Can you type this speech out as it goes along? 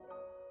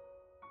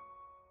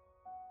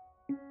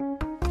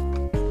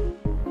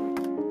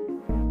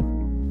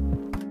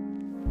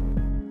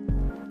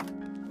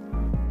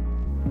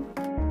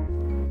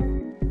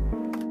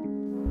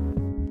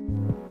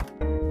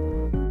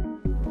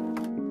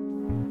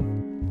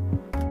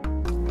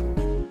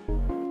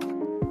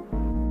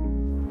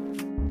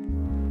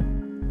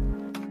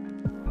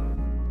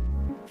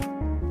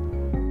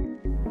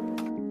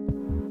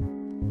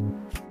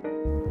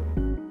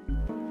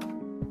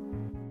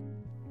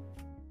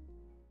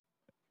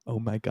Oh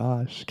my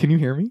gosh. Can you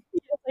hear me?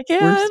 Yes, I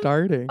can. We're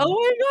starting. Oh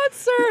my God,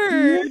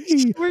 Serge.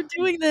 Yay. We're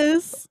doing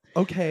this.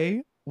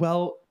 Okay.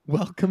 Well,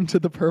 welcome to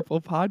the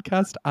Purple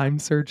Podcast. I'm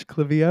Serge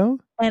Clivio.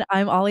 And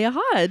I'm Alia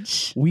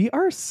Hodge. We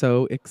are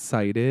so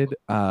excited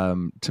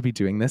to be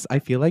doing this. I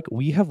feel like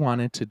we have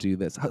wanted to do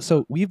this.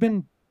 So we've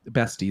been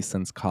besties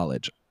since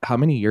college. How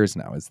many years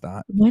now is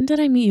that? When did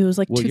I meet you? It was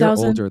like 2000.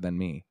 You're older than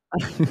me.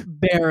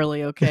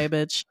 Barely, okay,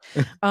 bitch.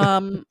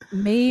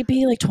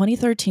 Maybe like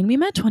 2013. We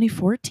met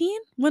 2014.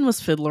 When was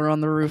Fiddler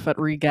on the Roof at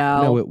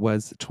Regal? No, it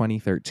was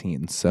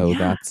 2013. So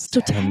that's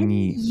 10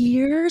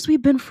 years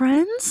we've been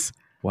friends.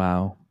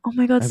 Wow. Oh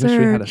my God, I Serge. wish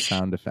we had a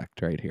sound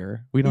effect right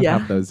here. We don't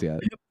have those yet.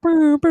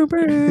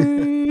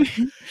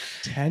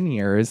 10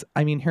 years.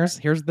 I mean, here's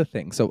the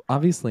thing. So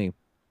obviously,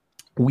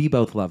 we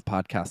both love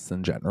podcasts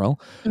in general.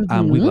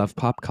 We love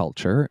pop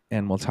culture,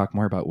 and we'll talk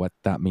more about what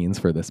that means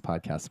for this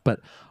podcast. But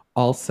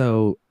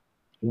also,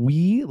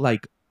 we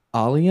like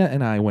Alia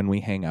and I, when we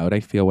hang out, I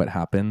feel what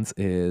happens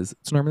is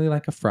it's normally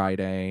like a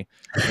Friday,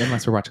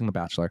 unless we're watching The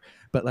Bachelor.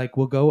 But like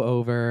we'll go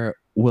over,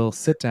 we'll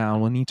sit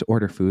down, we'll need to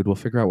order food, we'll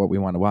figure out what we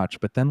want to watch.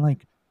 But then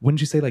like, wouldn't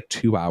you say like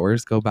 2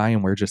 hours go by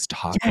and we're just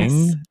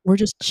talking? Yes, we're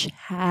just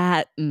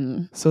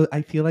chatting. So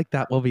I feel like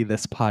that will be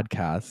this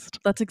podcast.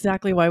 That's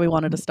exactly why we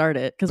wanted to start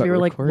it. Because we were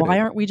like, why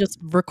aren't we just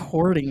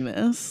recording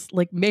this?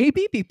 Like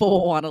maybe people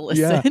will want to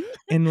listen. Yeah.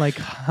 And like,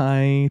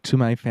 hi to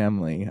my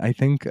family. I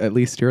think at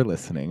least you're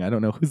listening. I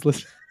don't know who's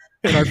listening.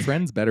 And our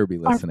friends better be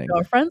listening.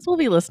 Our friends will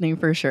be listening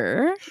for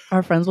sure.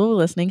 Our friends will be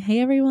listening. Hey,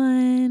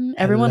 everyone.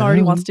 Everyone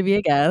already wants to be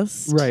a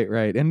guest.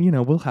 Right. And,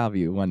 we'll have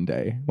you one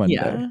day. One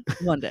day.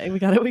 One day. We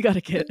gotta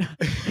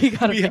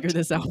figure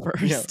this out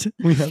first. Yeah,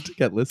 we have to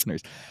get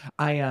listeners.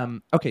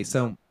 Okay,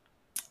 so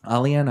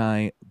Ali and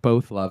I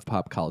both love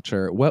pop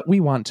culture. What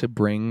we want to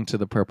bring to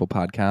the Purple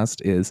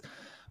Podcast is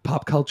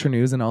pop culture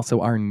news and also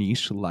our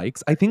niche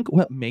likes. I think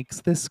what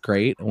makes this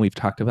great, and we've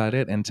talked about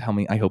it, and tell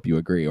me, I hope you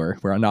agree or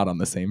we're not on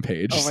the same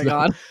page. Oh my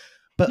God.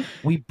 But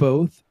we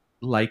both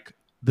like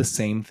the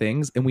same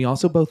things, and we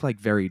also both like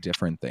very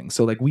different things.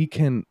 So like we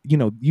can,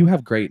 you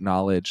have great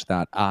knowledge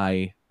that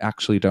I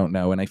actually don't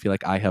know, and I feel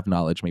like I have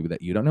knowledge maybe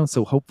that you don't know.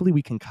 So hopefully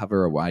we can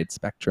cover a wide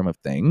spectrum of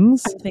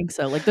things. I think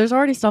so. Like there's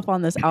already stuff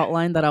on this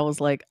outline that I was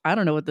like, I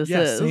don't know what this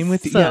is. Same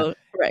with you. So, yeah.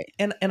 Right.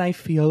 And I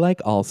feel like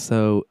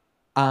also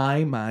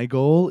my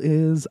goal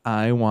is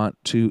I want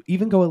to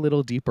even go a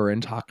little deeper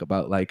and talk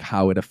about like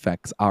how it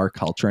affects our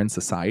culture and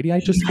society. I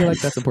just feel like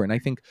that's important. I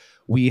think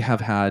we have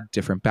had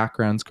different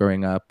backgrounds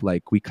growing up.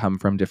 Like we come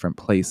from different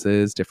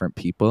places, different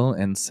people.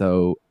 And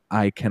so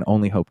I can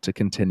only hope to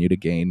continue to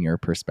gain your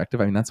perspective.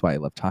 I mean, that's why I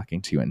love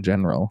talking to you in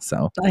general.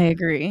 So I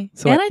agree.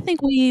 So I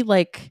think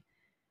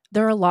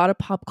there are a lot of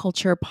pop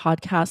culture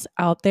podcasts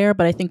out there,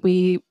 but I think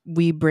we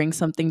bring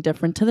something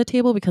different to the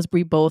table because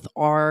we both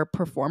are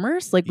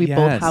performers. Like we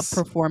both have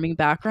performing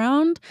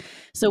background.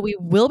 So we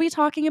will be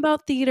talking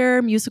about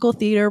theater, musical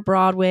theater,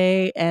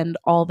 Broadway, and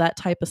all that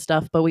type of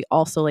stuff. But we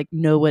also like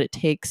know what it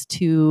takes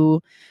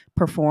to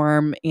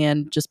perform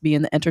and just be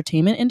in the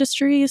entertainment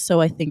industry.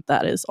 So I think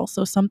that is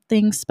also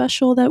something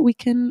special that we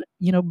can,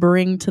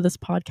 bring to this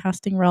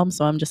podcasting realm.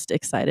 So I'm just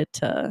excited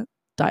to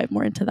dive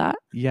more into that.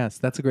 Yes,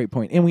 that's a great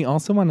point. And we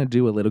also want to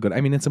do a little good. I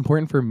mean, it's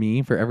important for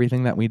me, for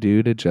everything that we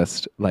do, to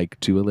just like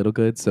do a little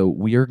good. So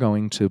we are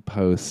going to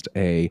post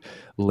a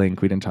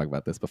link. We didn't talk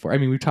about this before. I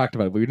mean, we've talked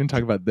about it, but we didn't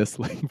talk about this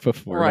link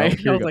before.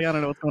 Right. I was like, I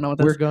don't know what's going on with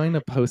this. We're going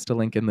to post a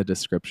link in the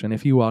description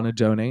if you want to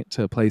donate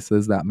to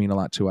places that mean a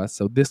lot to us.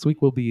 So this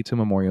week will be to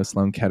Memorial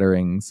Sloan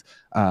Kettering's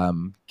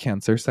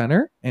Cancer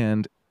Center.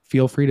 And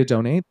feel free to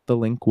donate. The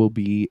link will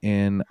be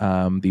in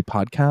the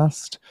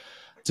podcast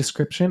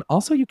description.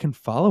 Also, you can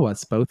follow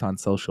us both on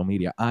social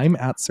media. I'm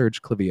at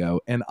Serge Clivio,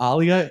 and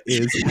Alia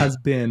has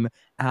been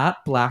at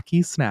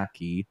Blackie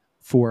Snacky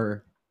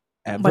for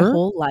ever. My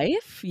whole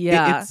life.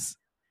 Yeah.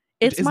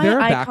 Is there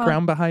a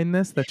background behind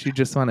this that you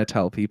just want to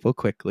tell people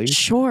quickly?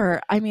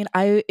 Sure. I mean,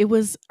 I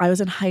was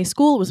in high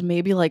school. It was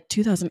maybe like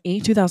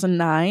 2008,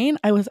 2009.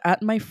 I was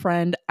at my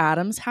friend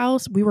Adam's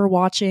house. We were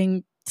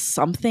watching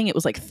something. It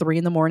was like 3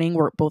 a.m.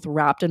 We're both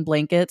wrapped in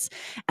blankets,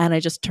 and I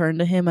just turned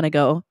to him and I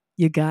go,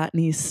 "You got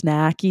any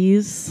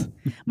snackies?"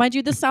 Mind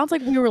you, this sounds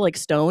like we were like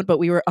stoned, but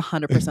we were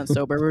 100%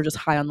 sober. We were just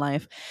high on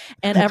life.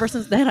 And ever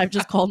since then, I've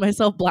just called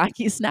myself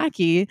Blackie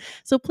Snacky.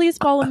 So please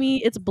follow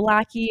me. It's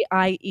Blackie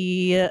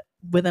IE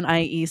with an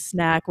IE,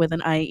 snack with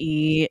an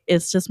IE.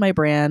 It's just my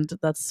brand.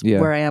 That's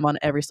where I am on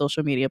every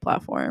social media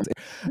platform.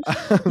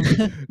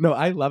 No,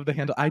 I love the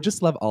handle. I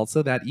just love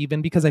also that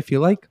even because I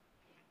feel like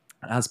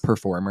as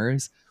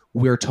performers,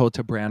 we're told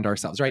to brand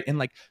ourselves, right? And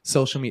like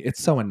social media,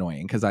 it's so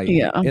annoying because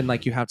Yeah. and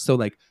like you have, so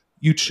like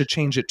you should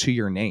change it to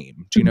your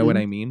name. Do you know what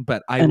I mean?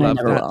 But I And I love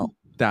never that. will.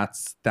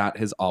 That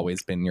has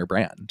always been your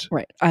brand.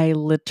 Right. I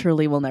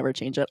literally will never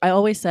change it. I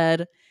always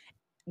said,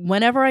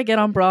 whenever I get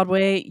on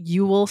Broadway,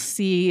 you will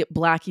see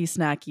Blackie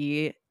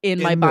Snacky in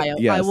my bio.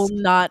 I will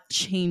Yes. not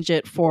change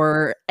it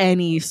for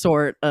any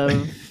sort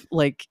of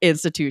like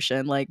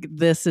institution. Like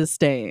this is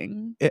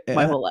staying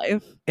my whole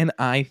life. And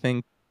I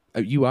think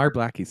you are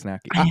Blackie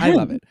Snacky. I I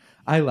love am. it.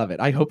 I love it.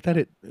 I hope that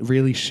it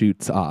really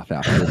shoots off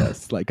after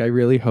this. Like, I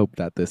really hope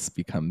that this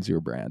becomes your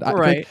brand.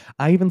 Right.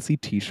 I even see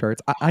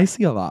T-shirts. I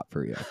see a lot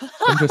for you.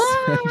 I'm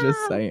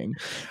just saying.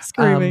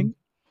 Screaming.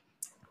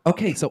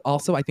 Okay, so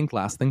also I think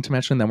last thing to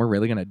mention, then we're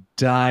really going to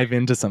dive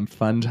into some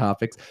fun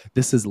topics.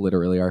 This is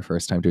literally our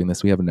first time doing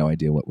this. We have no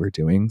idea what we're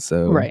doing,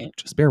 so Right.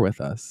 just bear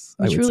with us.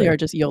 We I would truly say. are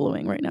just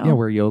YOLOing right now. Yeah,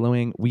 we're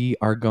YOLOing. We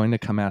are going to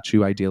come at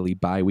you ideally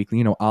bi-weekly.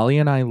 You know, Ollie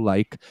and I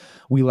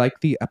we like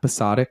the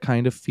episodic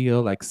kind of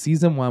feel. Like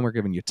season 1, we're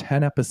giving you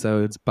 10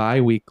 episodes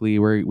bi-weekly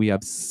where we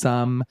have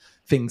some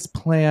things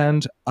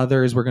planned.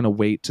 Others, we're going to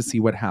wait to see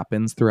what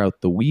happens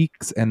throughout the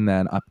weeks and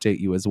then update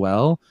you as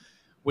well.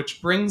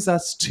 Which brings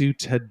us to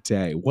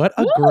today. What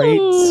a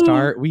great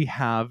start we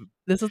have.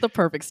 This is the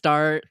perfect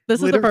start.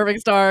 This is the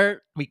perfect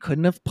start. We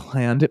couldn't have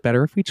planned it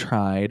better if we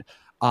tried.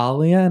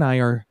 Alia and I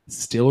are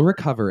still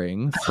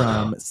recovering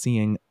from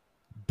seeing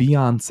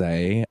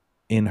Beyoncé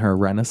in her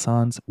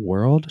Renaissance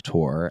World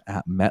Tour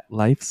at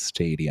MetLife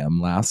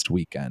Stadium last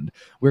weekend.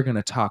 We're going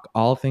to talk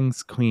all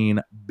things Queen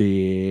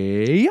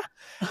Bey.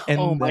 And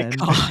oh my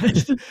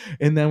God.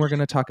 And then we're going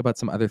to talk about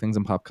some other things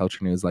in pop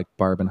culture news like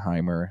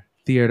Barbenheimer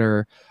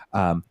Theater,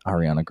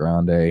 Ariana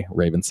Grande,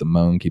 Raven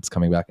Simone keeps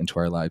coming back into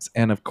our lives,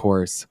 and of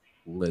course,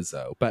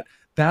 Lizzo. But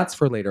that's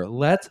for later.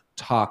 Let's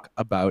talk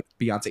about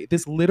Beyonce.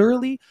 This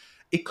literally,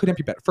 it couldn't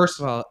be better. First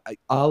of all,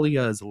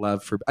 Alia's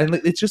love for,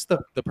 it's just the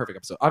perfect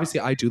episode. Obviously,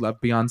 I do love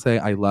Beyonce.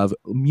 I love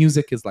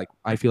music is like,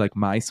 I feel like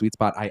my sweet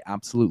spot. I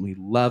absolutely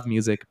love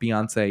music.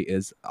 Beyonce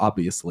is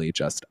obviously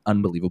just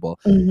unbelievable.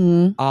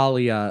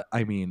 Alia,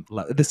 I mean,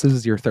 this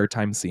is your third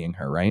time seeing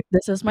her, right?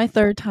 This is my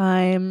third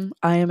time.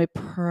 I am a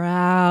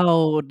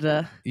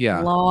proud,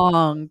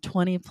 long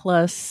 20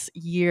 plus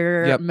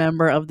year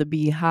member of the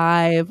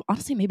Beehive.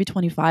 Honestly, maybe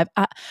 25.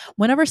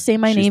 Whenever Say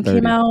My Name 30.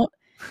 Came out,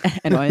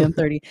 I know I am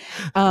 30.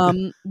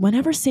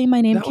 Whenever Say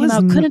My Name came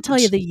out, couldn't tell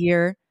you the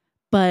year,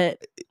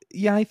 but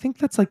yeah, I think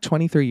that's like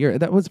 23 years.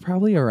 That was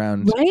probably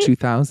around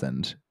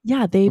 2000.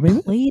 Yeah, they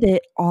played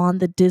it on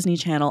the Disney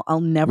Channel.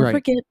 I'll never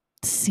forget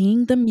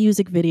seeing the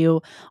music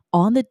video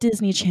on the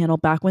Disney Channel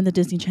back when the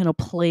Disney Channel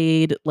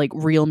played like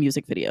real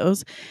music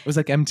videos. It was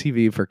like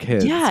MTV for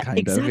kids, kind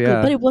exactly. of.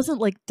 Yeah, but it wasn't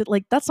like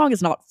that song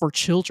is not for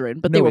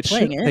children, but they were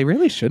playing it. They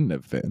really shouldn't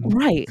have been.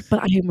 Right.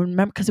 But I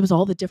remember because it was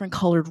all the different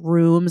colored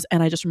rooms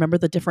and I just remember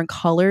the different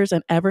colors.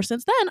 And ever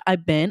since then,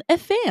 I've been a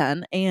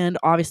fan. And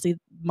obviously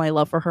my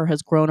love for her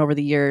has grown over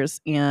the years.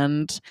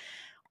 And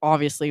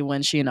obviously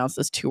when she announced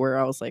this tour,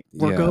 I was like,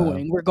 we're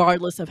going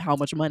regardless of how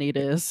much money it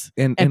is.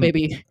 And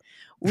baby,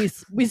 we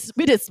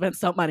did spend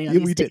some money on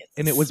these tickets.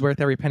 And it was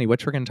worth every penny,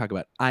 which we're going to talk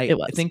about. I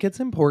think it's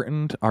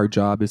important. Our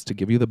job is to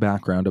give you the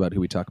background about who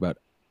we talk about.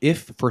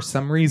 If for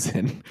some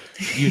reason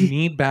you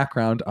need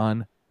background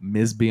on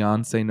Ms.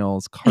 Beyonce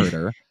Knowles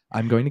Carter,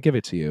 I'm going to give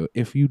it to you.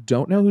 If you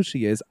don't know who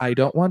she is, I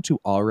don't want to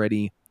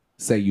already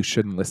say you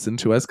shouldn't listen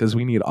to us because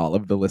we need all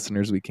of the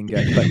listeners we can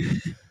get. But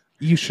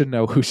you should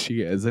know who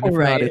she is. And if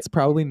not, it's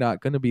probably not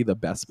going to be the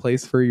best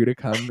place for you to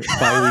come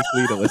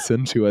bi-weekly to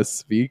listen to us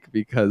speak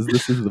because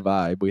this is the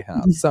vibe we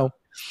have. So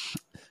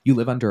you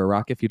live under a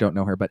rock if you don't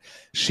know her, but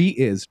she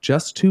is,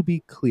 just to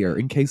be clear,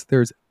 in case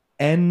there's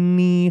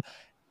any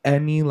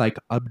like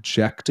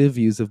objective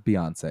views of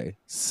Beyonce,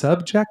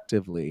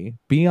 subjectively,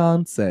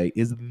 Beyonce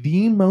is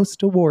the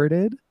most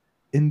awarded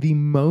and the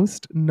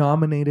most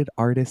nominated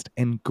artist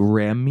in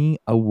Grammy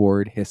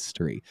Award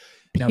history.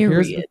 Now,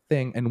 here's the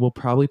thing, and we'll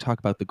probably talk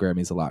about the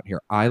Grammys a lot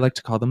here. I like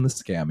to call them the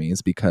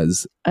scammies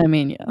because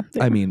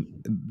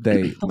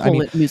the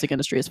whole music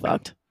industry is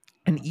fucked.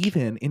 And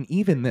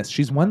even this,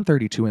 she's won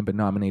 32 and been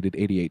nominated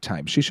 88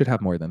 times. She should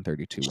have more than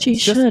 32 wins. She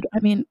should. I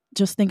mean,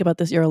 just think about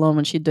this year alone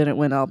when she didn't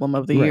win Album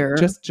of the Year.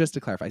 Just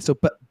to clarify. So,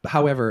 but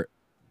however,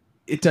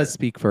 it does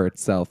speak for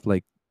itself.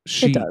 Like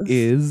she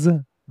is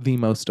the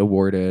most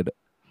awarded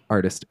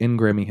artist in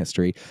Grammy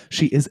history.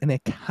 She is an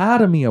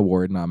Academy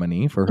Award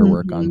nominee for her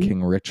work on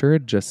King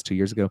Richard just 2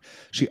 years ago.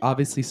 She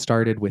obviously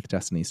started with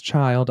Destiny's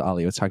Child.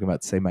 Ali was talking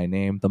about Say My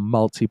Name, the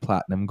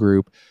multi-platinum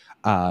group.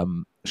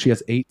 She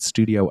has 8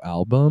 studio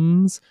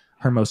albums,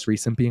 her most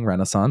recent being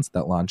Renaissance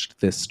that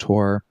launched this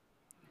tour.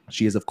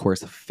 She is, of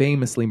course,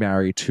 famously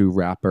married to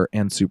rapper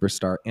and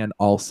superstar and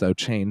also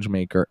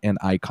changemaker and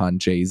icon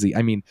Jay-Z.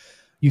 I mean,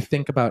 you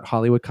think about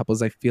Hollywood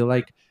couples, I feel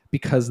like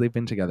because they've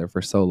been together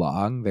for so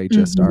long, they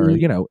just are,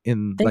 they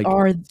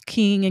are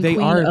king and queen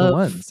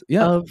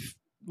of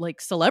like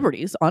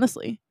celebrities,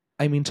 honestly.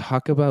 I mean,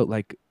 talk about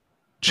like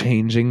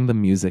changing the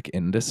music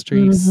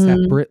industry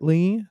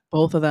separately.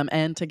 Both of them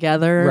and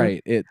together.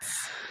 Right.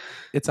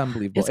 it's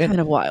unbelievable. It's And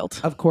kind of wild.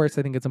 of course,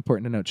 I think it's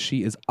important to note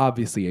she is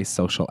obviously a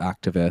social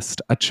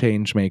activist, a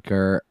change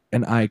maker,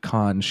 an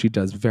icon. She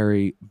does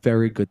very,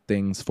 very good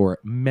things for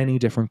many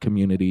different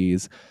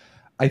communities.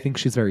 I think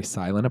she's very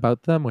silent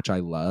about them, which I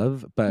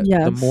love. But the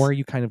Yes. more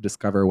you kind of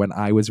discover when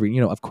I was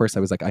reading, of course, I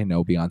was like, I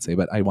know Beyonce,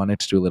 but I wanted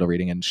to do a little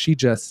reading. And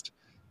she's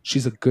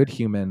a good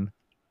human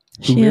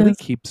who She really is.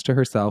 keeps to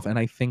herself. And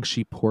I think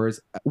she pours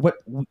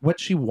what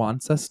she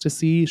wants us to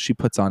see, she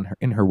puts on her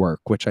in her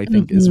work, which I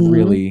think is Mhm.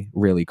 really,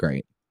 really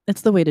great.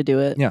 It's the way to do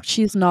it. Yeah.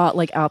 She's not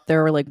like out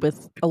there like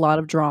with a lot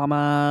of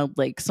drama,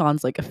 like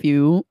sans like a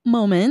few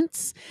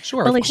moments.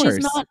 Sure, But of like she's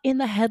course. not in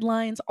the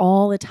headlines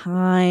all the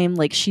time.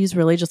 Like she's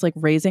really just like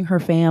raising her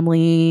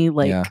family. Yeah.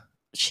 Like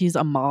she's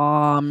a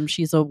mom,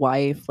 she's a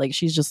wife. Like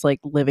she's just like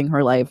living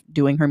her life,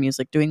 doing her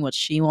music, doing what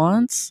she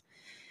wants.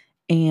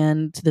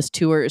 And this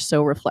tour is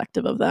so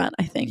reflective of that,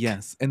 I think.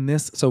 Yes. And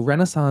so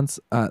Renaissance,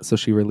 so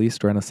she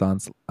released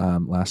Renaissance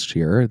last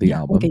year, the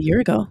Yeah, like album. a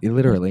year ago.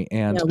 Literally.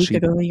 Yeah, And a week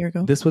ago, a year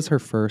ago. this was her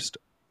first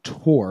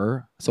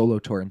solo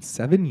tour in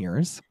 7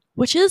 years.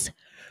 Which is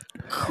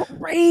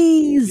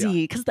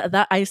crazy because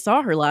that I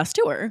saw her last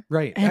tour.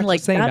 Right. And like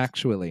Same that's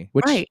actually.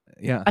 Which right.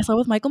 yeah. I saw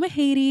with Michael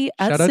Mahady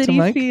at Shout out to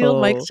City Field.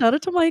 Michael. Shout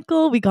out to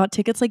Michael. We got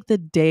tickets like the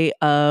day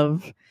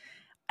of,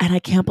 and I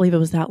can't believe it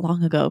was that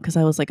long ago because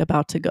I was like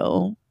about to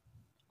go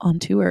on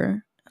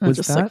tour. And Was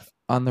just that like,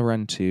 On the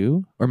Run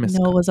too? Or Miss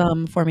no, it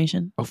was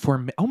Formation.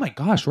 Oh my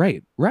gosh,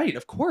 right. Right,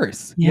 of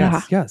course.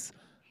 Yeah. Yes.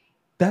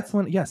 That's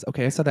one. Yes.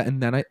 Okay. I saw that.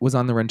 And then I was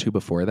On the Run 2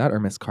 before that, or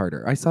Miss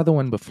Carter. I saw the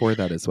one before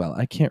that as well.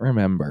 I can't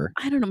remember.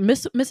 I don't know.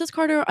 Mrs.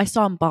 Carter, I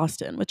saw in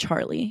Boston with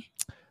Charlie.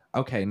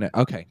 Okay. No.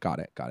 Okay. Got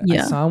it. I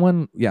Yeah. saw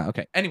one. Yeah.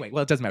 Okay. Anyway,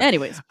 well, it doesn't matter.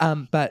 Anyways.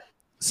 But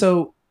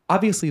so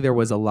obviously there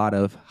was a lot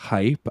of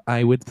hype,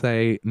 I would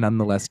say,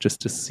 nonetheless,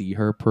 just to see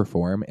her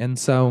perform. And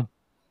so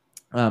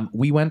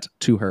we went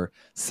to her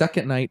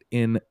second night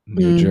in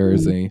New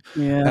Jersey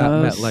at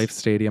MetLife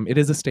Stadium. It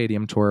is a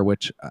stadium tour,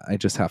 which I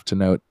just have to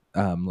note,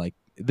 like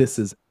this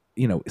is,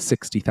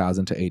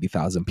 60,000 to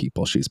 80,000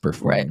 people she's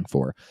performing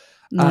for.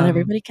 Not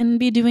everybody can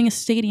be doing a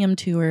stadium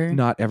tour.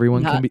 Not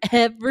everyone can be.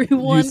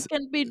 Everyone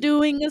can be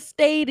doing a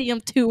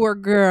stadium tour,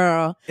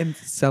 girl. And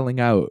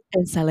selling out.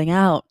 And selling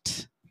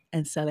out.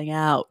 And selling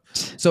out.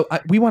 So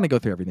we want to go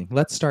through everything.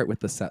 Let's start with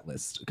the set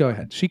list. Go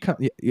ahead.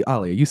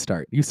 Alia, you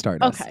start. You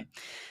start us. Okay.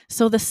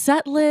 So the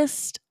set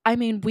list, I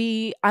mean,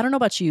 I don't know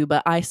about you,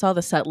 but I saw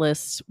the set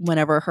list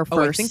whenever her first.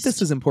 Oh, I think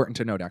this is important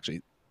to note,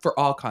 actually, for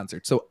all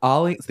concerts. So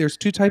there's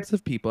two types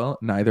of people.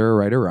 Neither are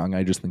right or wrong.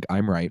 I just think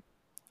I'm right.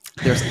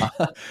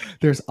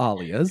 There's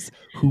Alias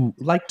who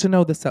like to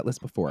know the set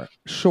list before.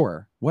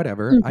 Sure,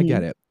 whatever. I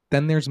get it.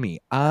 Then there's me.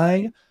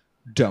 I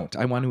don't.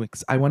 I want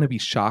to be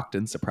shocked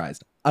and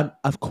surprised.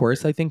 Of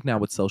course, I think now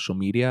with social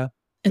media,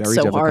 it's very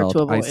so difficult. hard to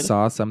avoid. I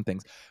saw some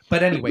things.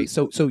 But anyway,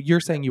 so you're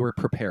saying you were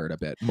prepared a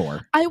bit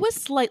more. I was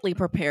slightly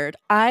prepared.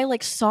 I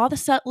saw the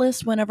set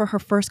list whenever her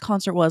first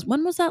concert was.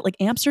 When was that? Like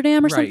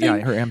Amsterdam or something? Right,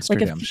 yeah, her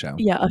Amsterdam show.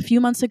 Yeah, a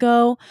few months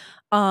ago.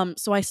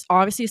 So I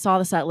obviously saw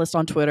the set list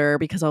on Twitter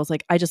because I was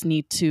like, I just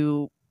need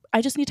to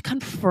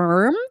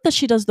confirm that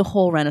she does the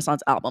whole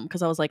Renaissance album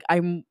because I was like,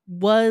 I'm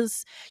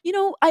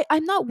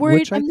not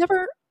worried.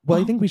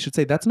 I think we should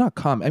say that's not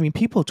common. I mean,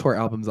 people tour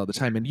albums all the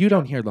time, and you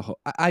don't hear the whole.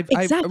 I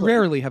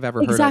rarely have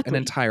ever heard an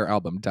entire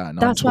album done.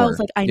 That's why I was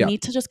like, I Yeah.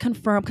 need to just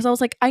confirm because I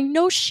was like, I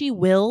know she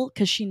will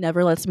because she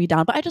never lets me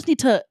down, but I just need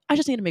to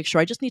make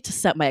sure. I just need to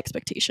set my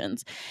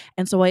expectations.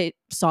 And so I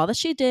saw that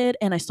she did,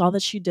 and I saw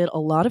that she did a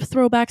lot of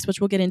throwbacks, which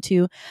we'll get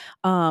into.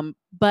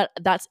 But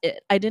that's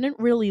it. I didn't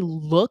really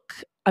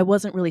look. I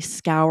wasn't really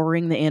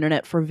scouring the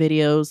internet for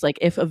videos. Like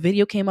if a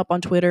video came up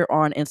on Twitter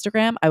or on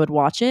Instagram, I would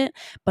watch it,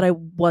 but I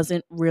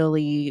wasn't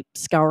really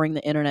scouring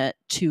the internet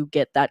to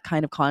get that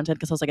kind of content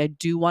because I was like, I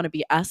do want to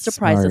be as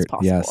surprised as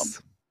possible.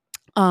 Yes.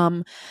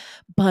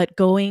 But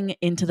going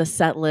into the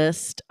set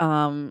list,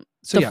 the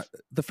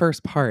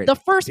first part. The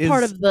first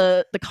part of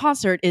the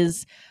concert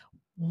is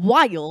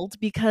wild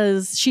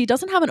because she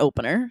doesn't have an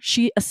opener.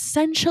 She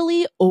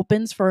essentially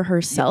opens for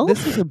herself.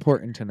 This is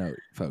important to note,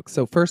 folks.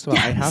 So first of all,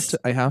 I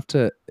have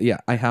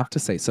to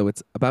say, so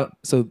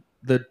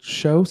the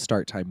show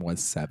start time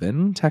was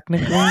 7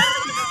 technically.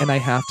 And I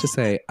have to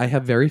say, I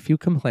have very few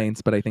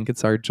complaints, but I think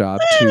it's our job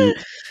to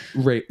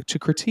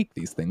critique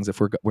these things if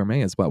we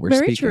may as well. We're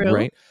very speaking, true.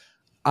 Right?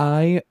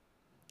 I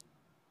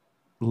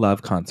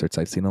love concerts.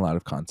 I've seen a lot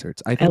of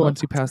concerts. I think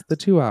once you pass the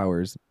 2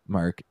 hours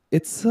mark,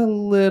 it's a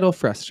little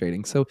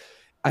frustrating. So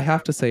I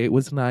have to say it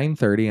was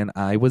 9:30 and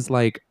I was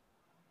like,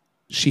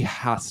 she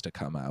has to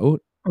come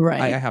out. Right.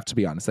 I have to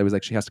be honest. I was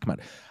like, she has to come out.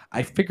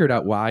 I figured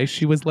out why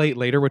she was late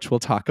later, which we'll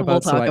talk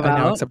about. I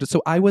now accept it.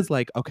 So I was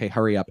like, okay,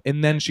 hurry up.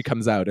 And then she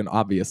comes out and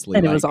obviously.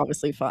 And it was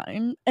obviously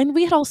fine. And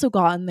we had also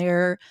gotten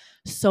there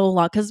so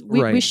long because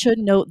we should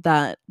note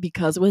that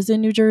because it was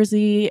in New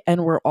Jersey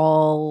and we're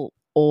all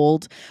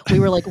old. We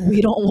were like,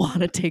 we don't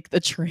want to take the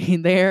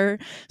train there.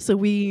 So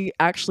we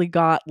actually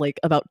got like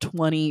about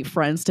 20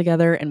 friends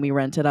together and we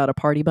rented out a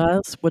party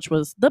bus, which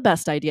was the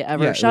best idea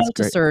ever. Yeah, it Shout was out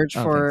to great. Serge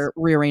Oh, for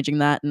rearranging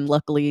that. And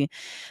luckily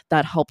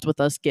that helped with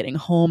us getting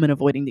home and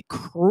avoiding the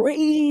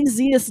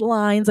craziest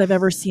lines I've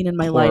ever seen in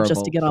my life just to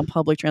Horrible. get on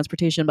public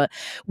transportation. But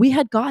we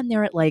had gotten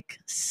there at like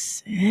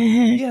 6.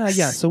 Yeah.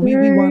 So we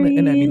wanted,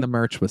 and I mean the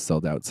merch was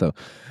sold out. So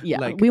Yeah,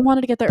 like, we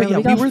wanted to get there but early. yeah,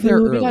 We got we were food,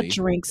 there we got early.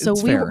 drinks. So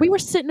It's we fair. were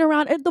sitting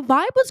around and the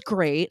vibe was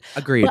great.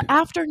 Agreed. But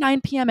after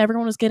 9 p.m.,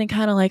 everyone was getting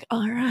kind of like,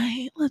 all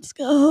right, let's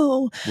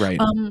go. Right.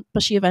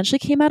 But she eventually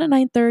came out at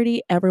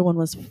 9:30. Everyone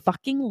was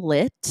fucking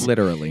lit.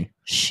 Literally.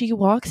 She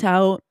walks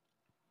out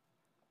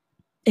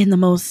in the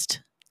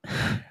most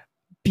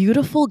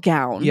beautiful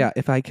gown. Yeah,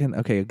 if I can,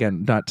 okay,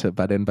 again, not to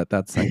butt in, but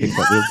that's, I think,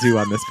 what we'll do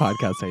on this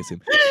podcast, I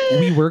assume.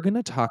 We were going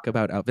to talk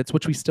about outfits,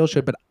 which we still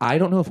should, but I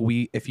don't know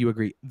if you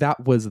agree,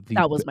 that was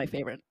my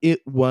favorite. It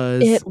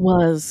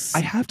was. I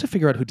have to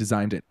figure out who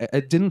designed it.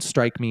 It didn't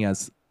strike me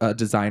as a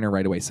designer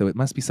right away, so it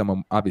must be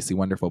someone obviously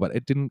wonderful, but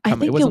it didn't come, I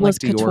think it wasn't it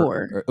was like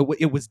Dior. couture.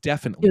 It was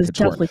definitely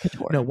couture. Definitely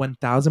couture. No,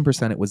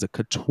 1000% it was a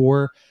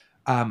couture,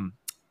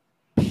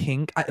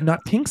 pink, not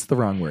pink's the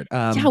wrong word.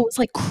 Yeah, it was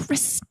like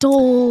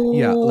crystal.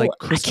 Yeah, like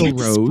crystal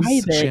rose,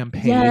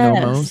 champagne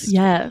almost.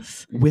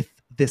 Yes. With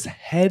this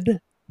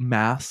head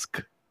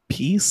mask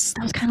piece.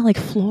 That was kind of like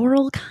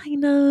floral,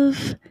 kind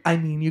of. I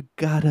mean, you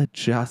gotta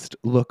just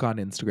look on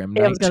Instagram.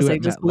 Yeah, I was gonna say,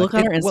 just look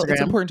on her Instagram. Well,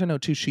 it's important to know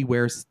too, she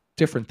wears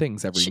different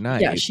things every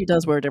night. Yeah, she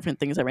does wear different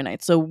things every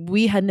night. So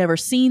we had never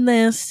seen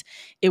this.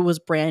 It was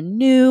brand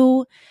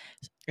new.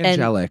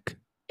 Angelic.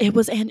 It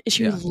was, and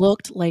she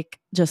looked like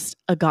just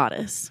a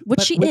goddess,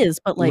 which she is,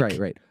 but like,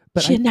 right.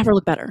 But she had never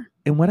looked better.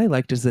 And what I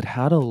liked is it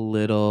had a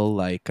little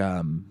like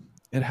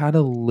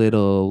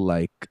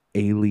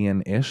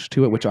alien-ish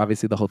to it, which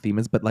obviously the whole theme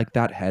is, but like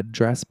that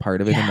headdress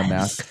part of it and the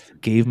mask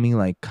gave me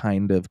like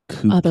kind of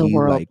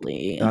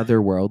kooky,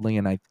 otherworldly,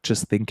 and I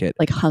just think it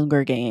like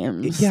Hunger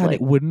Games. Yeah, like,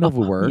 it wouldn't have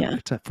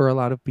worked for a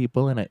lot of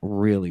people, and it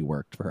really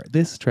worked for her.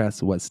 This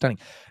dress was stunning.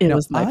 It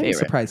was my favorite. I'm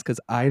surprised because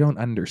I don't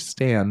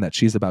understand that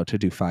she's about to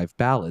do 5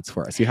 ballads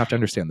for us. You have to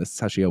understand this is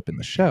how she opened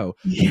the show.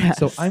 Yes.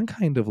 So I'm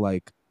kind of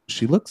like,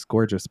 she looks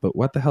gorgeous, but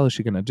what the hell is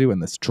she going to do in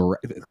this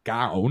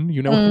gown?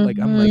 You know, like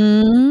I'm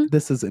like,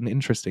 this is an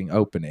interesting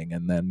opening,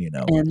 and then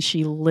and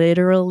she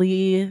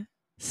literally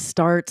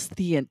starts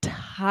the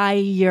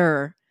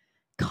entire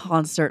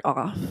concert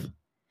off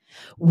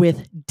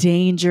with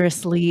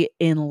 "Dangerously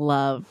in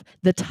Love,"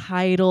 the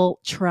title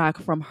track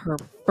from her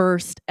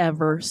first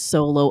ever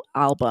solo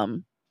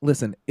album.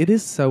 Listen, it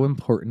is so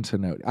important to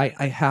note. I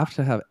have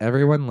to have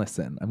everyone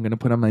listen. I'm going to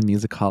put on my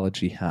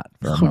musicology hat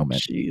for a moment.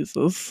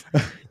 Jesus.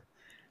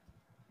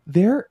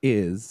 There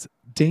is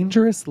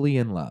Dangerously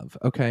in Love,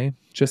 okay?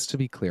 Just to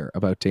be clear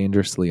about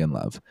Dangerously in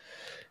Love.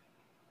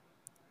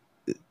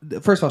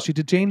 First of all, she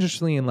did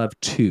Dangerously in Love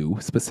 2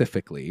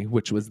 specifically,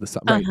 which was the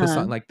song, right? The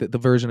song, like the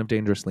version of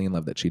Dangerously in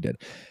Love that she did.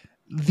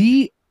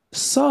 The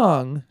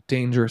song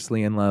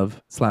Dangerously in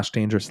Love /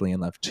 Dangerously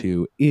in Love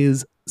 2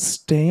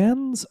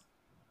 stands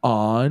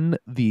on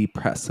the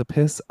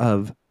precipice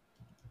of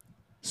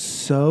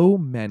so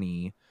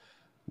many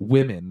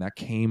women that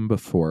came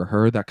before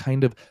her that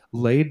kind of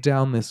laid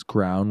down this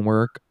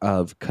groundwork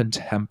of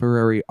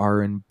contemporary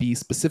R&B,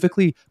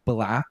 specifically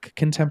Black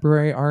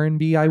contemporary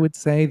R&B, I would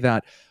say,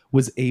 that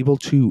was able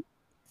to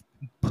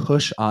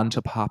push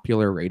onto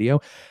popular radio.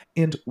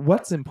 And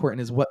what's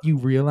important is what you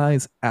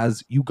realize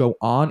as you go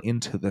on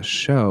into the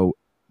show.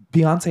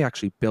 Beyonce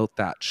actually built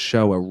that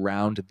show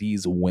around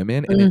these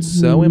women, and it's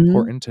so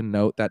important to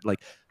note that,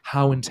 like,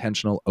 how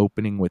intentional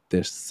opening with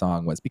this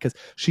song was, because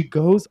she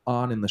goes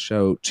on in the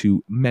show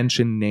to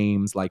mention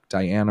names like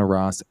Diana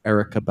Ross,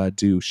 Erykah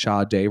Badu,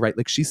 Sade, right?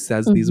 Like, she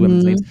says these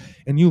women's names,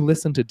 and you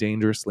listen to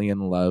Dangerously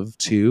in Love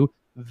too.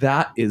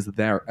 That is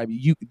there. I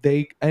mean,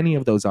 any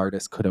of those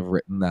artists could have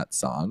written that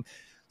song.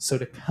 So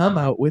to come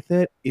out with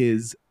it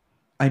is,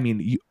 I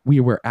mean, we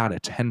were at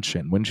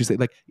attention when she said,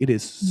 like, it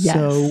is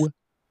so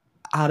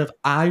I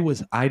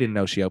didn't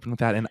know she opened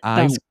with that, and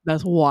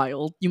that's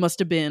wild. You must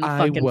have been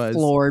fucking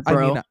floored,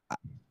 bro. I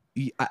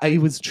mean, I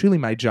was truly,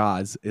 my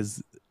jaws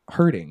is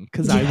hurting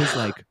because I was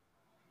like,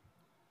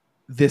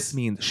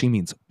 she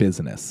means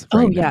business.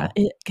 Right now.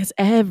 Because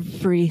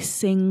every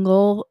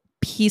single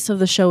piece of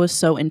the show is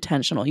so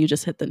intentional. You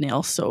just hit the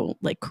nail so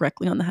like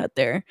correctly on the head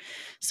there.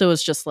 So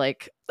it's just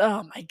like,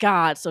 oh my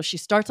God. So she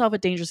starts off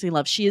with Dangerously in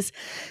Love. She is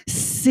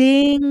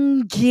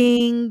singing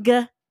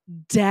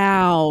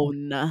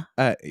down,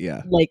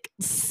 like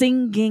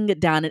singing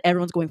down, and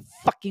everyone's going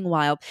fucking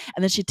wild.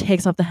 And then she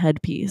takes off the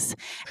headpiece,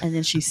 and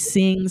then she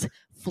sings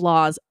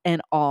Flaws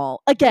and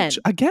All again.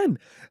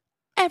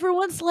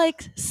 Everyone's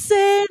like,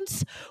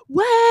 since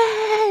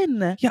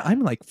when? Yeah,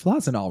 I'm like,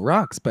 Flaws and All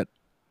rocks, but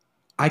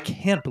I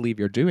can't believe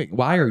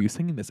why are you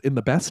singing this in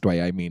the best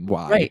way? I mean,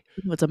 why? Right.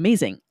 It's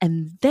amazing.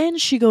 And then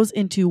she goes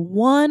into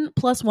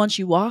 1+1.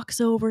 She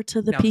walks over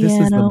to the piano. This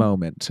is the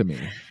moment to me.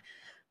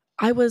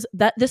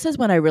 This is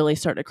when I really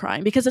started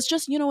crying, because it's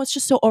just, it's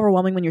just so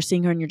overwhelming when you're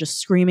seeing her and you're just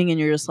screaming and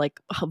you're just like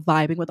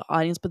vibing with the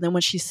audience. But then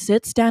when she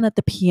sits down at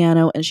the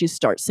piano and she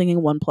starts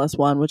singing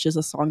 1+1, which is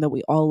a song that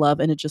we all love,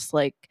 and it just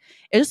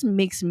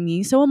makes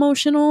me so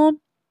emotional.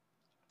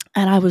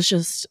 And I was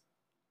just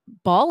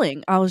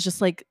bawling. I was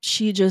just like,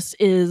 she just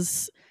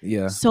is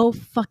so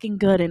fucking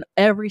good, and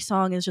every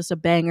song is just a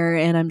banger.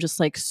 And I'm just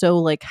like so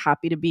like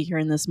happy to be here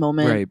in this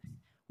moment,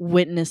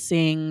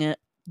 witnessing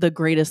the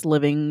greatest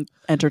living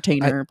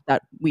entertainer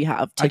that we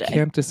have today. I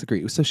can't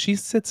disagree. So she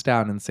sits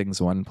down and sings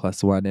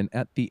 1+1, and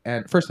at the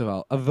end, first of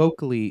all,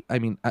 vocally, I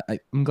mean,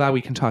 I'm glad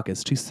we can talk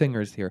as two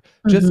singers here.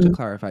 Just to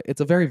clarify,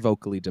 it's a very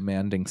vocally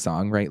demanding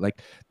song, right? Like,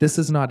 this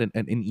is not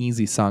an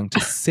easy song to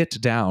sit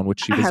down,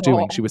 which she was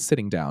doing. She was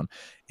sitting down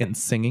and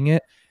singing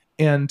it,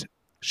 and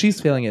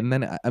she's feeling it. And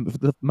then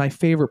my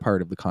favorite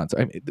part of the concert,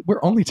 I mean,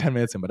 we're only 10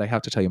 minutes in, but I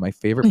have to tell you, my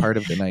favorite part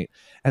of the night,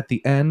 at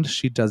the end,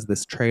 she does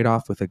this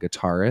trade-off with a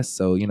guitarist.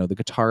 So, the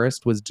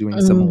guitarist was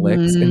doing some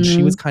licks and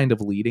she was kind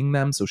of leading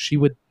them. So she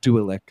would do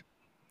a lick,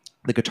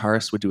 the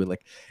guitarist would do a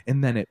lick,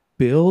 and then it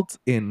builds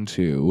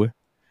into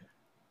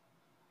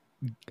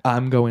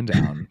I'm Going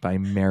Down by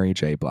Mary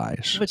J.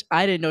 Blige. Which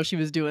I didn't know she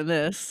was doing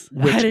this.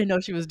 I didn't know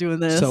she was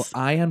doing this. So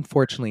I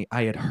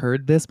had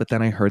heard this, but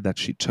then I heard that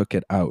she took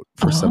it out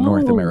for some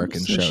North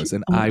American shows,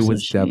 and I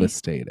was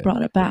devastated.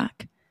 Brought it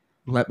back.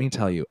 Let me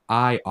tell you,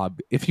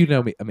 if you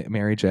know me,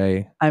 Mary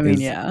J.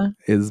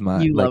 is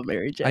my. You love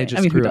Mary J.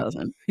 Who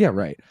doesn't? Yeah,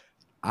 right.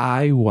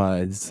 It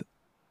was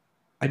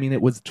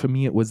to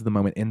me, it was the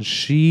moment, and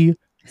she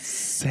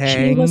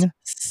sang. She was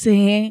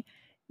singing.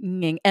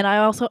 And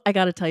I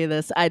gotta tell you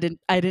this. I didn't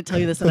tell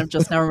you this, and I'm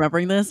just now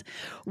remembering this.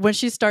 When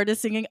she started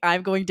singing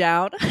 "I'm Going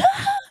Down,"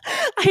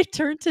 I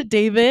turned to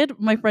David,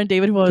 my friend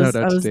David, who shout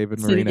out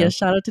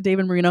to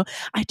David Marino.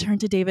 I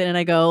turned to David and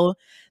I go,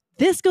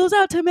 "This goes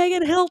out to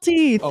Megan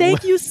Hilty.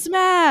 Thank you,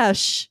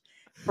 Smash."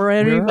 For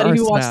anybody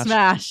who watched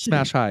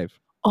Smash Hive.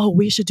 Oh,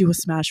 we should do a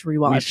Smash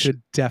rewatch. We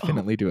should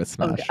definitely do a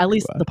Smash. Okay, at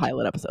least the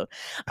pilot episode.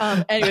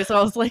 Anyway, so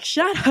I was like,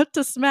 shout out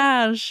to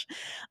Smash.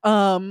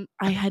 I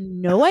had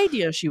no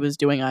idea she was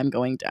doing I'm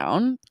Going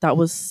Down. That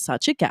was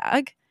such a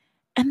gag.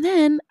 And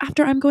then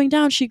after I'm Going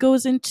Down, she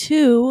goes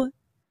into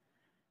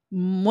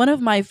one of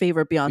my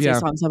favorite Beyoncé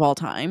songs of all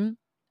time.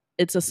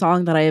 It's a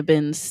song that I have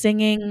been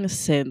singing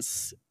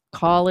since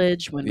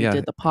college when we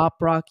did the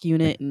pop rock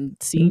unit in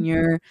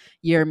senior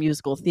year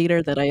musical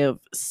theater, that I have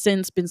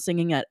since been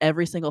singing at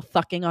every single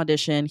fucking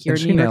audition here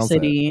in New York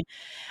City.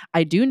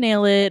 I do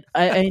nail it.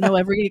 I know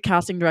every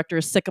casting director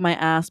is sick of my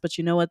ass, but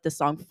you know what? This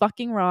song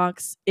fucking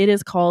rocks. It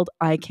is called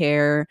I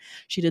Care.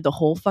 She did the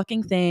whole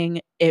fucking thing.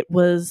 It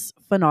was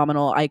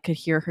phenomenal. I could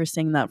hear her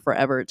sing that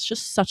forever. It's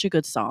just such a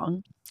good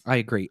song. I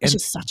agree. It's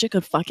just such a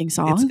good fucking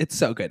song. It's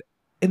so good.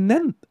 And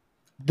then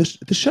the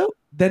show,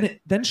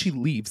 then she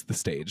leaves the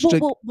stage.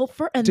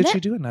 Did she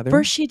do another?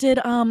 First she did,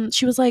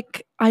 she was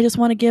like, I just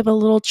want to give a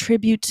little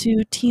tribute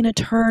to Tina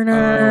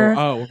Turner.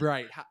 Oh,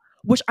 right.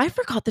 Which I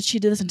forgot that she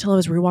did this until I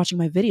was rewatching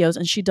my videos,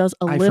 and she does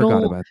I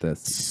forgot about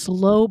this.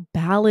 slow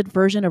ballad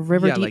version of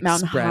River Deep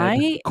Mountain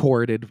High.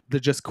 Chorded,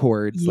 just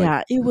chords.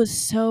 Yeah, it was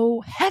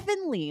so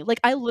heavenly. Like,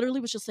 I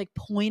literally was just like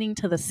pointing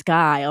to the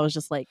sky. I was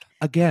just like,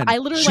 again, I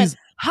literally went,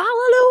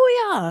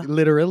 hallelujah.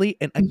 Literally.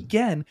 And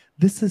again,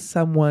 this is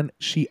someone,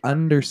 she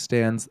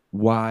understands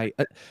why.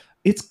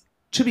 It's,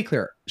 to be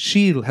clear,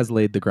 she has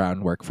laid the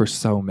groundwork for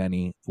so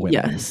many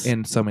women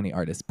and so many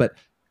artists. But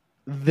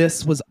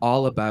this was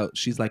all about,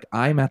 she's like,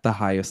 I'm at the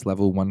highest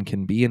level one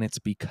can be, and it's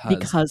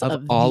because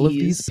of all of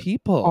these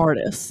people,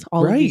 artists,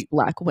 all of these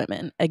Black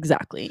women.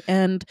 Exactly.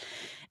 And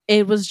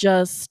it was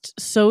just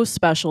so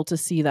special to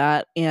see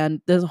that.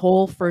 And the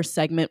whole first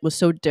segment was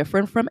so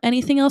different from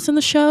anything else in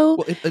the show.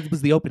 Well, it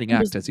was the opening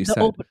act, as you said.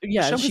 The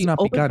show has not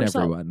begun,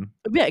 everyone.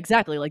 Yeah,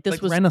 exactly. Like, this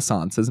was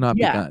Renaissance has not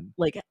begun.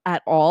 Like,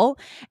 at all.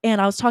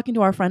 And I was talking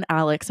to our friend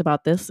Alex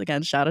about this.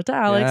 Again, shout out to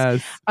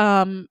Alex.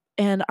 Yes.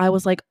 And I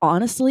was like,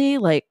 honestly,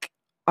 like,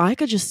 I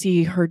could just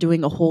see her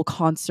doing a whole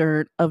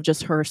concert of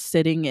just her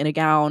sitting in a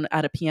gown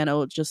at a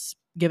piano, just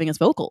giving us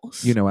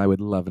vocals. I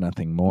would love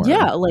nothing more.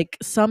 Yeah, like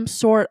some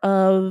sort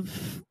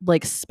of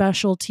like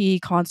specialty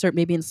concert,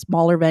 maybe in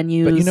smaller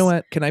venues. But you know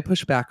what? Can I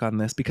push back on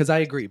this? Because I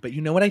agree. But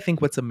you know what I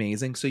think what's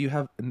amazing? So you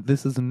have,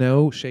 this is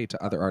no shade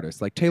to other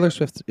artists. Like Taylor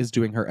Swift is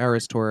doing her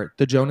Eras tour.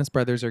 The Jonas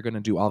Brothers are going to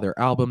do all their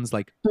albums.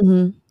 Like,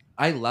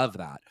 I love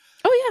that.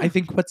 Oh, yeah. I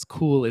think what's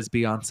cool is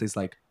Beyonce's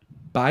like,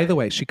 by the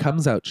way, she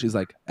comes out, she's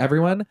like,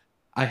 everyone,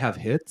 I have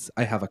hits,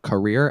 I have a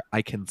career,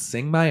 I can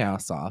sing my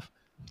ass off,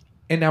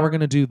 and now we're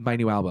gonna do my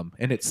new album,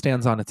 and it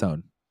stands on its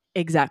own.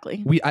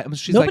 Exactly.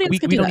 She's Nobody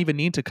like, we don't even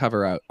need to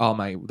cover out all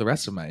the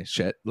rest of my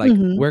shit. Like,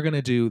 we're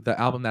gonna do the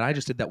album that I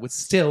just did that was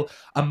still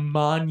a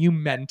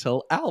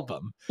monumental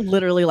album,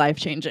 literally life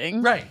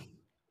changing. Right.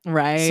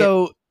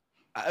 So,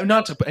 I'm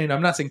not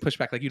saying push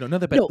back like you don't know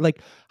that, but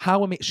like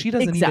how she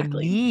doesn't even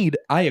need.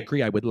 I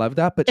agree. I would love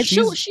that, but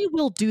she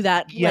will do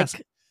that. Yes.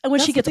 Like, when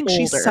she gets older,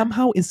 she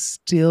somehow is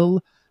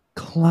still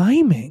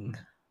climbing.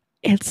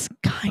 It's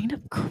kind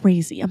of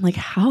crazy. I'm like,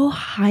 how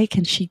high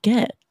can she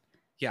get?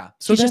 Yeah.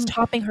 So She's then just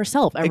topping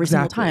herself every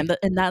single time.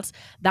 exactly. And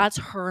that's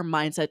her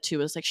mindset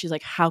too. Is like she's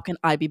like, how can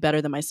I be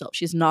better than myself?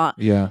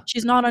 Yeah.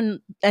 She's not on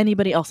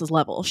anybody else's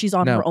level. She's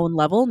on her No. own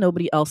level.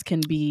 Nobody else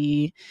can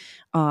be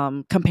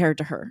compared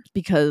to her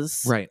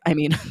because Right. I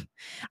mean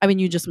I mean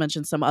you just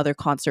mentioned some other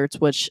concerts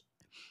which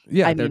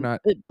Yeah, I they're mean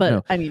not. but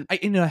No, I mean I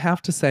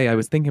have to say, I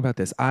was thinking about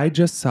this. I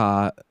just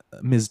saw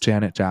Ms.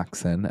 Janet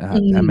Jackson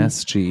at mm,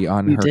 MSG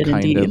on you her did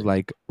kind indeed. of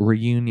like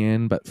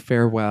reunion, but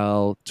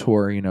farewell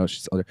tour.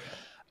 She's older.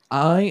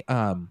 I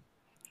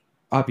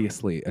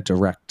obviously a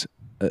direct.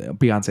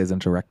 Beyonce is a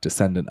direct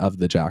descendant of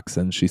the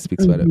Jacksons. She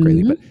speaks about it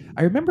greatly. Mhm. But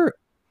I remember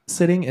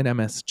sitting in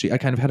MSG. I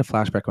kind of had a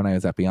flashback when I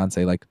was at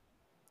Beyonce. Like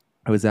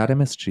I was at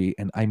MSG,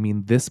 and I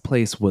mean, this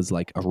place was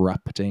like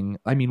erupting.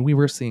 I mean, we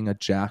were seeing a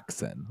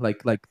Jackson.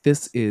 Like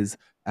this is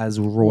as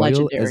royal as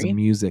Legendary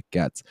music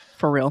gets.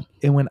 for real.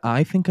 And when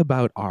I think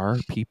about our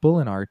people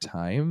in our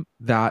time,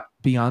 that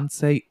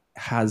Beyonce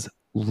has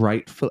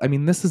rightful. I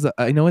mean,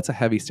 I know it's a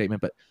heavy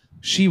statement, but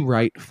she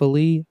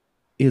rightfully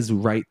is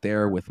right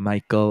there with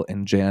Michael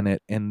and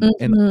Janet and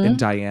Mhm.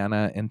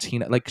 Diana and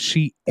Tina. Like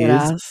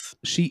Yes.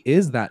 she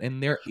is that,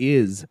 and there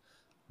is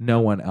no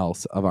one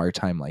else of our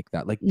time like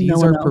that. Like No these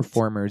one are else.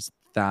 performers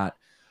that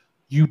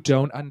you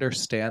don't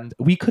understand.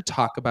 We could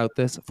talk about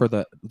this for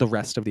the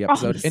rest of the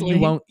episode, and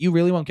Honestly. you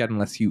really won't get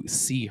unless you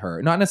see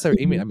her. Not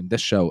necessarily. Mhm. I mean,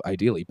 this show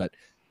ideally, but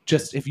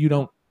just if you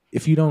don't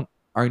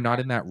are not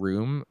in that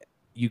room,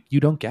 you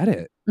don't get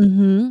it.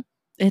 Mhm.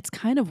 It's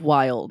kind of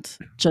wild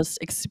just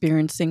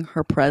experiencing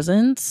her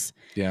presence.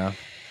 Yeah,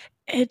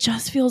 It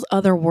just feels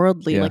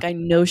otherworldly. yeah, Like I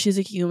know she's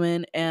a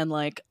human and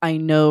like I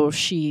know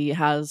she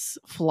has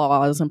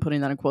flaws, I'm putting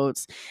that in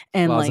quotes.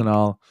 And flaws like and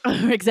all.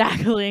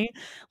 exactly.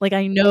 Like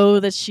I know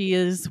that she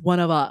is one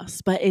of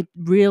us, but it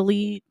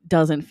really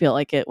doesn't feel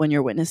like it when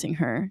you're witnessing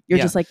her. You're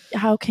Yeah, just like,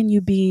 how can you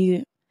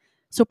be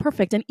so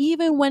perfect? And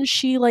even when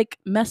she like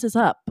messes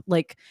up,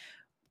 like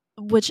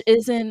which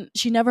isn't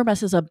she never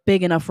messes up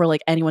big enough for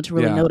like anyone to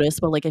really yeah. notice,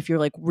 but like if you're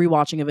like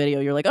rewatching a video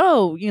you're like,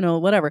 oh,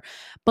 whatever.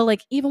 But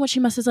like even when she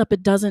messes up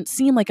it doesn't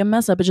seem like a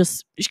mess up. It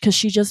just because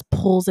she just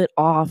pulls it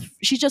off.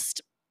 She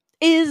just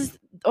is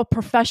a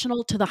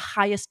professional to the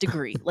highest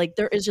degree. Like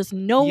there is just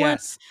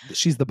Yes,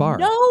 she's the bar.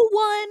 no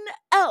one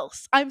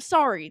else. I'm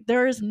sorry,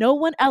 there is no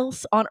one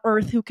else on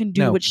earth who can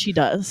do No, what she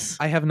does.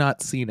 I have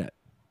not seen it.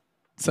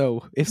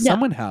 So if Yeah,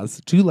 someone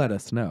has, do let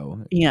us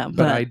know. yeah, But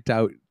but I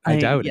doubt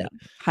yeah, it.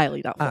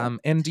 highly doubtful.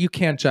 And you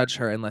can't judge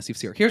her unless you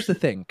see her. Here's the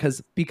thing,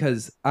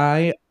 because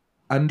I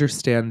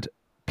understand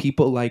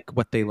people like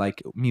what they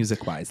like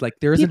music wise. Like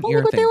there is an People ear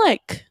like what they thing.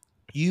 like.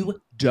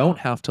 You don't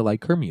have to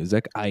like her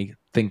music. I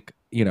think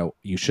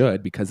you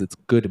should, because it's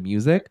good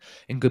music,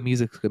 and good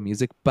music's good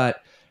music. But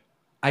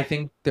I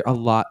think there a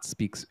lot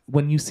speaks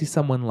when you see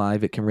someone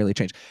live. It can really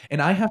change.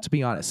 And I have to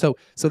be honest. So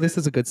this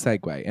is a good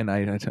segue, and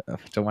I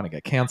don't want to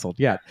get canceled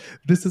yet.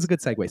 This is a good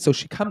segue. So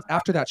she comes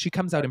after that. She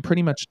comes out and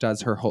pretty much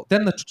does her whole.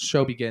 Then the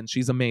show begins.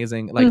 She's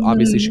amazing. Like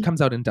obviously she Mhm.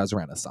 comes out and does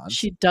Renaissance.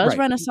 She does Right.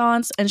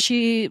 Renaissance and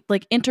she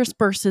like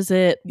intersperses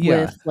it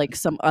Yeah. with like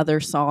some other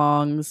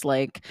songs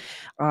like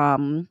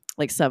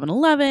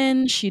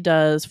 7-Eleven. She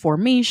does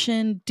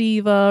Formation,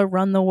 Diva,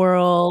 Run the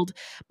World,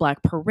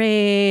 Black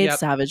Parade, Yep.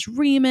 Savage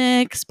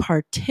Remix,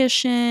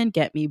 Partition,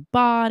 Get Me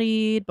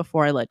Bodied,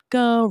 Before I Let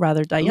Go,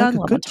 Rather Die Like Young, a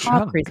Love on good Top,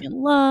 chunk. Crazy in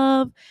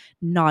Love,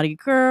 Naughty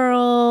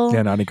Girl.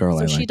 Yeah, Naughty Girl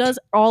So I she liked. does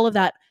all of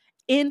that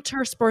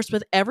interspersed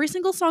with every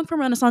single song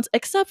from Renaissance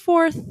except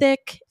for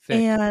Thick Thick,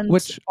 and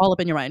which All Up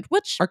in Your Mind,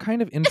 which are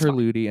kind of is fine.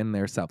 interlude in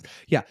their self.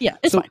 Yeah. Yeah,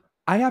 it's So fine.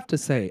 I have to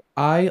say,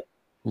 I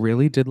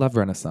really did love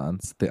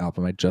Renaissance, the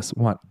album. I just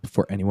want,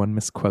 before anyone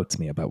misquotes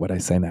me about what I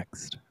say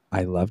next,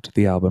 I loved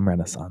the album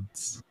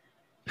Renaissance.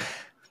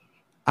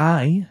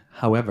 I,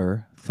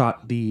 however,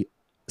 thought the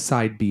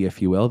side B,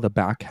 if you will, the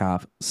back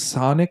half,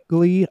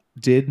 sonically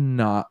did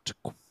not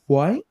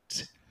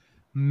quite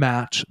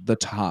match the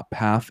top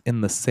half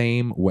in the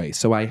same way.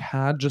 So I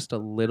had just a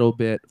little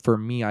bit, for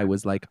me, I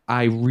was like,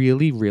 I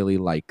really, really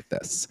like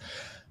this.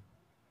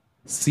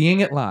 Seeing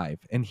it live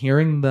and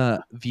hearing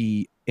the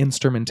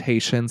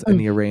instrumentations and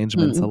the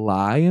arrangements Mhm.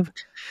 live,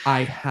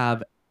 I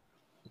have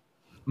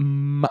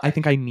I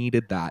think I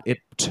needed that. It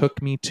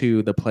took me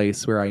to the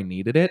place where I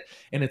needed it,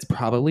 and it's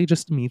probably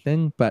just me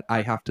thing, but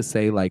I have to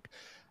say, like,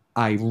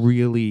 I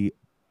really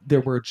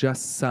there were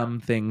just some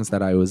things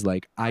that I was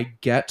like, I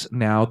get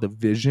now the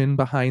vision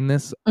behind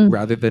this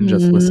rather than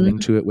just listening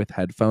Mhm. to it with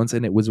headphones,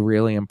 and it was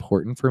really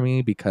important for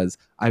me because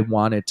I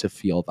wanted to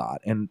feel that,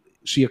 and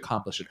she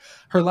accomplished it.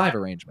 Her live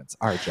arrangements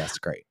are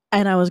just great.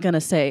 And I was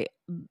gonna say,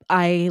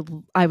 I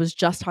I was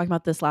just talking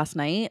about this last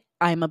night.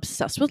 I'm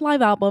obsessed with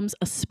live albums,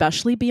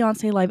 especially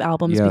Beyonce live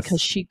albums, because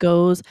Yes. she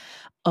goes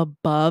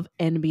above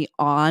and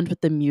beyond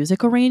with the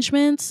music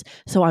arrangements.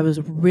 So I was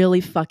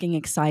really fucking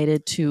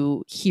excited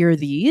to hear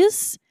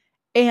these.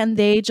 And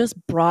they just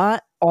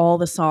brought all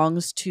the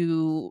songs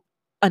to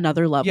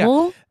another Yeah.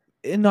 level.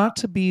 And not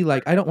to be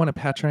like, I don't want to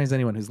patronize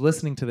anyone who's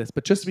listening to this,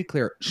 but just to be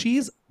clear,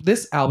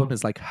 this album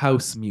is like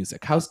house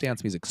music, house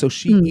dance music. So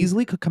she Mm.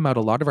 easily could come out,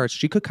 a lot of artists,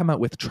 she could come out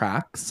with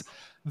tracks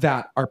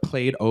that are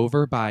played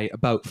over by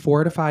about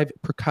 4 to 5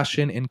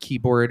 percussion and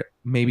keyboard,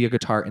 maybe a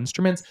guitar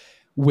instruments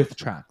with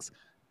tracks.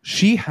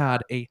 She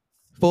had a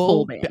Full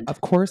full band.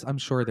 of course, I'm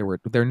sure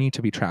there need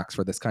to be tracks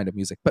for this kind of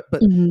music, but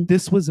Mhm.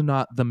 this was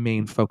not the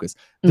main focus.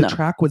 The No.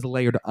 track was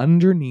layered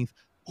underneath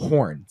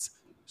horns.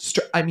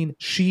 I mean,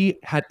 she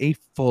had a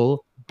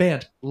full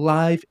band,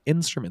 live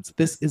instruments.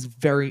 This is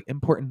very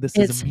important. This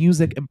It's is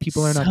music, and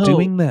people are not so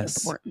doing this.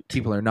 important.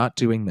 People are not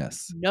doing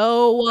this.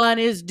 No one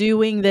is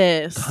doing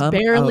this. Come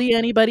Barely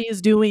anybody is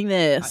doing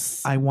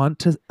this. I want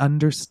to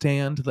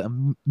understand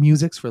the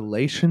music's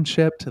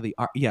relationship to the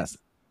art. Yes,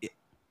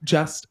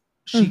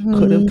 she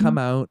could have come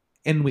out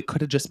and we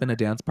could have just been a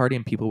dance party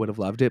and people would have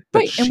loved it. But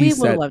right, and we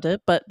would have loved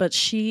it. But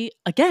she,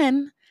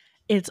 again,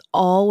 it's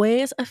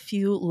always a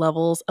few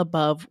levels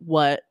above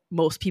what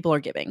most people are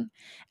giving,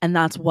 and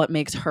that's what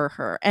makes her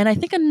her. And I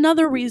think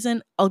another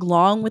reason,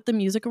 along with the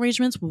music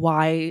arrangements,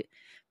 why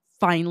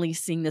finally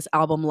seeing this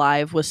album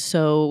live was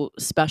so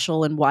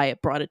special and why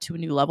it brought it to a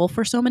new level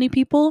for so many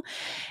people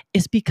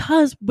is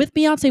because with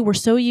Beyonce, we're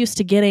so used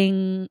to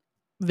getting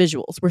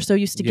visuals. We're so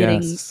used to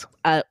getting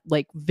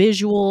like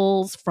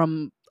visuals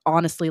from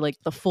honestly like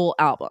the full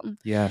album.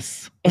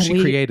 Yes. Well,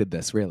 she created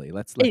this, really.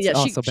 Let's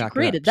also back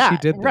created it up.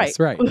 that. She did this,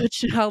 right.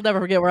 Which I'll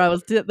never forget where I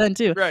was then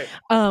too. Right.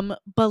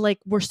 But like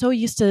we're so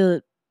used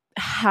to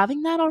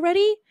having that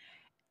already.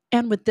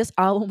 And with this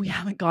album, we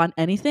haven't gotten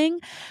anything.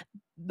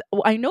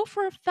 I know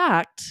for a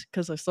fact,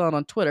 because I saw it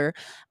on Twitter,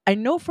 I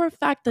know for a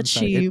fact that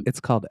it's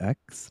called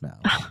X now.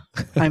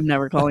 I'm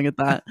never calling it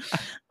that.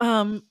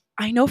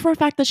 I know for a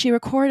fact that she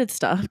recorded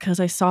stuff because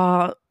I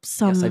saw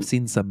some. Yes, I've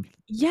seen some.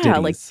 Yeah,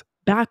 ditties. like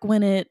back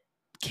when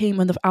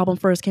the album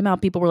first came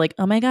out, people were like,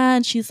 "Oh my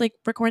god, she's like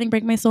recording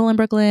 "Break My Soul" in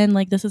Brooklyn."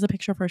 Like this is a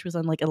picture of her. She was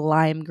in like a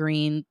lime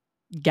green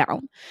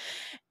gown,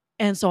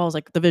 and so I was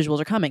like, "The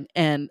visuals are coming."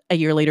 And a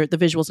year later, the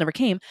visuals never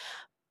came.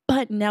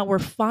 But now we're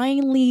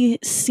finally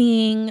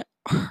seeing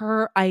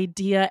her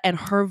idea and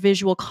her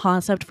visual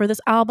concept for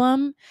this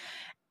album.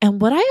 And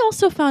what I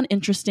also found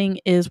interesting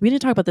is we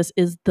didn't talk about this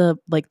is the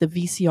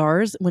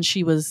VCRs when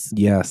she was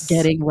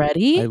getting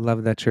ready. I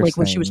love that you're like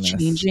when saying she was this.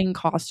 changing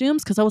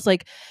costumes, because I was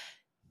like,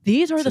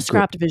 these are the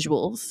scrapped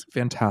visuals.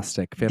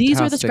 Fantastic.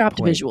 These are the scrapped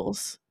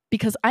visuals.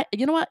 Because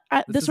you know what?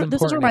 This is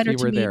a reminder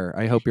to me. There,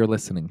 I hope you're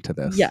listening to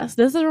this. Yes,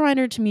 this is a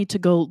reminder to me to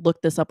go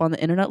look this up on the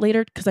internet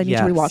later because I need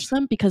to rewatch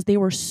them because they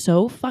were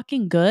so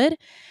fucking good.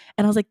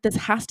 And I was like, this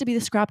has to be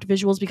the scrapped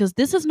visuals because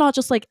this is not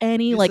just like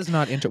any this is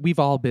not we've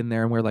all been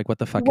there and we're like, what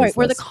the fuck is this?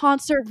 Where the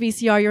concert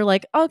VCR, you're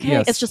like,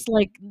 okay, it's just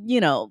like,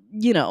 you're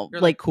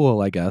like cool,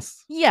 I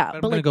guess. Yeah.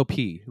 But I'm gonna go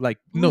pee. Like,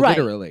 no, right.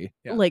 literally.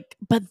 Yeah. Like,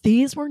 but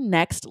these were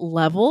next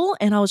level.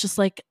 And I was just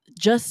like,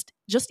 just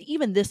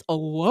even this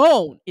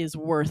alone is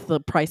worth the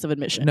price of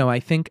admission. No, I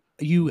think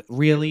you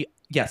really,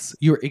 yes,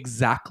 you're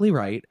exactly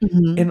right.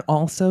 Mm-hmm. And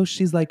also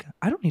she's like,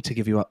 I don't need to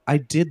give you up. I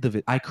did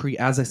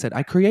as I said,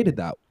 I created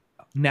that.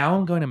 Now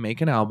I'm going to make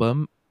an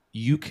album.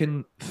 You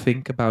can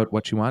think about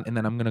what you want. And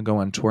then I'm going to go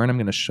on tour and I'm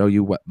going to show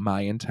you what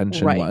my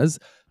intention was.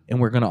 And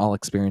we're going to all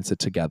experience it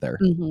together.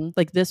 Mm-hmm.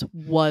 Like this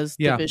was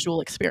the visual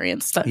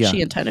experience that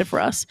she intended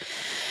for us.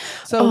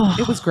 So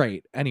it was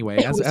great.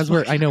 Anyway,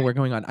 I know we're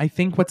going on. I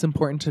think what's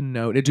important to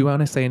note, do you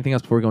want to say anything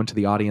else before we go into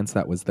the audience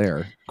that was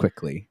there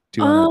quickly?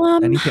 Do you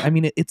want anything? I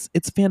mean,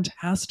 it's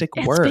fantastic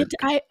work.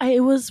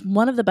 It was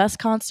one of the best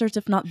concerts,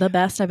 if not the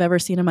best I've ever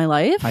seen in my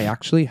life. I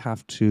actually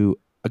have to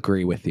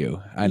agree with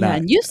you.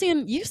 And you've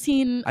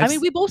seen, I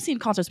mean, we've both seen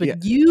concerts,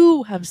 but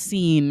you have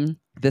seen.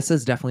 This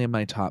is definitely in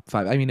my top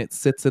 5. I mean, it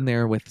sits in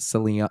there with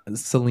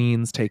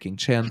Celine's Taking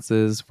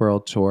Chances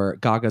World Tour.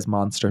 Gaga's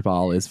Monster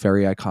Ball is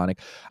very iconic.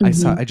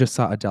 Mm-hmm. I just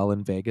saw Adele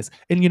in Vegas.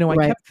 And,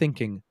 I kept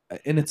thinking,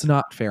 and it's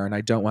not fair, and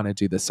I don't want to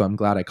do this, so I'm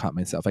glad I caught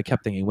myself. I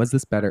kept thinking, was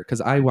this better? Because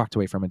I walked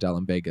away from Adele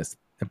in Vegas,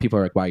 and people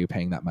are like, why are you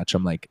paying that much?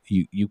 I'm like,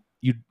 you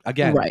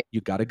again,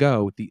 you got to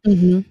go.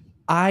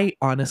 I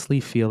honestly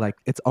feel like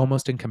it's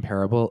almost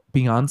incomparable.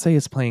 Beyonce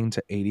is playing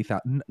to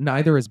 80,000.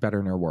 Neither is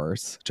better nor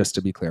worse, just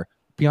to be clear.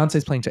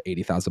 Beyonce's playing to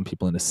 80,000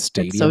 people in a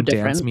stadium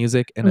dance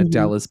music, and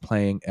Adele is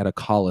playing at a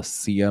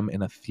coliseum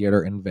in a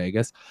theater in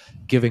Vegas,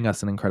 giving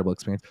us an incredible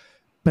experience.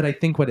 But I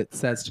think what it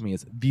says to me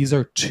is these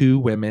are two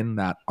women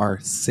that are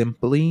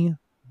simply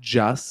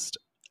just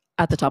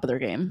at the top of their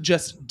game.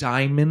 Just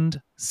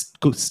diamond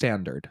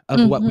standard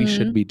of what we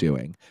should be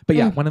doing. But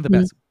yeah, one of the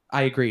best.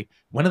 I agree.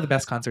 One of the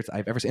best concerts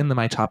I've ever seen. In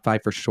my top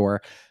 5 for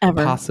sure.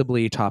 Ever.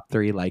 Possibly top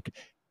 3.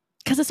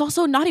 Because it's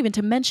also not even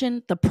to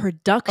mention the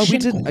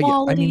production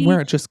quality. I mean,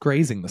 we're just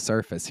grazing the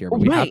surface here, but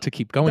we have to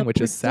keep going,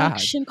 which is sad.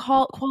 Production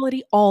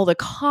quality, all the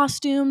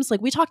costumes. Like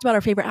we talked about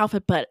our favorite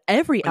outfit, but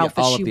every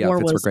outfit she wore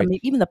was great.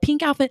 Even the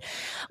pink outfit.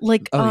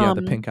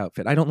 The pink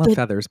outfit. I don't love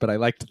feathers, but I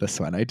liked this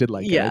one. I did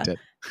like it. I did.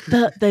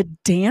 The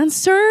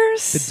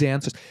dancers.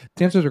 The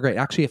dancers are great.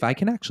 Actually, if I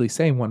can actually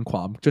say one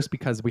qualm, just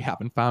because we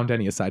haven't found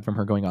any aside from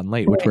her going on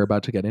Late, which we're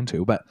about to get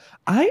into, but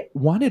I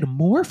wanted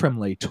more from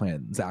Late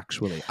Twins.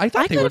 Actually, I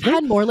thought they were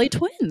had more Late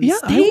twins. Yeah,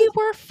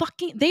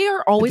 They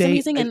are always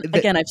amazing. And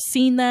again, I've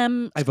seen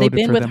them. I They've voted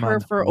been for with them her on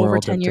for over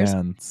World 10 of years.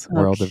 Dance.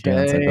 World of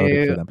Dance. I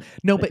voted for them.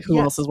 No, but who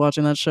else is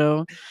watching that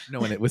show?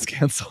 No, and it was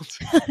canceled.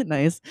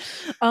 Nice.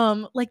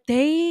 Like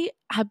they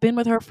have been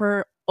with her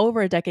for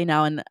over a decade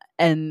now,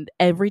 and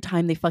every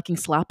time they fucking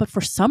slap, but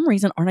for some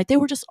reason, Arnite, they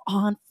were just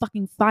on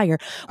fucking fire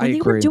when I they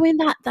agree. were doing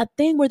that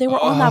thing where they were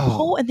on that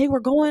pole and they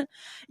were going.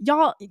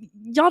 Y'all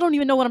don't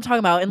even know what I'm talking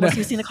about unless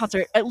you've seen the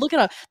concert. Look it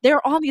up.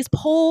 They're on these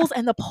poles,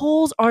 and the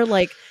poles are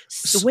like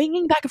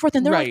swinging back and forth,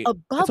 and they're like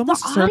above it's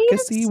almost the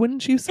circusy, audience.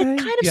 wouldn't you say?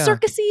 It's kind of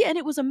circusy, and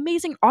it was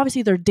amazing.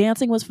 Obviously, their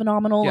dancing was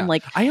phenomenal, and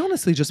like I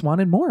honestly just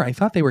wanted more. I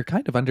thought they were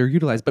kind of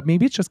underutilized, but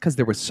maybe it's just because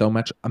there was so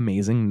much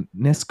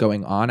amazingness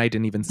going on. I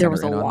didn't even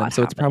center in on them,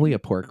 so it's probably a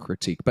poor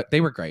critique. But they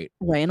were great,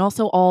 right? And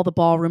also all the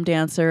ballroom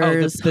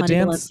dancers, the Honey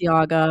dance,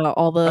 Balenciaga,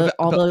 all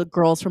the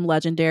girls from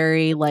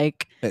Legendary,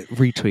 like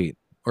retweet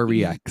or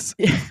reacts,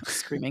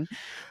 screaming,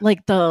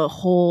 like the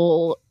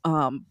whole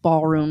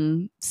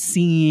ballroom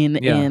scene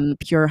in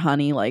Pure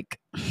Honey, like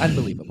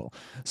unbelievable.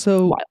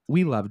 So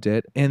we loved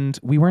it, and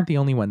we weren't the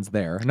only ones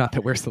there. Not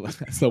that we're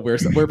so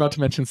we're about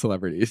to mention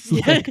celebrities.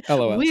 Like,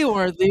 LOL. We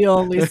weren't the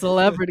only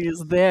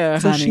celebrities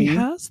there. So honey. She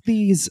has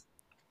these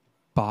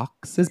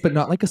boxes, but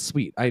not like a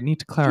suite. I need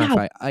to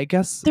clarify. I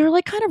guess they're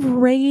like kind of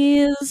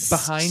raised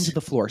behind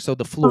the floor. So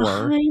the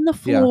floor behind the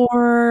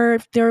floor.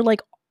 They're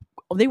like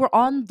they were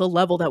on the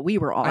level that we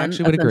were on. I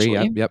actually would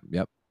agree.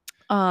 Yep.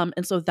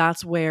 And so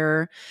that's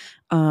where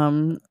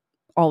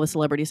all the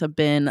celebrities have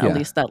been, at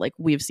least that like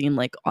we've seen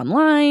like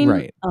online.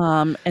 Right.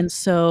 And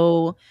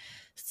so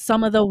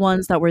some of the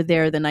ones that were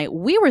there the night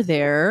we were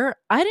there,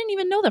 I didn't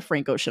even know that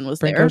Frank Ocean was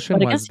there.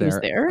 But I guess he was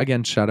there.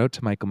 Again, shout out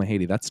to Michael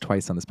Mahady. That's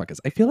twice on this podcast.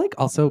 I feel like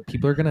also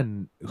people are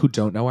who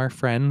don't know our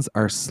friends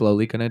are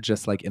slowly gonna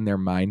just like in their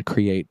mind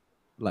create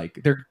like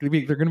they're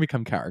gonna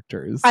become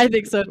characters. I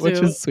think so too, which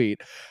is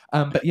sweet.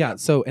 But yeah,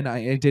 so and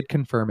I did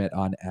confirm it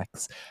on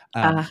X.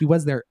 He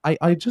was there.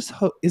 I just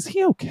hope, is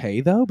he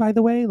okay though? By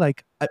the way,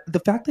 like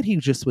the fact that he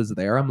just was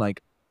there, I'm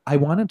like, I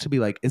wanted to be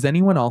like, is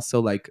anyone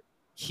also like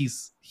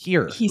he's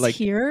here? He's like,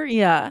 here,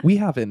 yeah. We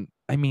haven't.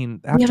 I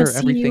mean, after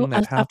everything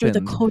that happened, after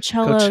the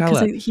Coachella,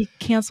 because he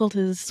canceled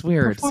his. It's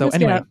weird. So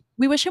anyway,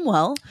 we wish him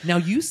well.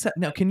 Now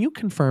can you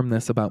confirm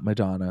this about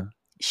Madonna?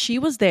 She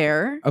was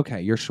there. Okay,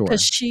 you're sure?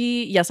 Because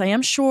yes, I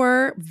am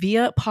sure,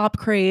 via Pop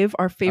Crave,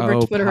 our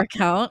favorite Twitter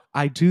account.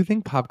 I do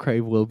think Pop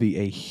Crave will be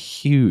a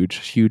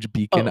huge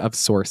beacon of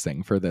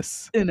sourcing for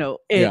this.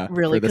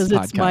 Really, because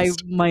it's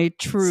my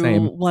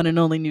true one and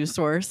only news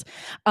source.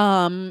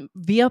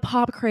 Via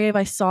Pop Crave,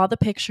 I saw the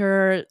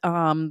picture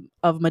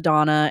of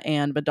Madonna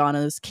and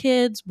Madonna's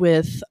kids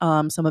with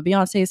some of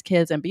Beyonce's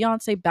kids and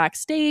Beyonce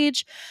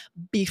backstage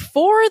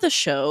before the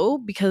show,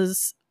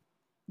 because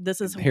this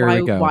is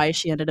why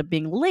she ended up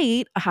being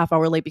late, a half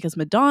hour late, because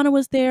Madonna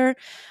was there,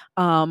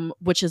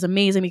 which is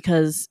amazing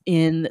because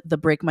in the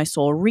Break My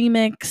Soul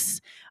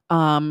remix,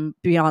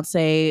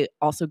 Beyonce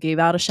also gave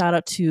out a shout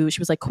out to, she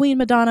was like, Queen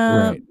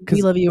Madonna,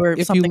 we love you, or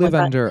if something you live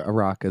like under a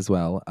rock as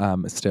well,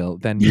 still,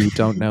 then you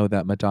don't know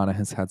that Madonna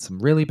has had some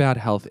really bad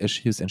health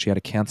issues and she had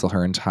to cancel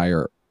her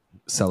entire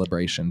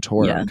celebration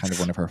tour, kind of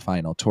one of her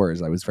final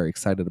tours. I was very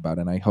excited about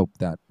it, and I hope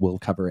that we'll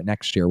cover it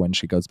next year when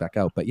she goes back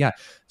out. But yeah,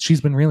 she's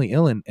been really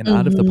ill and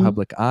out of the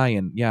public eye,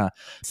 and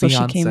so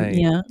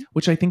Beyonce,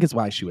 which I think is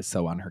why she was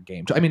so on her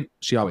game. I mean,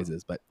 she always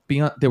is, but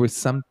there was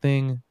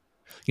something,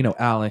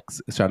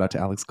 Alex, shout out to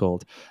Alex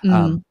Gold,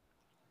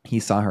 he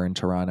saw her in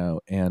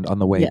Toronto, and on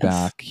the way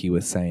back he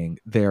was saying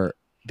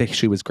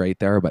she was great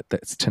there, but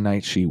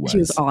tonight she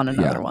was on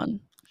another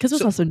one. Because it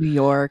was also New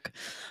York.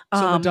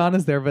 So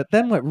Madonna's there, but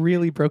then what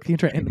really broke the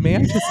internet, and may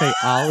I just say,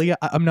 Alia,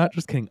 I'm not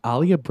just kidding,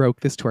 Alia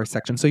broke this to our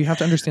section. So you have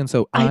to understand,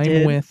 so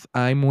I'm with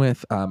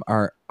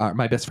our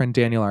my best friend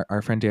Daniel,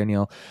 our friend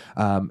Daniel,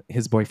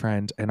 his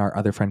boyfriend, and our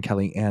other friend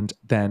Kelly, and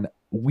then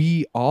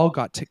we all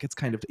got tickets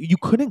you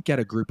couldn't get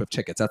a group of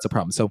tickets, that's a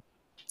problem. So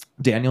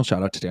Daniel,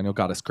 shout out to Daniel,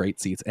 got us great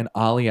seats, and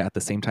Alia at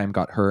the same time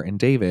got her and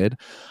David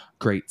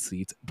great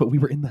seats, but we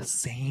were in the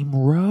same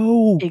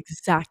row.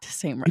 Exact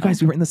same row. You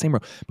guys, we were in the same row,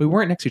 but we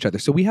weren't next to each other.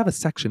 So we have a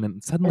section,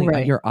 and suddenly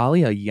I hear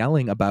Alia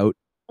yelling about.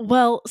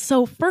 Well,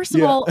 so first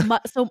of all,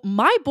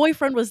 my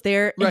boyfriend was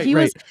there, and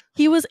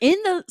he was in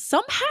the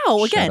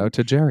somehow again. Shout out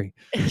to Jerry.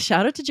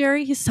 Shout out to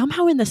Jerry. He's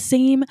somehow in the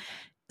same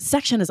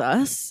section as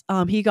us.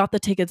 He got the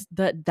tickets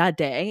that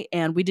day,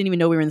 and we didn't even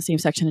know we were in the same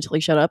section until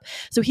he showed up.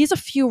 So he's a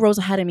few rows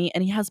ahead of me,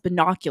 and he has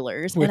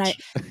binoculars. Which,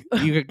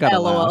 and you gotta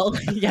LOL.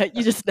 laugh. Yeah,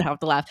 you just have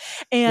to laugh.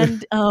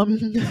 And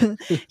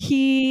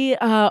we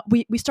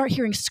start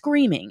hearing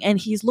screaming, and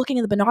he's looking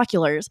at the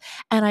binoculars,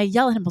 and I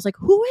yell at him. I was like,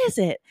 "Who is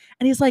it?"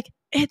 And he's like,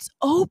 "It's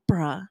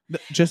Oprah."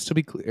 Just to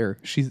be clear,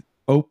 she's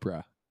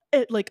Oprah.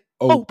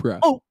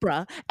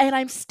 Oprah. And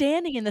I'm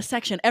standing in the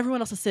section.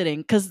 Everyone else is sitting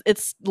because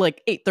it's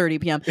like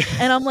 8:30 p.m.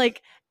 And I'm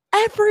like,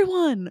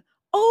 everyone,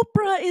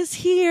 Oprah is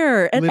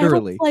here. And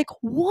literally, everyone's like,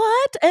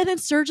 what? And then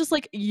Serge is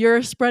like,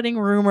 you're spreading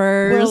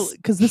rumors. Well,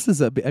 because this is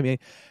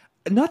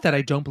not that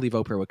I don't believe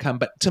Oprah would come,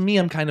 but to me,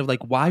 I'm kind of like,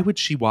 why would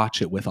she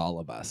watch it with all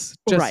of us?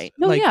 Just Right.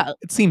 No, like, yeah.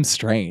 it seems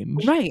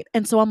strange. Right.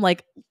 And so I'm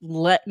like,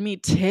 let me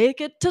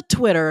take it to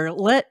Twitter.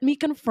 Let me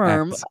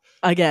confirm. X.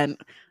 Again,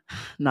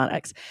 not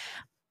X.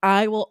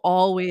 I will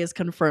always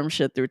confirm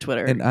shit through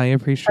Twitter. And I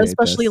appreciate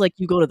Especially this. like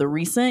you go to the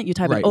recent, you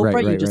type in Right, Oprah,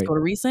 right, you right, just right. go to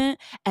recent,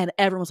 and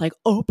everyone's like,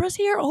 Oprah's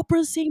here,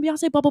 Oprah's seeing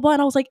Beyonce, blah, blah, blah.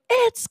 And I was like,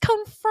 it's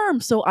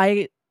confirmed. So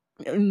I,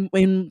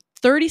 in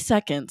 30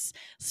 seconds,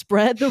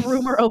 spread the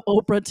rumor of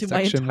Oprah to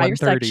my Section entire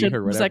 130 section,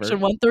 or whatever. section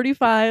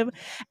 135,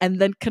 and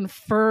then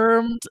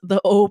confirmed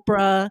the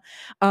Oprah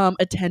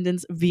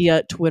attendance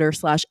via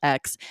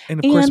Twitter/X. And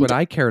of course, what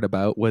I cared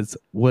about was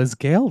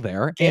Gail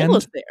there. Gail and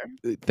was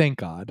there. Thank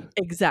God.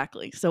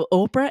 Exactly. So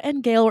Oprah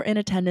and Gail were in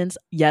attendance.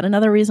 Yet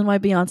another reason why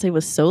Beyonce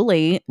was so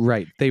late.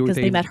 Right. Because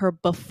they met her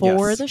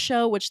before yes. the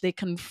show, which they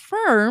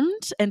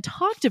confirmed and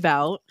talked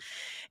about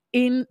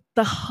in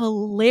the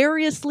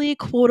hilariously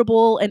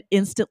quotable and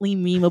instantly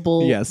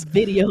memeable Yes.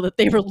 video that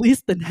they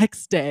released the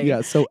next day.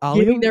 Yeah. So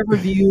giving their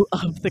review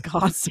of the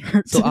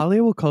concert. So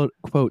Alia will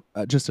quote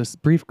just a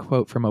brief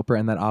quote from Oprah,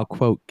 and then I'll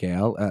quote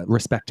Gail,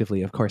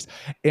 respectively, of course.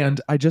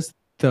 And I just,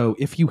 though,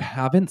 if you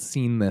haven't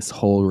seen this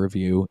whole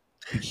review,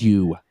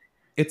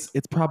 it's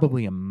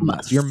probably a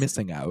must. You're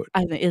missing out.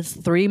 I think it's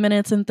 3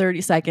 minutes and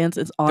 30 seconds.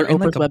 It's on They're Oprah's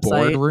in like a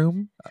website.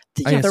 Boardroom.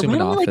 Yeah, I assume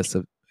an office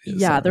of.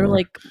 Yeah, they're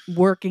like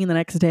working the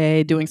next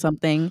day doing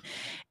something,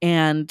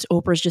 and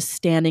Oprah's just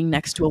standing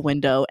next to a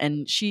window,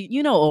 and she,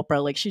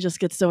 Oprah, like she just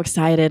gets so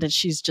excited, and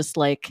she's just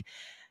like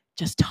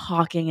just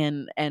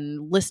talking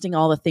and listing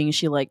all the things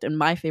she liked. And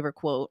my favorite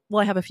quote,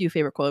 well, I have a few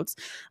favorite quotes,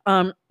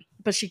 but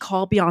she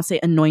called Beyonce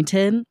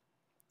anointed.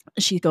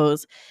 She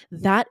goes,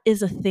 that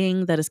is a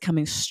thing that is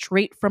coming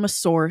straight from a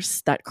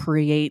source that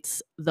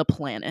creates the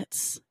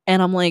planets.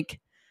 And I'm like,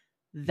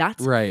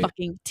 that's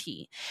fucking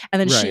tea.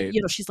 And then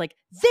she's like,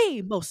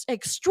 the most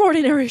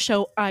extraordinary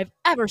show I've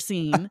ever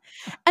seen. And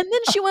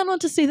then she went on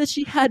to say that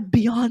she had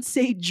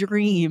Beyonce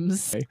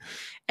dreams.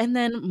 And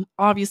then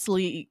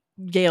obviously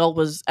Gail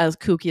was as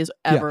kooky as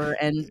ever.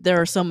 Yeah. And there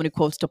are so many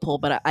quotes to pull,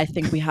 but I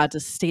think we had to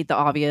state the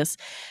obvious.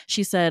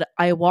 She said,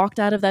 I walked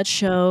out of that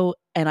show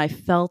and I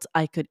felt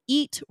I could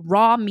eat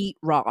raw meat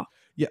raw.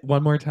 Yeah,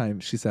 one more time.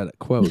 She said,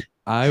 quote,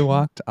 I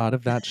walked out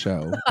of that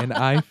show and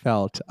I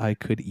felt I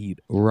could eat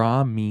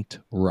raw meat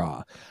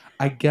raw.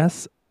 I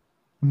guess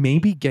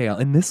maybe Gail,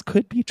 and this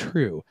could be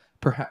true,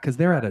 perhaps because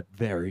they're at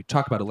a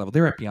talk about a level,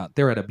 they're at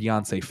a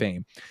Beyonce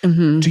fame.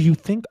 Mm-hmm. Do you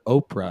think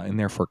Oprah, and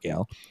therefore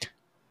Gail,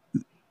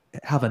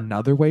 have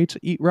another way to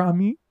eat raw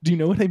meat? Do you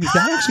know what I mean?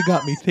 That actually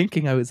got me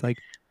thinking. I was like,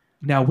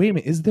 now wait a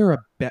minute,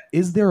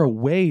 is there a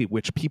way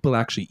which people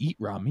actually eat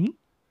raw meat?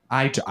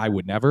 I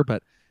would never,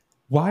 but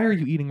why are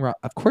you eating raw?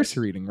 Of course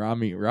you're eating raw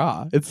meat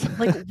raw. It's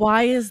like,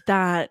 why is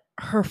that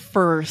her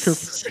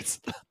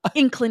first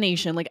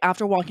inclination? Like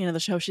after walking into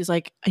the show, she's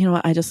like, you know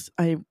what?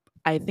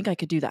 I think I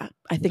could do that.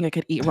 I think I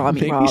could eat raw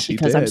meat raw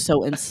because I'm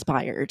so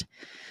inspired.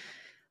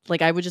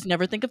 Like I would just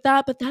never think of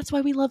that, but that's why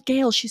we love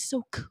Gail. She's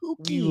so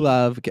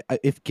kooky.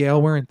 If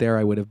Gail weren't there,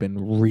 I would have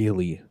been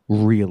really,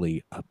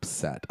 really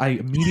upset. I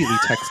immediately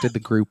texted the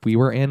group we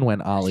were in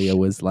when Alia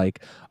was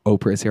like,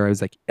 Oprah is here. I was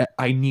like,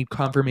 I need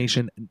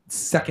confirmation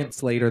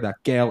seconds later that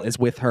Gail is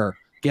with her.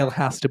 Gail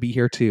has to be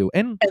here too.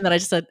 And then I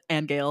just said,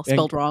 and Gail,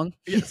 spelled wrong.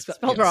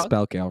 Spelled wrong.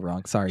 Spell Gail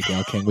wrong. Sorry,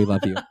 Gail King. We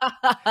love you.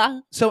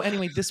 So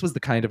anyway, this was the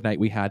kind of night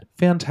we had.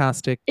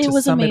 Fantastic. It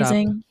was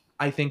amazing. It up,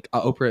 I think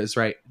Oprah is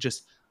right.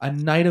 Just a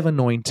night of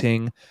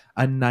anointing,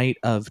 a night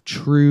of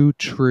true,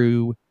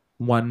 true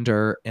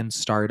wonder and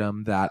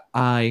stardom that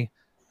I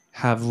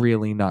have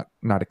really not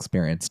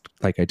experienced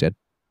like I did.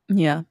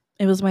 Yeah.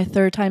 It was my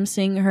third time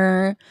seeing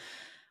her.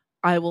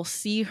 I will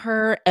see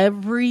her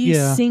every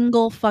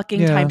single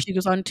fucking time she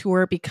goes on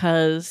tour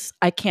because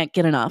I can't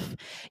get enough.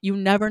 You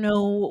never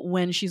know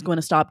when she's going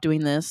to stop doing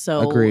this.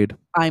 So agreed.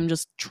 I'm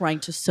just trying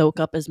to soak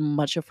up as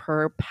much of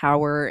her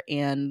power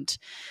and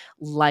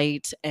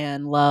light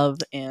and love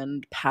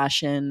and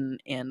passion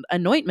and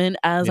anointment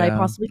as I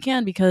possibly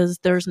can, because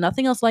there's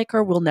nothing else like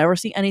her. We'll never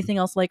see anything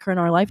else like her in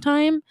our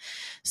lifetime.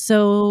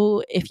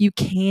 So if you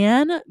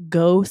can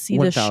go see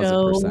the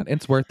show,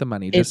 it's worth the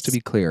money, just to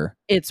be clear.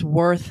 It's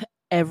worth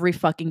every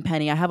fucking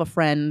penny. I have a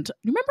friend,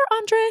 remember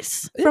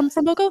Andres from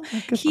Boko?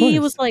 He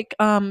was like,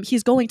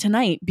 he's going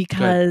tonight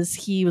because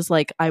he was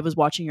like, I was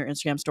watching your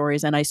Instagram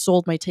stories and I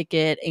sold my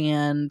ticket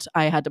and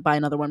I had to buy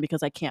another one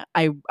because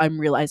I'm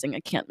realizing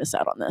I can't miss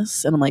out on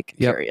this. And I'm like,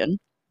 period.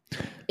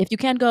 If you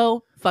can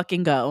go,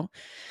 fucking go.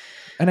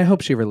 And I hope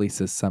she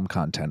releases some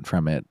content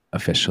from it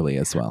officially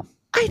as well.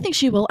 I think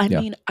she will. I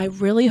mean, I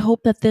really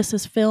hope that this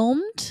is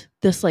filmed.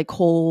 This like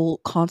whole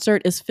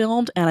concert is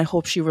filmed, and I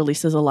hope she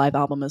releases a live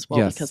album as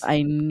well because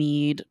I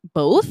need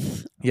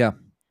both. Yeah.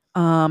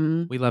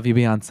 We love you,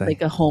 Beyonce.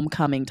 Like a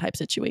homecoming type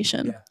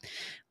situation. Yeah.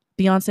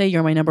 Beyonce,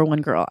 you're my number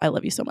one girl. I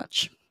love you so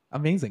much.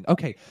 Amazing.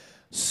 Okay.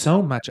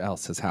 So much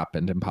else has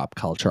happened in pop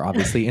culture,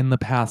 obviously, in the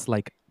past.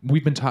 Like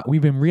we've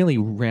been really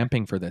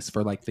ramping for this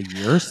for like the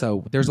year.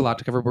 So there's a lot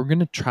to cover. We're going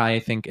to try, I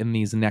think, in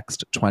these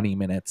next 20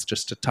 minutes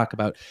just to talk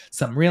about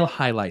some real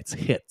highlights,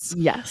 hits.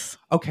 Yes.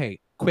 Okay.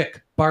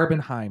 quick,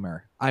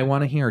 Barbenheimer. I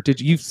want to hear.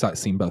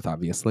 Seen both,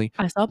 obviously?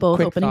 I saw both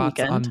Quick opening thoughts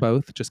on weekend.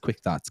 both. Just quick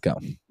thoughts. Go.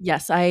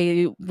 Yes,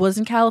 I was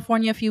in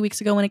California a few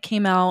weeks ago when it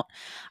came out.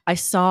 I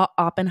saw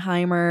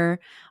Oppenheimer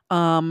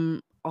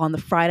on the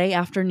Friday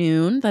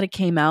afternoon that it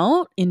came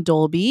out in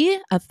Dolby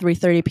at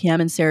 3:30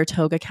 p.m. in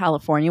Saratoga,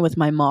 California with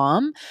my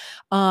mom.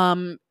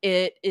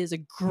 It is a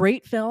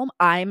great film.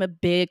 I'm a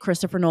big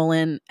Christopher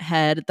Nolan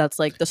head. That's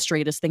like the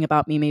straightest thing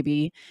about me,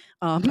 maybe.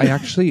 I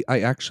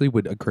actually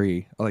would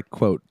agree. Like,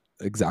 quote,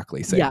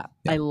 exactly same. Yeah,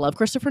 I love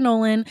Christopher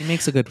Nolan. He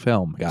makes a good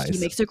film, He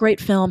guys. makes a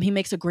great film. He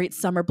makes a great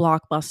summer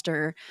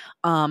blockbuster.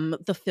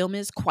 The film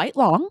is quite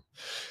long.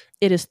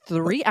 It is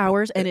 3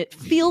 hours and it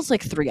feels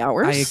like 3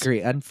 hours. I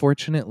agree.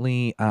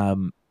 Unfortunately,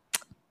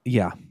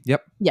 yeah.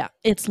 Yep. Yeah,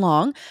 it's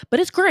long, but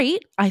it's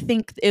great. I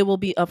think it will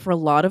be up for a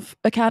lot of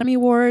Academy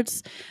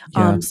Awards.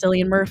 Yeah.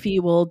 Cillian Murphy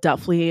will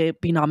definitely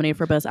be nominated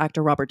for Best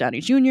Actor. Robert Downey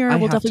Jr. I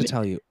will have to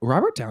tell you,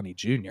 Robert Downey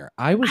Jr.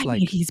 I was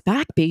like, he's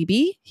back,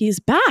 baby. He's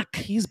back.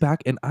 He's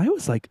back, and I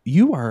was like,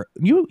 you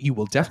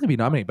will definitely be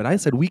nominated. But I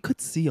said we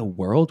could see a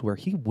world where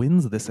he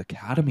wins this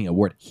Academy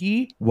Award.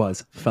 He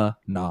was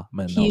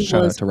phenomenal.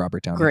 Shout out to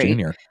Robert Downey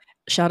Jr.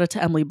 Shout out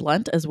to Emily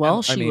Blunt as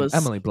well. She was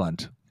Emily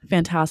Blunt.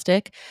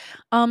 Fantastic.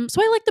 So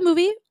I like the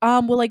movie.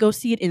 Will I go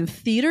see it in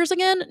theaters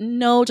again?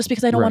 No, just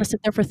because I don't want to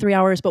sit there for 3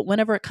 hours. But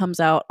whenever it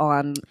comes out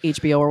on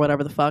HBO or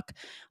whatever the fuck,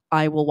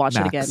 I will watch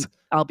it again.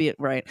 I'll be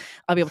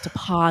able to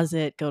pause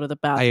it, go to the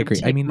bathroom. I agree.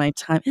 Take my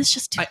time. It's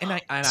just too.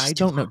 I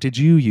don't know. Did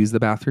you use the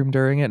bathroom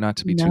during it? Not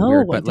to be too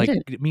weird, but I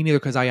like me neither.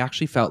 Because I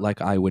actually felt like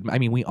I would. I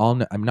mean, we all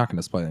know. I'm not going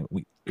to spoil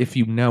it. If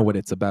you know what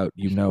it's about,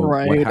 you know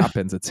what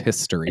happens. It's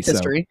history. It's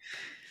history.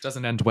 It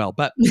doesn't end well,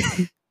 but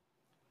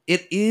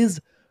it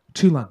is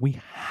too long. We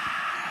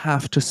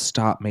have to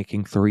stop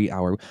making 3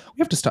 hour. We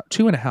have to stop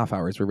 2.5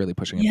 hours. We're really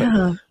pushing it.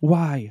 Yeah. But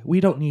why? We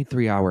don't need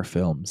 3 hour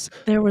films.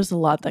 There was a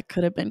lot that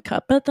could have been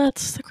cut, but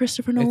that's the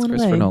Christopher Nolan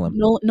way. Nolan.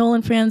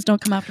 Nolan fans don't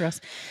come after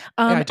us.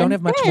 I don't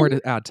have much more to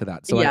add to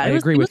that. So I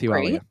agree with you,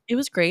 Alia. It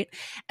was great.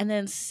 And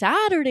then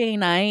Saturday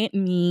night,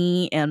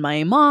 me and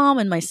my mom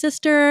and my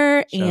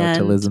sister Shout out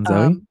to Liz and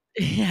Zoe.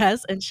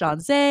 Yes, and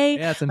Shanzay,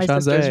 and my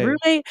sister's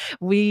roommate.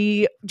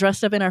 We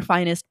dressed up in our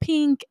finest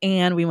pink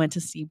and we went to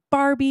see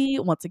Barbie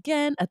once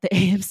again at the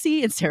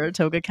AMC in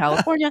Saratoga,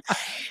 California.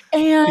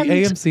 And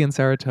the AMC in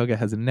Saratoga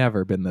has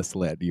never been this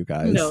lit, you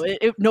guys.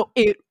 No,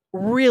 it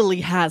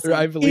really hasn't.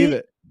 I believe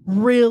it.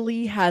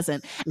 Really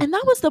hasn't. And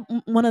that was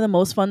one of the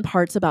most fun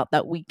parts about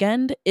that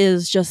weekend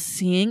is just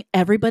seeing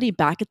everybody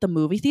back at the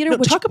movie theater,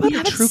 which talk about we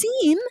haven't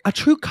seen. A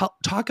true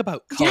talk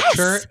about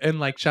culture.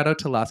 And like shout out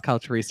to Las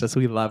Culturistas.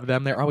 We love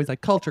them. They're always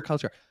like culture.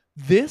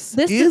 This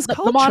is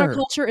culture. The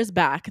monoculture is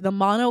back. The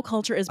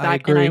monoculture is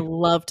back. And I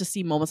love to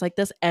see moments like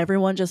this.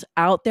 Everyone just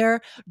out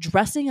there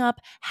dressing up,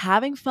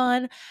 having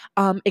fun,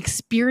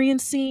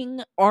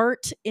 experiencing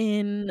art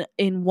in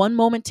one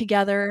moment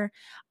together.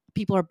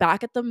 People are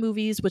back at the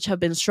movies, which have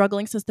been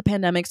struggling since the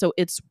pandemic. So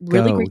it's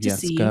really great to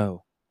see.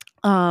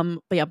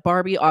 But yeah,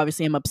 Barbie,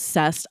 obviously I'm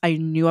obsessed. I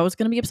knew I was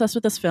going to be obsessed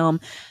with this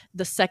film.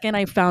 The second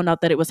I found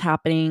out that it was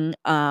happening,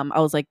 I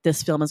was like,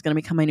 this film is going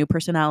to become my new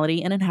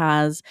personality. And it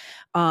has.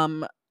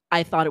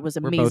 I thought it was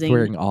amazing. We're both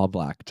wearing all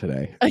black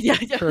today. Yeah.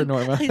 For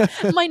Norma.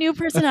 My new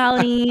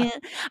personality.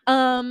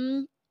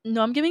 No,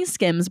 I'm giving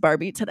Skims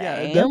Barbie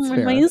today. Yeah, that's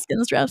fair. My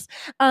Skims dress.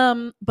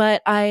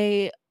 But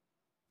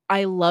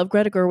I love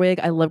Greta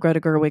Gerwig. I love Greta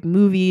Gerwig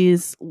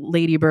movies,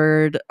 Lady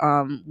Bird,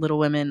 Little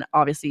Women.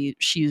 Obviously,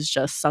 she's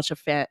just such a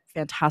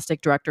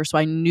fantastic director. So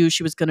I knew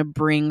she was going to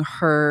bring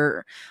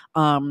her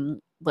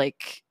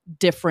like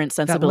different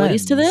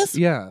sensibilities to this.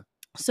 Yeah.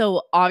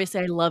 So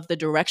obviously, I love the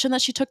direction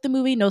that she took the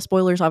movie. No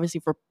spoilers, obviously,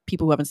 for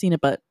people who haven't seen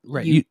it, but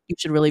you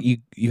should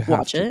really you have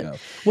watch to it. Go.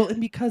 Well,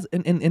 and because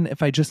and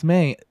if I just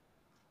may.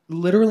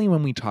 Literally,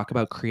 when we talk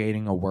about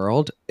creating a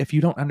world, if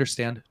you don't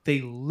understand,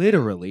 they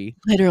literally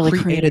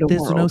created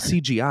this. No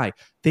CGI.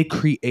 They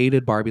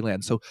created Barbie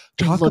Land. So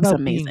talk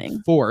about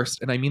being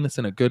forced, and I mean this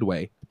in a good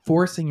way,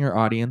 forcing your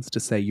audience to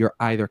say you're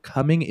either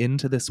coming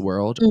into this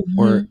world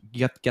or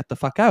get the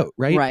fuck out,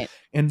 right? Right.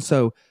 And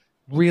so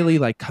really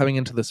like coming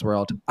into this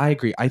world, I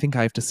agree. I think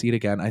I have to see it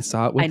again. I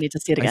need to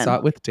see it again. I saw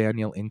it with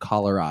Daniel in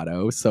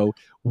Colorado. So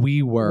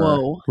we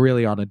were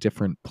really on a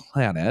different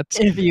planet.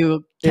 If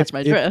you catch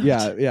my drift.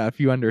 Yeah. If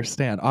you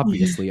understand,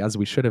 obviously, as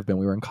we should have been,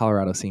 we were in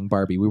Colorado seeing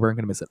Barbie. We weren't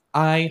going to miss it.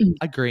 I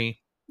agree.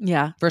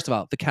 Yeah. First of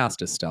all, the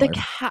cast is stellar.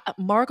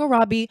 Margot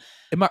Robbie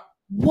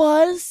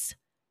was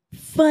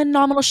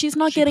phenomenal. She's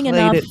not getting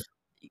enough.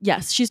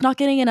 Yes, she's not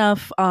getting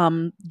enough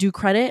due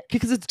credit.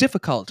 Because it's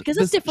difficult.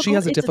 She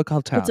has a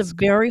difficult task. It's a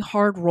very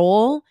hard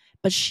role,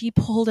 but she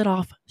pulled it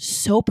off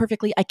so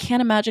perfectly. I can't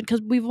imagine,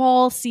 because we've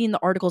all seen the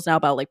articles now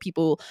about like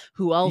people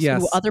who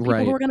other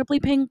people who are going to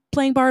be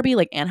playing Barbie,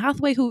 like Anne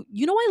Hathaway, who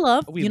I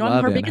love.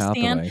 I'm her biggest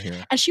fan,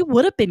 and she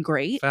would have been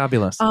great,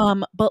 fabulous.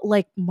 But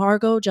like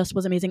Margot just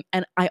was amazing,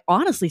 and I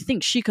honestly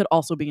think she could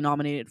also be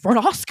nominated for an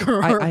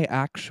Oscar. I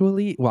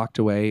actually walked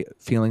away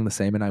feeling the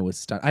same, and I was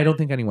stunned. I don't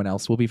think anyone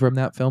else will be from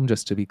that film.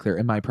 Just to be clear,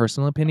 in my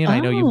personal opinion, I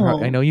know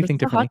you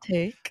think differently. Hot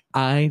take.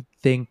 I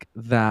think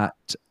that.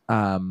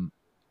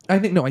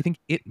 I think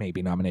it may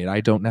be nominated.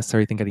 I don't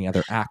necessarily think any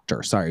other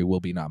actor, will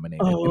be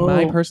nominated. In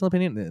my Oh. personal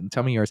opinion, and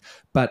tell me yours,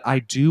 but I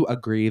do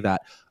agree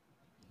that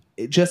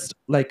it just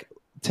like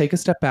take a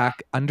step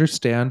back,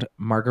 understand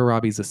Margot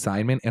Robbie's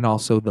assignment and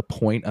also the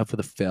point of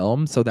the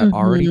film. So that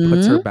already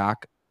puts her Mhm.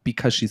 back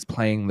because she's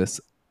playing this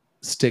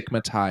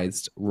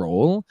stigmatized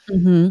role,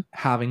 Mhm.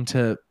 having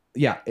to,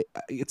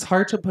 it's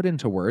hard to put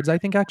into words, I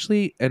think,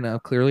 actually. And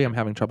clearly I'm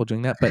having trouble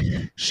doing that. But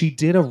she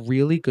did a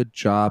really good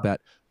job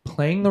at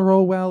playing the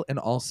role well and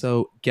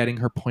also getting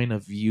her point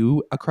of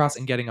view across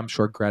and getting, I'm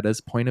sure, Greta's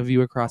point of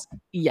view across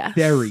Yes.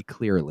 very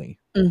clearly.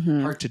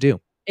 Mhm. Hard to do.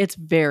 It's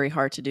very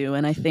hard to do,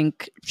 and I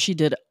think she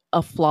did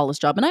a flawless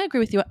job, and I agree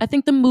with you. I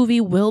think the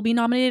movie will be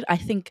nominated. I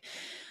think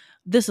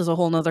this is a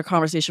whole nother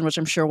conversation, which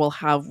I'm sure we'll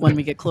have when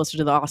we get closer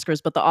to the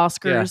Oscars, but the Yeah.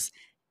 Oscars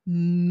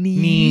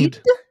need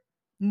Need.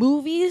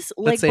 movies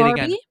Let's like say it again.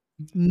 Barbie.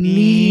 Need,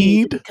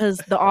 Need. because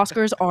the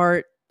Oscars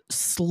are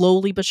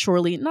slowly but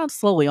surely, not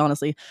slowly,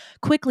 honestly,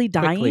 quickly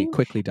dying,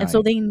 Quickly and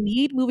so dying. they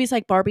need movies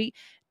like Barbie.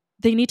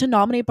 They need to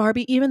nominate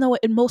Barbie, even though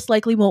it most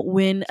likely won't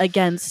win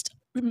against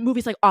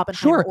movies like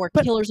Oppenheimer Sure, or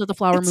but Killers of the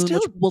Flower it's Moon,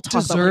 which still we'll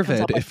talk about when it comes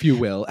deserved, up. if you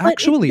will. But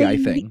Actually, I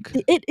think.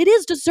 it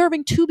is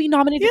deserving to be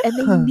nominated, and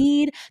they Yeah.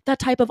 need that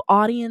type of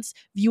audience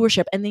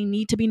viewership, and they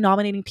need to be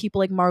nominating people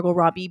like Margot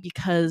Robbie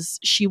because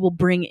she will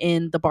bring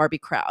in the Barbie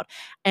crowd.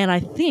 And I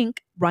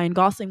think Ryan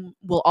Gosling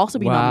will also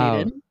be Wow.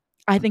 nominated.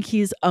 I think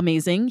he's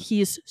amazing.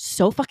 He's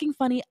so fucking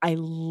funny. I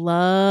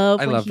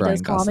love I when love he does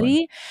Ryan Gosling.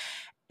 comedy.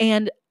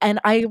 And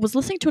I was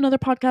listening to another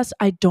podcast.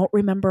 I don't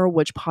remember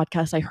which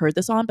podcast I heard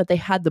this on, but they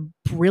had the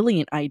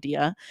brilliant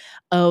idea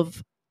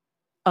of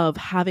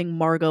having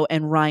Margot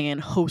and Ryan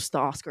host the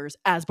Oscars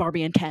as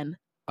Barbie and Ken.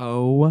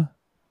 Oh,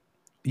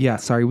 yeah.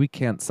 Sorry, we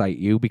can't cite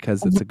you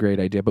because it's a great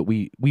idea, but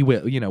we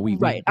will. Right.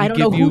 We I don't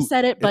know give who you.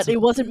 said it, It's but it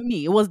wasn't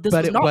me. This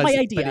was not my but it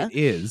idea.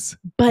 is.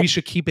 But We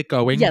should keep it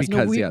going yes,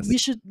 no, because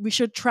we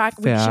should get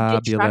traction on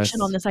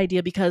fabulous. this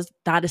idea because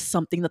that is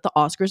something that the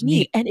Oscars need,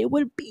 Neat. and it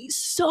would be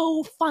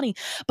so funny.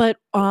 But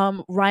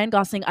Ryan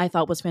Gosling I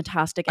thought was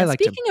fantastic. I And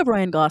liked him. speaking of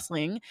Ryan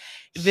Gosling,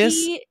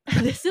 This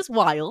this is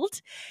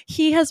wild.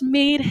 He has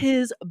made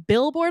his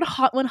Billboard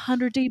Hot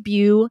 100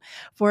 debut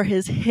for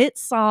his hit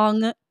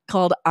song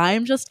called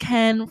 "I'm Just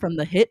Ken" from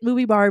the hit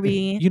movie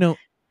Barbie.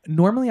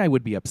 Normally I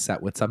would be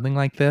upset with something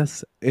like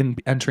this in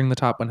entering the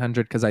top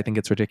 100 because I think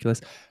it's ridiculous.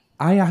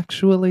 I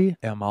actually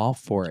am all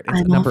for it. It's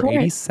I'm all number for it.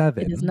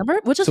 87. It is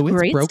which is So it's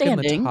great broken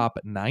the standing. top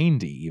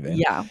 90 even.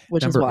 Yeah,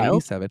 which is Number wild.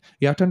 87.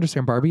 You have to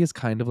understand Barbie is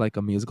kind of like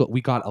a musical.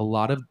 We got a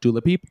lot of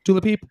Dula Peep.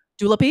 Dula Peep,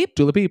 Dula Peep,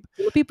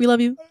 we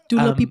love you.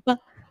 Dula Peepa.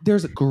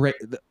 There's a great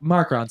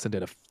Mark Ronson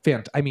did a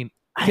fantastic. I mean,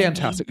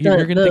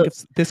 You're gonna think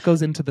if this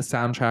goes into the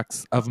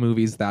soundtracks of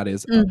movies, that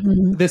is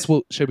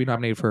should be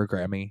nominated for a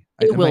Grammy.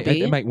 It will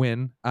be. It might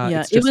win.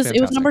 Yeah, it's just it was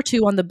fantastic. number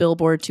 2 on the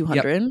Billboard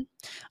 200.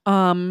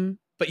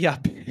 But yeah,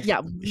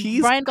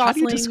 Ryan Gosling. How do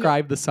you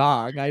describe the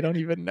song? I don't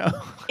even know.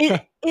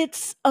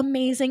 It's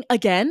amazing.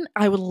 Again,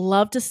 I would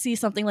love to see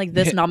something like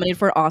this nominated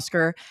for an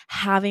Oscar.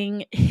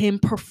 Having him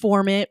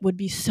perform it would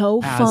be so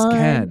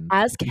fun.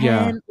 As Ken.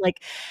 Yeah.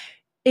 Like,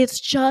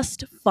 it's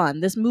just fun.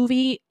 This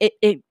movie, it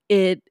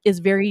is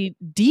very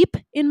deep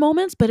in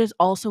moments, but it's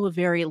also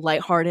very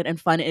lighthearted and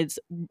fun. It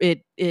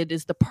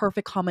is the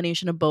perfect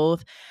combination of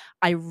both.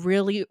 I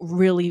really,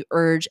 really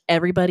urge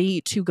everybody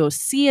to go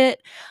see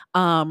it.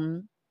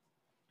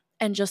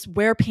 And just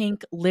wear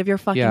pink, live your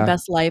fucking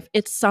best life.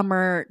 It's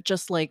summer.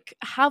 Just like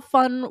have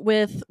fun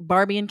with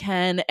Barbie and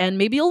Ken, and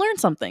maybe you'll learn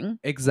something.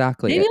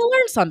 Exactly. Maybe you'll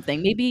learn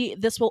something. Maybe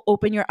this will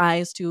open your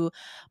eyes to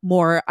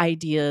more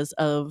ideas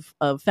of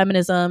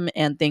feminism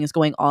and things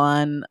going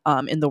on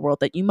in the world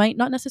that you might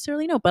not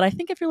necessarily know. But I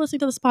think if you're listening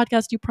to this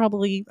podcast, you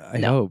probably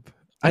know.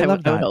 I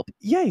love that. I would hope.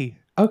 Yay.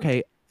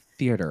 Okay.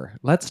 Theater.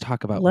 Let's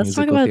talk about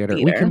musical theater.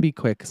 We can be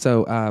quick.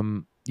 So,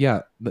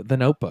 The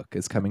Notebook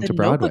is coming to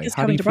Broadway.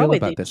 How do you feel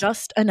about this? They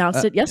just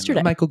announced it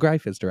yesterday. Michael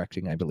Greif is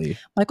directing, I believe.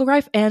 Michael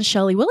Greif and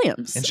Shelley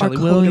Williams are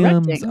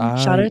co-directing.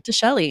 Shout out to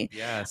Shelley.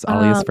 Yes,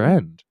 Ali's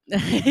friend.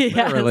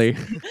 Literally.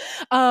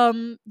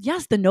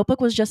 Yes, The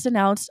Notebook was just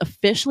announced,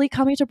 officially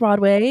coming to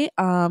Broadway.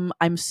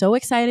 I'm so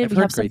excited. We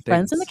have some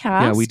friends in the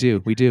cast. Yeah, we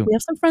do. We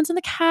have some friends in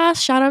the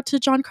cast. Shout out to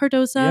John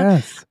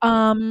Cardoza.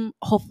 Yes.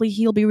 Hopefully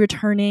he'll be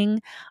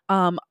returning.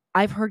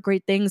 I've heard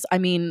great things. I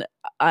mean,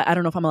 I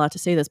don't know if I'm allowed to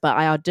say this, but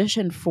I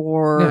auditioned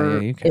for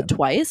it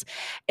twice.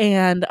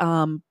 And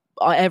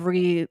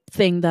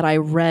everything that I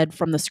read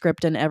from the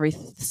script and every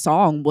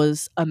song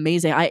was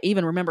amazing. I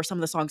even remember some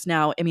of the songs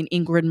now. I mean,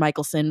 Ingrid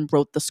Michaelson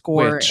wrote the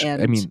score.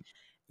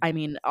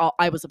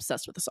 I was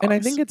obsessed with the songs. And I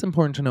think it's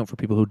important to note for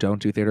people who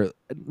don't do theater,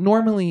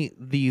 normally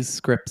these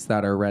scripts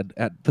that are read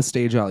at the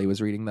stage Ali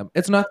was reading them,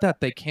 it's not that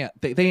they can't,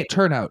 they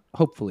turn out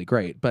hopefully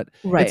great, but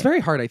it's very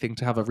hard, I think,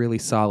 to have a really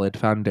solid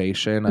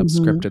foundation of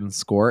script and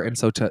score. And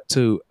so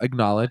to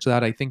acknowledge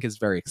that, I think, is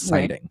very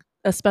exciting.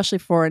 Especially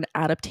for an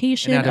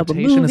adaptation of a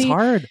movie. Is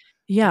hard.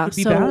 Yeah. could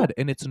be So bad,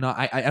 and it's not.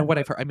 And what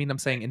I've heard, I mean, I'm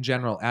saying in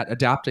general, at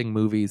adapting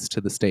movies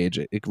to the stage,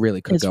 it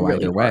really could it's go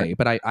really either hard. way.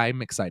 But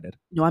I'm excited.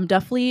 No, I'm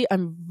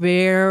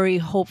very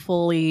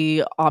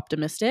hopefully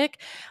optimistic.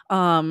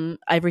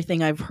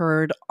 Everything I've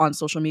heard on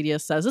social media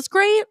says it's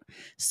great.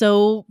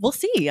 So we'll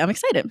see. I'm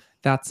excited.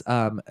 That's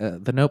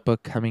The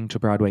Notebook coming to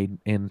Broadway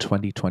in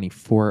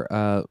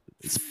 2024.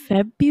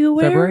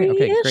 February. Okay,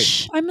 great.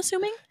 February-ish, I'm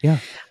assuming. Yeah.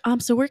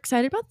 So we're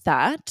excited about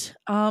that.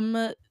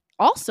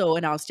 Also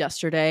announced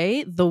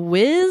yesterday, the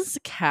Wiz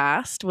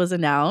cast was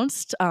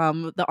announced.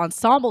 The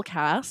ensemble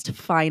cast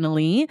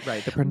finally.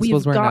 Right. The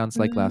principals were announced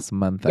like last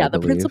month, I the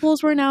believe.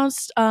 principals were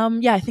announced.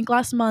 I think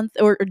last month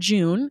or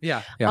June.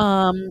 Yeah.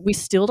 Yeah. We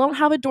still don't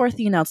have a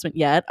Dorothy announcement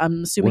yet.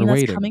 I'm assuming We're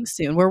that's waiting. coming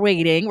soon. We're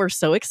waiting. We're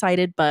so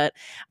excited, but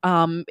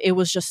it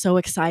was just so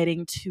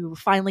exciting to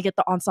finally get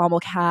the ensemble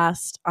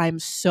cast. I'm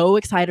so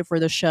excited for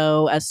the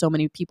show, as so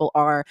many people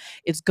are.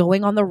 It's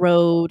going on the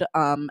road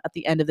at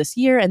the end of this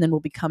year, and then we'll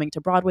be coming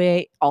to Broadway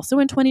also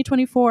in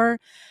 2024.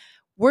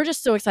 We're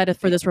just so excited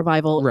for this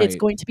revival. Right. It's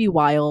going to be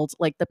wild.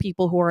 Like, the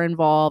people who are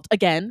involved.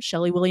 Again,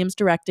 Shelley Williams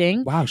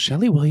directing. Wow,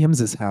 Shelley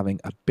Williams is having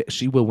a bit.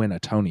 She will win a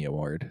Tony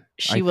Award.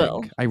 She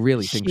will. I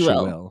really think she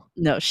will.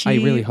 No, I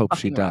really hope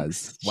she fucking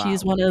does. rocks. Wow.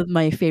 She's one of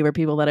my favorite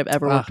people that I've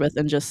ever worked with,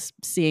 and just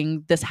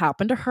seeing this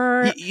happen to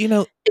her, you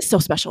know, it's so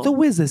special. The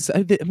Wiz is.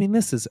 I mean,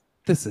 this is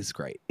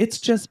great. It's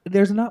just,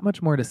 there's not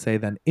much more to say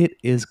than it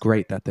is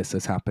great that this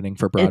is happening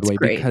for Broadway,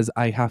 because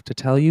I have to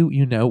tell you,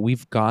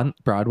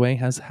 Broadway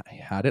has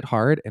had it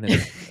hard, and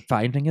it's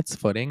finding its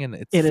footing, and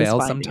it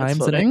fails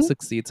sometimes and it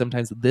succeeds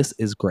sometimes. This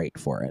is great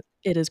for it.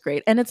 It is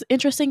great. And it's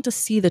interesting to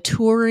see the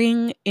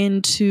touring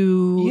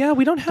into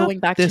we don't have going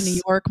back to New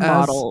York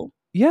model.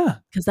 Yeah.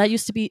 Because that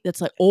used to be,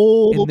 that's like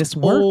old, and this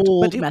worked,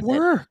 but it method.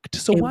 worked.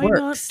 So why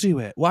not do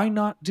it? Why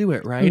not do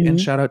it, right? Mm-hmm.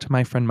 And shout out to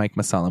my friend Mike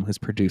Masalam, who's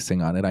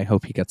producing on it. I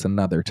hope he gets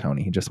another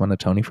Tony. He just won a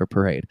Tony for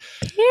Parade.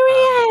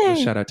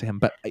 Period. Shout out to him.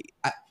 But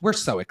we're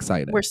so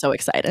excited. We're so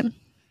excited.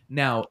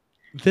 Now,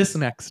 this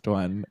next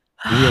one,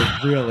 we're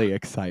really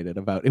excited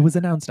about. It was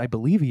announced, I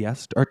believe,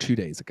 2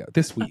 days ago.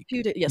 This week.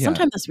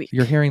 Sometime this week.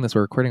 You're hearing this,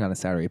 we're recording on a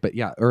Saturday, but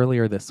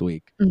earlier this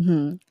week.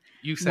 Mm-hmm.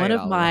 You say one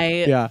of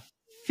my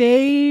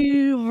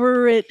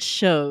favorite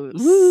shows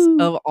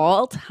of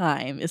all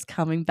time is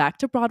coming back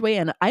to Broadway,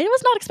 and I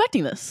was not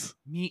expecting this.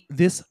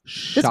 This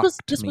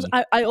shocked me.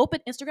 I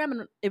opened Instagram,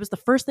 and it was the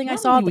first thing I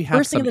saw. The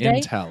first thing of the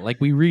day. Intel.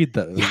 Like, we read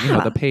the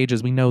the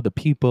pages, we know the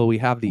people, we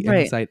have the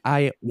insight.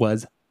 I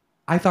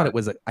thought it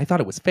was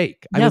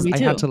fake. Me too. I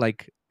had to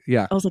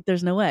I was like,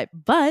 there's no way.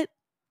 But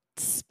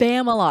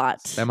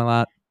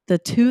Spamalot. The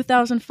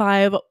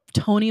 2005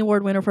 Tony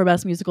Award winner for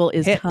Best Musical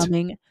is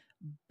coming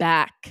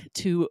back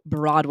to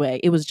Broadway.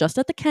 It was just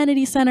at the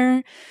Kennedy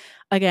Center.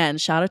 Again,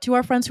 shout out to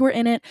our friends who were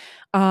in it.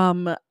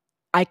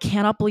 I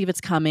cannot believe it's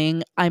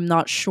coming. I'm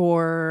not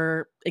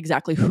sure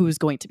exactly who's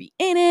going to be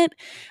in it.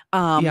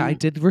 I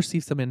did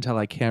receive some intel.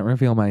 I can't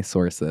reveal my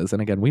sources.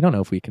 And again, we don't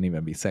know if we can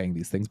even be saying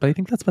these things, but I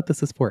think that's what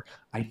this is for.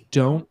 I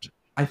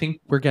think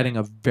we're getting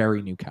a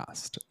very new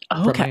cast.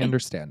 From my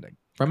understanding.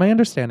 We're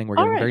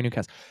getting a very new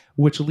cast,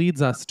 which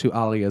leads us to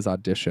Alia's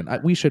audition.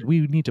 We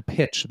need to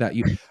pitch that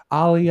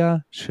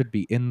Alia should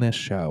be in this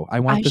show.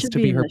 I want this to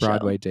be her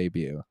Broadway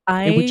debut.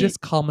 It would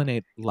just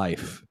culminate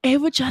life.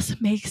 It would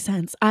just make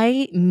sense.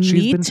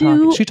 She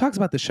talks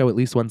about the show at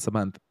least once a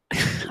month.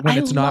 When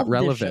it's not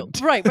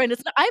relevant. Right.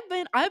 It's not,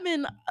 I've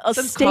been a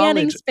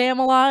standing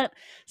Spamalot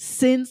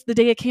since the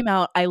day it came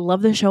out. I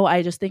love the show.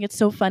 I just think it's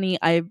so funny.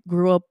 I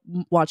grew up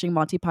watching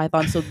Monty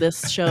Python, so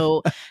this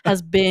show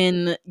has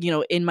been,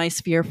 in my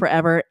sphere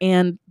forever.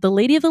 And The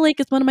Lady of the Lake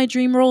is one of my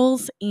dream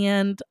roles,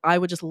 and I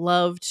would just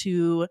love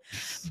to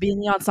be in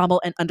the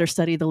ensemble and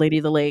understudy The Lady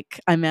of the Lake.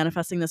 I'm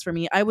manifesting this for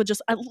me. I would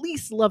just at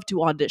least love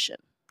to audition.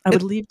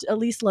 At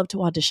least love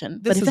to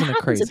audition. This isn't a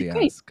crazy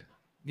ask.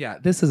 Yeah,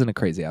 this isn't a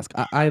crazy ask.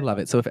 I love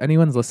it. So if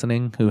anyone's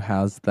listening who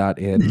has that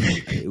in,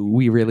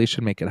 we really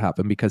should make it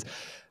happen, because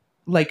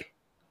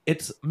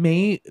it's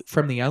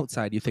from the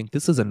outside, you think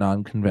this is a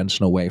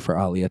non-conventional way for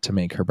Alia to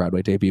make her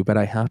Broadway debut, but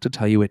I have to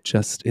tell you, it's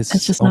just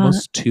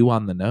almost too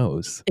on the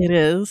nose. It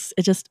is.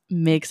 It just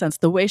makes sense.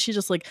 The way she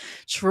just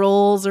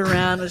trolls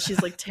around and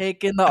she's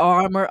taking the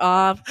armor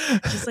off.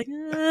 She's like,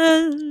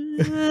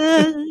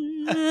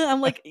 I'm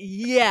like,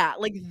 yeah,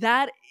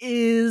 that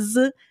is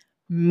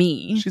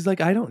me. She's like,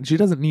 she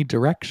doesn't need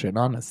direction,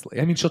 honestly.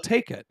 I mean, she'll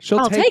take it.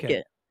 I'll take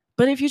it.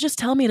 But if you just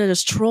tell me to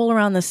just troll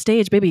around the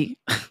stage, baby,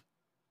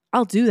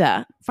 I'll do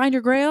that. Find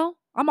your grail,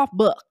 I'm off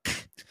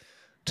book.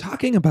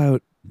 Talking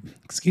about,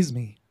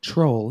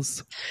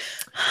 trolls.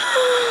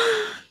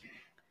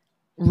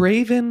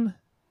 Raven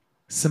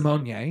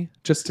Simonier,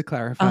 just to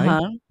clarify.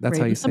 That's Raven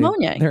how you say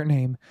Simonier. Their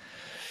name.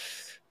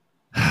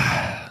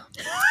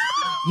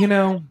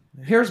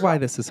 Here's why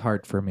this is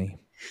hard for me.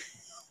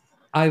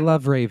 I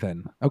love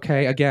Raven.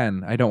 Okay,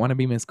 again, I don't want to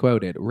be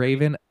misquoted.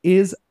 Raven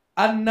is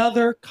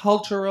another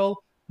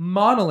cultural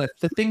monolith.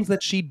 The things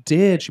that she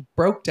did, she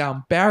broke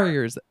down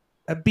barriers,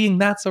 being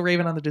That's So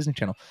Raven on the Disney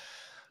Channel.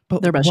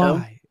 But their best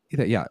why?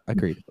 Show. Yeah,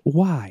 agreed.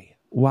 Why?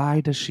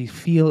 why does she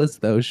feel as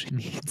though she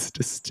needs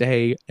to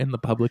stay in the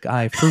public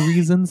eye for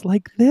reasons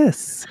like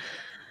this?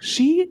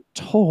 She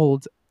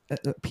told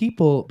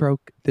people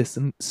broke this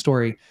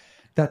story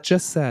that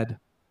just said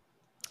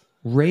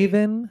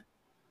Raven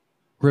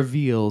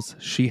reveals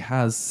she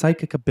has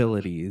psychic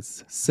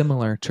abilities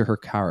similar to her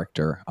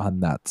character on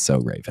That's So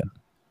Raven.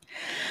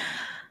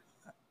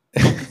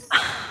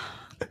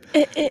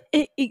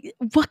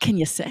 What can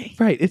you say?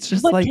 Right. It's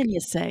just what like, can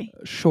you say?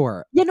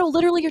 Sure. You know,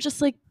 literally, you're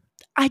just like,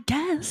 I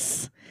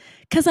guess.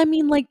 Because I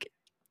mean, like,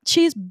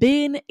 she's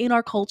been in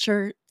our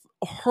culture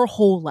her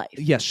whole life.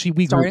 Yes,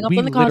 we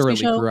literally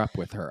grew up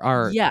with her.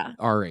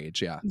 Our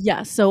age, yeah.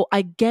 Yeah, so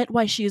I get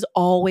why she's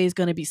always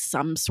going to be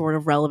some sort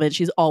of relevant.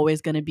 She's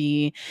always going to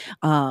be,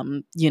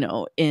 you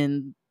know,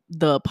 in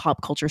the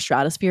pop culture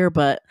stratosphere.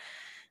 But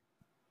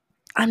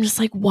I'm just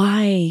like,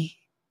 why?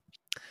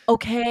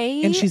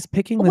 Okay. And she's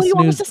picking this what do you news.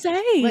 want us to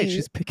say? Right,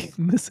 she's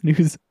picking this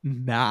news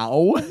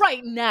now.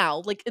 Right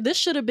now. Like, this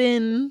should have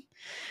been.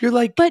 You're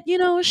like, but you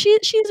know,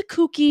 she's a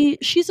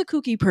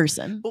kooky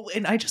person.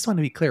 And I just want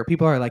to be clear.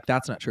 People are like,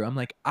 that's not true. I'm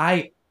like,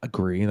 I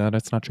agree that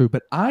it's not true,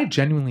 but I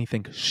genuinely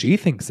think she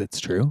thinks it's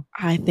true.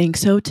 I think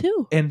so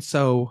too. And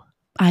so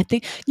I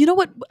think, you know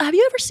what? Have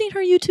you ever seen her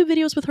YouTube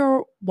videos with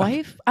her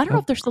wife? I don't know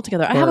if they're still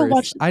together. I haven't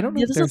watched. I don't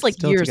know. This is like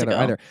still years ago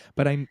either.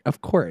 But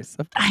of course.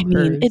 I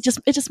mean, it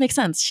just makes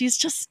sense. She's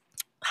just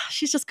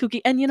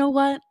kooky, and you know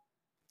what?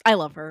 I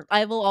love her.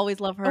 I will always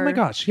love her. Oh my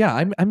gosh, yeah.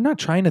 I'm not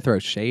trying to throw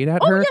shade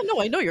at her. Oh yeah, no,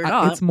 I know you're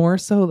not. It's more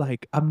so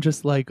like I'm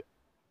just like,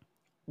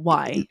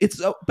 why? It's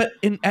but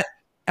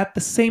at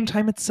the same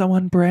time, it's so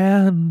on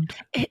brand.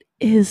 It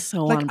is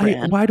so on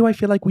brand. Why do I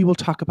feel like we will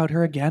talk about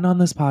her again on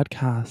this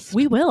podcast?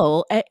 We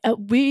will.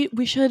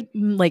 We should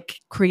like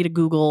create a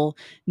Google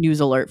news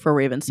alert for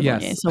Raven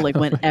Simone. Yes. So like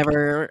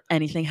whenever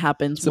anything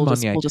happens, we'll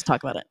just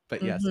talk about it.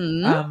 But yes.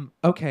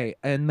 Okay.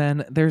 And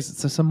then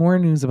there's some more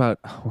news about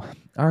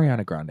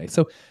Ariana Grande.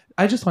 So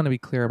I just want to be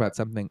clear about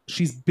something.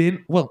 She's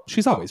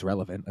always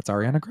relevant. It's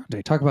Ariana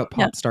Grande. Talk about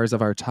pop stars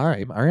of our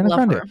time. Ariana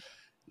Grande. Her.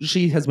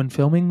 She has been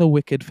filming the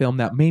Wicked film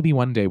that maybe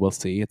one day we'll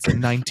see. It's in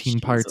 19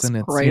 parts and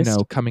it's,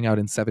 coming out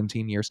in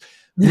 17 years.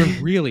 We're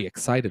really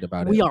excited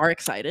about it. We are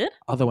excited.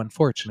 Although,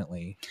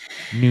 unfortunately,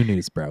 new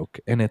news broke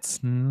and it's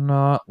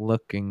not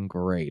looking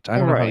great. I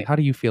don't know. How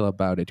do you feel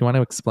about it? Do you want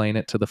to explain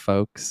it to the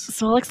folks?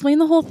 So I'll explain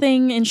the whole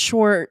thing in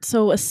short.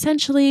 So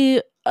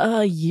essentially,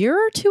 a year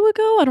or two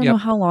ago, I don't know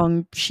how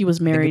long she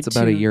was married. It's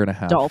about a year and a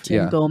half.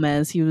 Dalton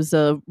Gomez. He was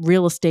a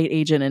real estate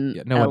agent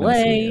in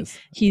LA.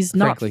 He's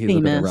not famous. He's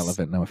a bit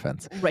irrelevant. No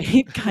offense.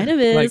 Right, kind of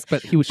is.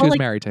 But she was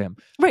married to him.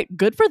 Right,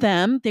 good for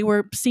them. They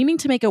were seeming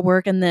to make it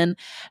work, and then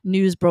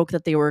news broke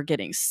that they were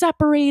getting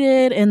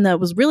separated, and that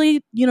was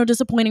really,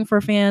 disappointing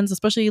for fans,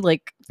 especially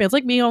like fans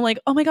like me. I'm like,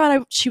 oh my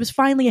god, she was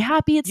finally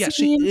happy. It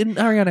seemed.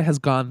 Ariana has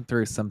gone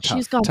through some tough.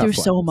 She's gone through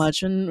so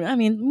much, and I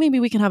mean, maybe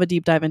we can have a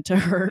deep dive into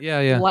her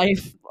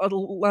life at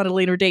a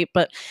later date.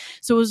 But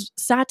so it was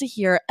sad to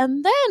hear,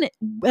 and then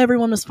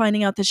everyone was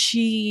finding out that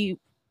she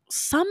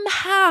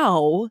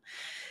somehow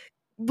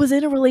was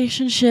in a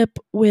relationship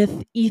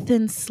with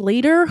Ethan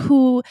Slater,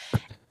 who,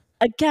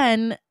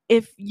 again,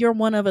 if you're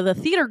one of the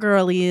theater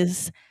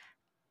girlies,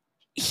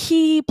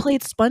 he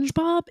played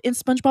SpongeBob in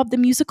SpongeBob the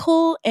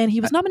Musical, and he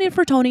was nominated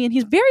for a Tony, and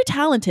he's very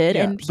talented,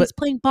 and he's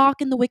playing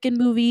Bach in the Wicked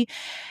movie.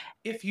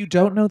 If you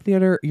don't know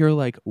theater, you're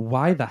like,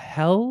 why the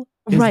hell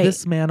is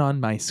this man on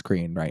my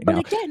screen right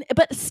now?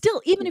 But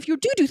still, even if you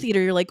do theater,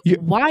 you're like,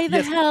 why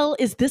the hell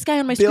is this guy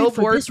on my screen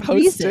for this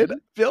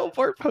reason?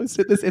 Billboard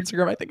posted this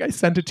Instagram, I think I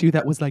sent it to you,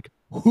 that was like,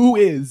 who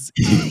is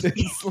Ethan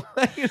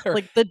Slater?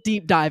 Like the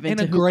deep dive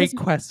into a great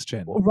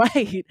question.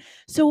 Right.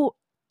 So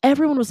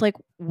everyone was like,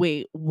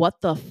 wait,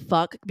 what the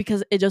fuck?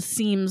 Because it just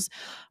seems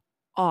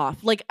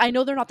off. Like, I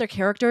know they're not their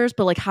characters,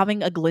 but like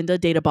having a Glinda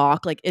Data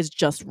Bach is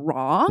just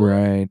wrong.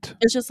 Right.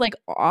 It's just like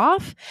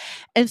off.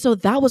 And so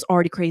that was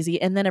already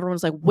crazy. And then everyone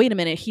was like, wait a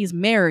minute, he's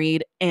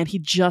married and he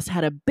just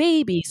had a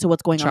baby. So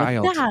what's going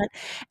on with that?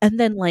 And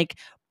then like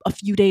a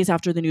few days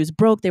after the news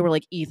broke, they were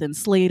like, Ethan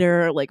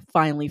Slater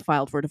finally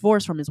filed for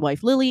divorce from his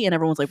wife Lily, and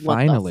everyone's like, what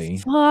the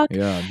fuck?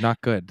 Yeah,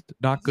 not good.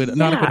 Not good. Yeah.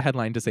 Not a good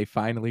headline to say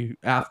finally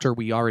after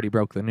we already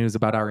broke the news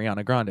about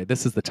Ariana Grande.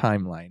 This is the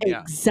timeline.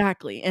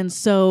 Exactly. And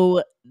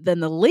so then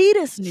the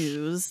latest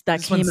news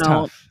that came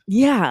out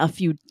a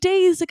few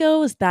days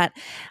ago is that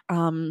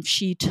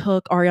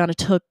Ariana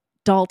took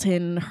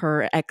Dalton,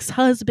 her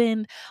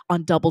ex-husband,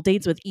 on double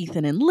dates with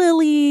Ethan and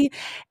Lily,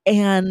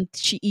 and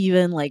she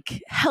even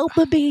helped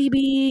a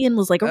baby and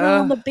was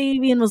around the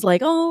baby and was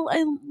like, oh,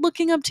 I'm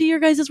looking up to your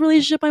guys'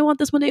 relationship, I want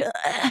this one day.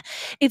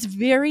 It's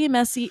very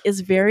messy, it's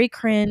very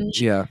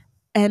cringe,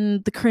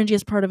 and the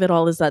cringiest part of it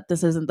all is that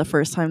this isn't the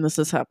first time this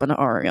has happened to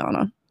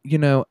Ariana.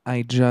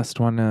 I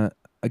just want to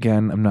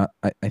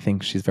I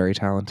think she's very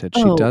talented.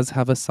 She does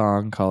have a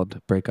song called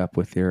Break Up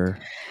With Your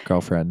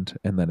Girlfriend,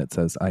 and then it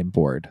says, I'm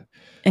bored.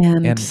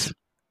 And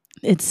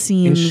it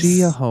seems... Is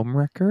she a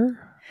homewrecker?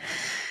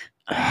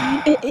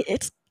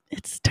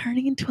 It's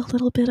turning into a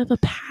little bit of a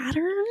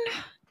pattern.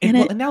 And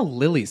well, and now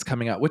Lily's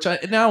coming out, which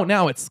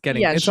now it's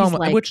getting, yeah, it's she's almost,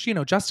 like, which,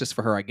 justice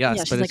for her, I guess,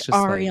 yeah, but she's like, it's just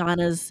like,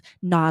 Ariana's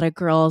not a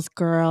girl's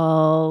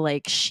girl.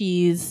 Like,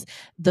 she's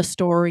the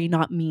story,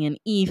 not me and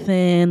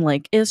Ethan.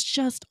 Like, it's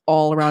just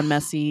all around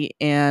messy.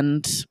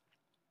 And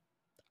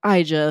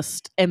I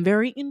just am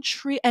very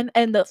intrigued. And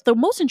the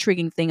most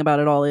intriguing thing about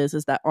it all is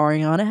that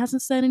Ariana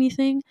hasn't said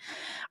anything.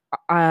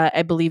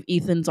 I believe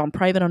Ethan's on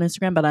private on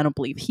Instagram, but I don't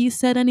believe he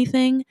said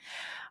anything.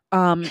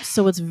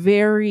 So it's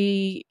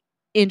very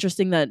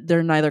interesting that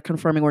they're neither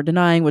confirming or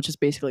denying, which is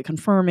basically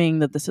confirming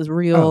that this is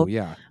real. oh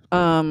yeah.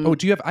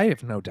 I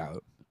have no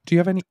doubt. Do you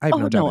have any? I have Oh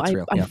no doubt no, it's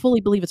real. I Yeah.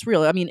 fully believe it's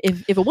real. I mean,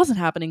 if it wasn't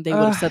happening, they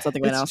would have said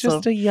something by now. It's So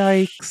just a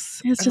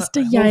yikes. it's just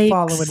a We'll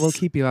follow and we'll yikes.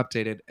 keep you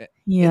updated. It's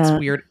Yeah,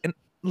 weird. And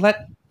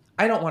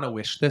I don't want to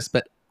wish this,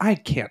 but I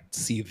can't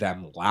see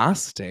them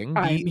lasting.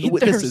 I mean,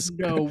 This there's is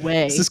no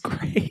this is way.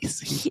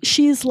 crazy.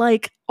 She's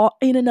like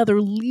in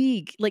another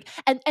league. Like,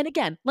 and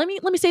again, let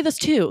me say this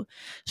too: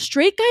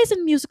 straight guys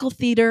in musical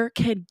theater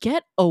can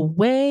get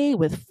away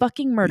with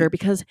fucking murder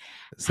because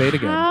Say it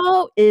again.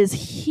 how is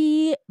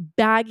he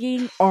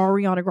bagging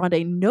Ariana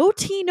Grande? No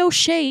tea, no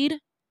shade.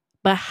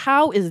 But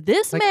how is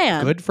this Like,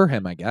 man? good for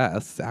him, I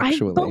guess,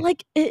 actually. But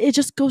like it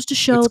just goes to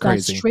show It's that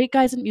crazy. straight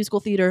guys in musical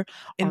theater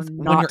are And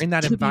not when you're in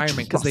that to be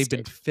environment, because they've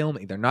been trusted.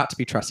 filming, they're not to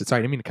be trusted. Sorry,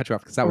 I didn't mean to cut you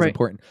off because that was Right.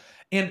 important.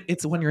 And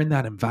it's when you're in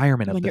that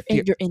environment of When the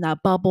you're in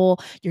that bubble,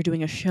 you're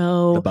doing a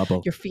show, the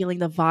bubble, you're feeling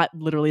the vibe,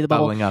 literally the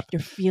bubble. bubbling up.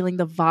 You're feeling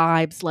the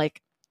vibes.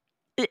 Like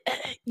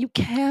you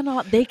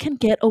cannot. They can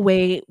get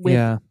away with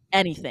Yeah.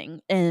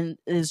 anything, and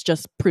it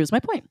just proves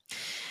my point.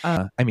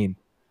 I mean,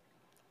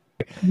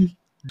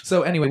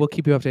 so anyway, we'll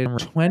keep you updated.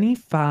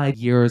 25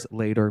 years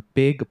later,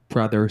 Big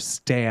Brother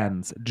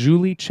stands.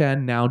 Julie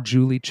Chen, now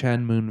Julie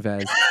Chen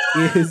Moonves,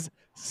 is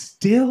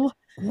still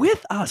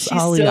with us. She's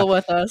Alia. still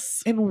with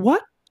us. And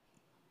what?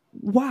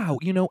 Wow.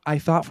 I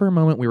thought for a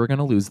moment we were going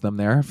to lose them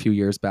there a few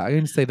years back. I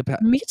didn't say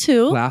Me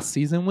too. last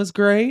season was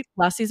great.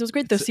 Last season was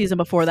great. The season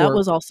before that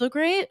was also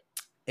great.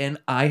 And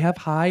I have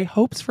high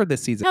hopes for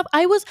this season.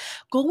 I was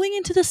going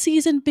into the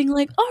season being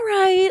like, all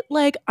right,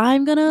 like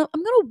I'm gonna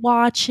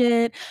watch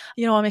it.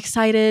 I'm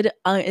excited.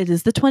 It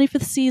is the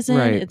 25th season.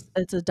 Right.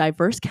 It's a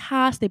diverse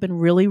cast. They've been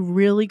really,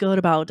 really good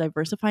about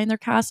diversifying their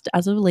cast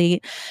as of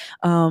late.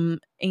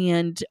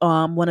 And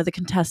one of the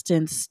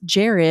contestants,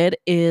 Jared,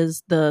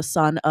 is the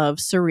son of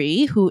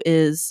Suri, who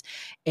is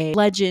a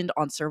legend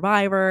on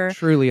Survivor.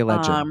 Truly a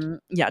legend.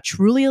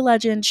 Truly a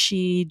legend.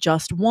 She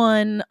just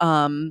won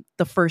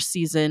the first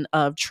season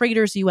of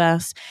Traders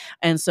US,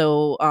 and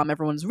so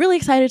everyone's really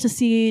excited to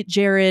see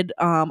Jared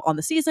on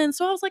the season.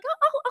 So I was like,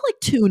 I'll like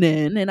tune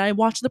in, and I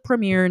watched the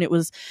premiere, and it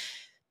was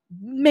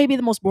maybe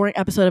the most boring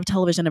episode of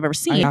television I've ever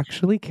seen. I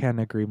actually can't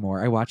agree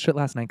more. I watched it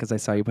last night because I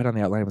saw you put on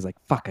the outline. I was like,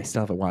 fuck, I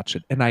still haven't watched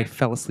it. And I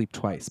fell asleep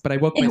twice, but I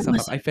woke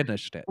myself up. I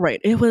finished it.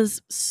 Right. It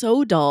was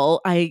so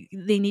dull. They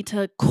need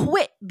to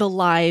quit the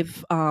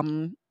live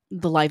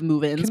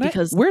move-ins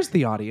because where's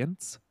the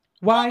audience?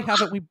 Why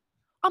haven't we?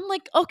 I'm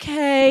like,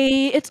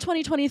 okay, it's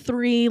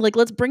 2023. Like,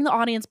 let's bring the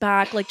audience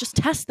back. Like, just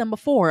test them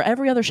before.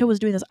 Every other show was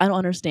doing this. I don't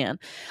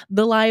understand.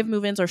 The live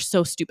move-ins are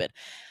so stupid.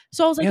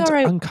 So I was like, all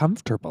right.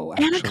 Uncomfortable,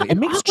 actually. It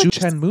makes Julie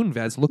Chen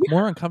Moonves look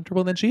more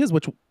uncomfortable than she is,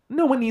 which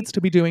no one needs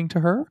to be doing to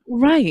her.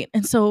 Right.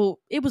 And so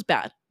it was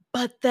bad.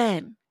 But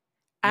then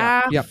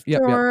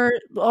after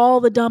all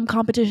the dumb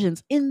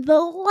competitions, in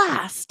the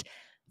last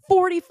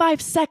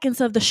 45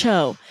 seconds of the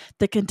show,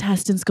 the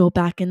contestants go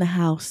back in the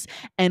house.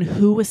 And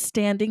who was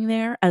standing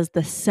there as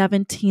the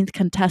 17th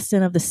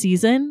contestant of the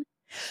season?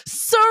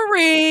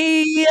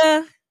 Suri!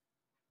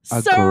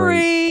 A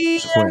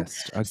great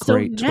twist.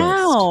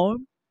 Now,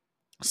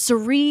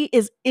 Suri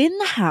is in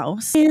the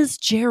house. Is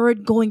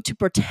Jared going to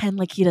pretend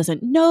like he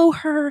doesn't know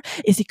her?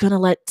 Is he going to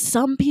let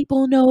some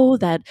people know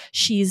that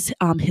she's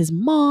his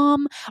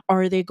mom?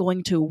 Are they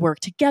going to work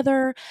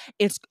together?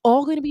 It's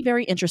all going to be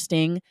very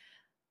interesting.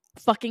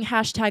 Fucking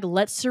hashtag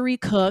let Suri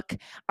cook.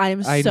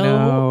 I'm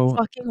so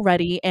fucking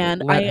ready.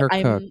 And let her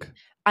cook.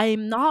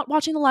 I'm not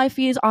watching the live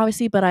feeds,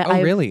 obviously, but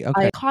really?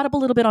 Okay. I caught up a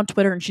little bit on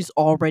Twitter, and she's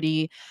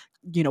already,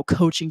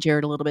 coaching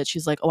Jared a little bit.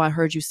 She's like, "Oh, I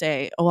heard you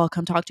say, oh, I'll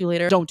come talk to you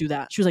later." Don't do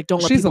that. She was like,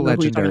 "Don't let She's people a know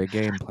legendary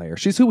game player.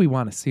 She's who we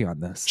want to see on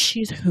this.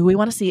 She's who we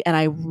want to see, and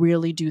I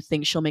really do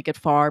think she'll make it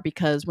far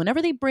because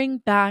whenever they bring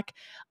back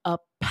a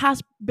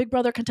past Big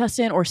Brother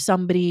contestant or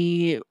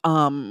somebody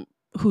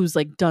who's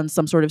like done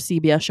some sort of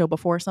CBS show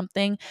before or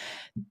something,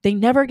 they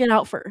never get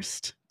out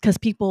first because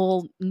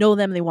people know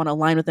them, they want to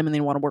align with them, and they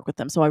want to work with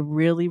them. So I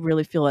really,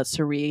 really feel that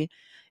Suri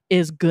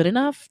is good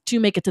enough to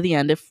make it to the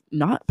end, if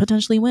not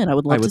potentially win. I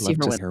would love to see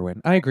her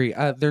win. I agree.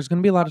 There's going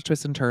to be a lot of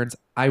twists and turns.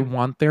 I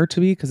want there to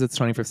be because it's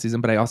 25th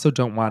season, but I also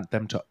don't want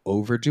them to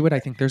overdo it. I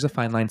think there's a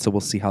fine line, so we'll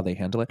see how they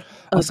handle it.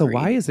 Also,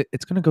 why is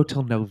it's going to go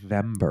till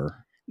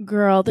November?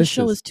 Girl, this This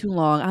show is is too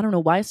long. I don't know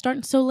why it's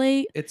starting so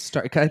late. I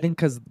think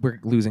because we're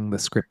losing the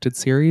scripted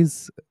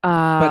series, but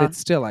Uh it's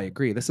still. I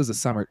agree. This is a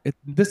summer.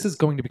 This is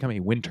going to become a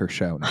winter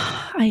show now.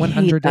 I hate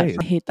 100 that. days.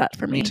 I hate that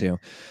for Me me. too.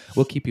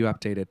 We'll keep you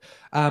updated.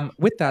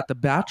 With that, The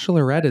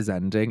Bachelorette is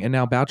ending, and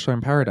now Bachelor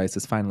in Paradise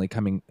is finally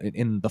coming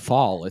in the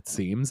fall, it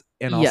seems,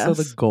 and also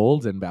The Yes.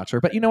 Golden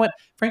Bachelor. But you know what?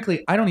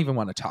 Frankly, I don't even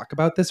want to talk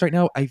about this right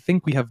now. I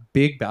think we have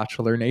big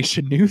Bachelor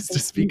Nation news to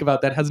speak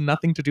about that has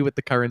nothing to do with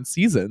the current I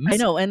seasons.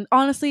 know. And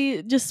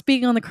honestly, just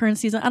speaking on the current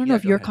season, I don't know Yeah,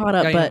 if go you're ahead. caught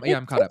up, but Yeah,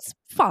 I'm caught up. it's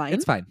fine.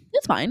 It's fine.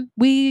 It's fine.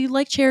 We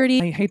like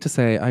Charity. I hate to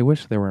say, I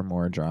wish there were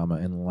more drama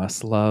and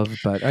less love,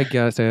 but I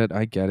get it.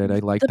 I get it. I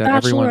like The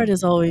that Bachelorette everyone.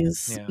 is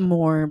always Yeah,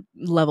 more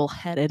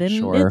level-headed, and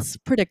sure. it's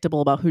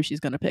predictable about who she's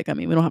going to pick. I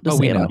mean, we don't have to Oh,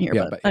 say we it on know. here,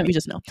 Yeah, but but we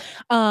just know.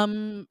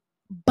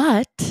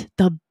 But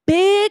the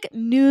big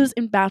news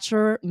in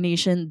Bachelor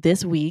Nation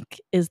this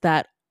week is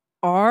that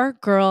our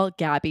girl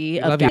Gabby we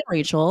of love you. Gabby and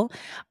Rachel,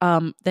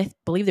 they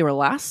believe they were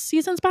last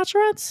season's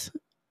Bachelorettes.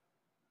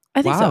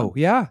 I think so. Wow.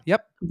 Yeah.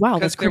 Yep. Wow,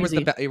 Because that's there was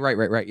crazy.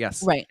 right.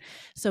 Yes. Right.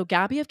 So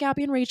Gabby of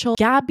Gabby and Rachel.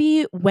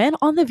 Gabby went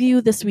on The View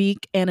this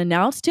week and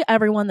announced to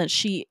everyone that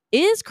she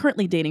is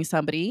currently dating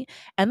somebody,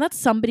 and that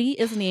somebody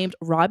is named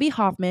Robbie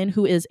Hoffman,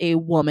 who is a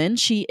woman.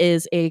 She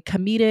is a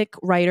comedic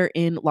writer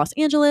in Los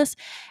Angeles,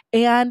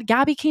 and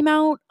Gabby came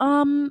out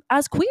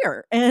as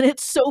queer, and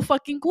it's so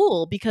fucking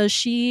cool because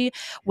she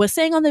was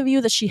saying on The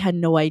View that she had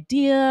no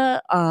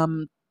idea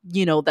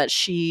that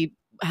she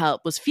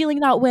was feeling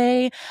that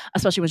way,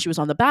 especially when she was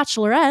on The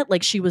Bachelorette.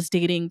 Like, she was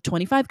dating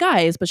 25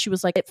 guys, but she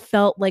was like, it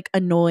felt like a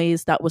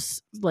noise that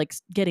was like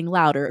getting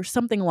louder or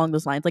something along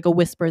those lines, like a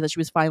whisper that she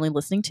was finally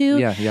listening to.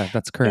 Yeah,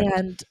 that's correct.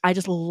 And I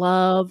just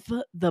love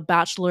the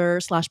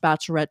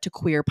Bachelor/Bachelorette to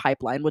queer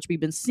pipeline, which we've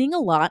been seeing a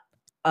lot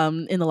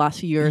in the last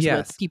few years with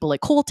Yes. people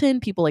like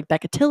Colton, people like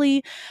Becca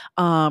Tilley,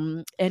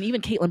 and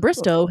even Caitlin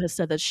Bristow has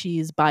said that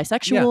she's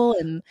bisexual,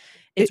 and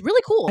it's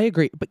really cool. I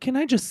agree. But can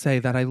I just say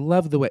that I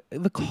love the way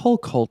the whole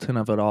Colton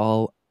of it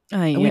all,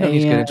 Ay, and we don't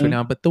need to get into it ay.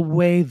 now, but the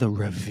way the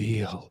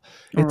reveal,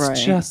 it's Right.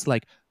 just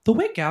like the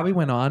way Gabby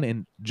went on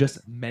and just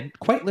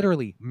quite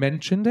literally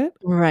mentioned it.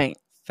 Right.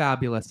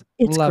 Fabulous.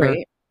 It's Love her.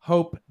 great.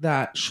 Hope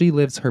that she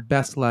lives her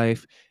best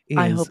life,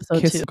 I is hope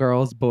so kiss too.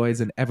 girls, boys,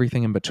 and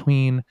everything in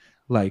between.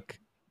 Like,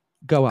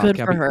 go off, Good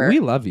for Gabby. her. We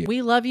love you.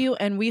 We love you,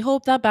 and we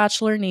hope that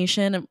Bachelor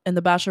Nation and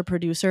the Bachelor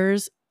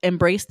producers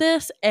embrace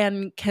this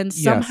and can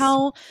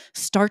somehow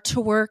start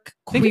to work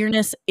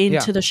queerness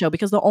into the show,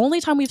 because the only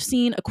time we've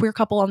seen a queer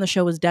couple on the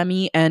show was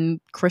Demi and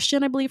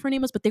Christian, I believe her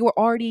name was, but they were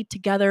already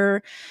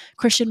together.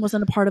 Christian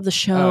wasn't a part of the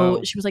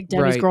show. She was like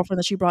Demi's girlfriend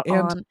that she brought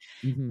on,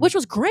 which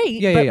was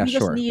great. But we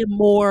just need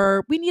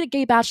more. We need a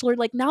gay bachelor.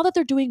 Like, now that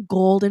they're doing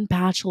Golden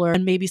Bachelor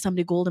and maybe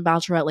someday Golden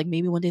Bachelorette, like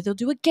maybe one day they'll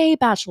do a gay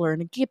bachelor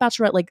and a gay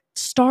bachelorette. Like,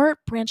 start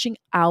branching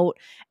out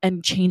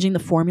and changing the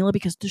formula,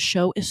 because the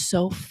show is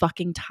so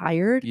fucking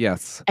tired.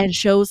 Yes. And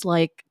shows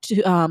like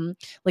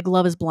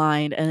Love is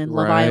Blind and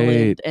Love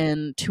Island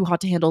and Too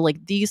Hot to Handle,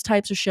 like these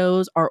types of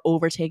shows are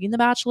overtaking The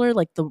Bachelor.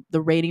 Like,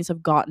 the ratings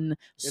have gotten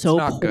so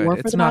poor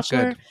for The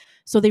Bachelor.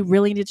 So they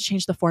really need to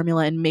change the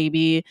formula, and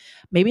maybe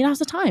now's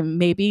the time.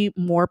 Maybe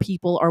more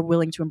people are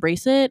willing to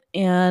embrace it,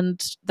 and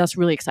that's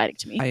really exciting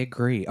to me. I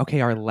agree.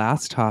 Okay, our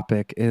last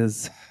topic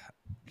is,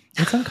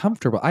 it's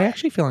uncomfortable. I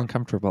actually feel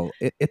uncomfortable.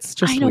 It's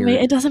just, I know,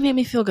 weird. It doesn't make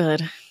me feel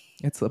good.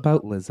 It's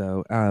about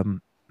Lizzo.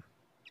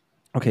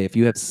 Okay, if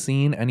you have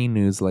seen any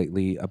news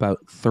lately, about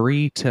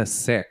 3 to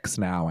 6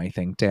 now, I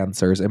think,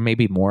 dancers, and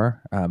maybe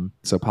more,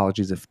 so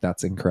apologies if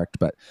that's incorrect,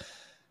 but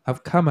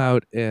have come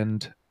out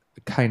and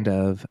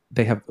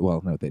they have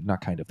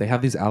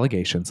these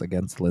allegations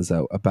against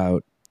Lizzo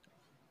about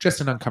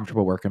just an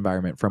uncomfortable work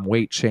environment, from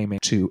weight shaming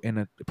to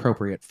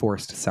inappropriate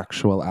forced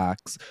sexual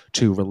acts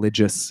to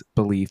religious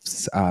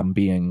beliefs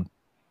being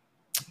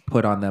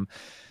put on them.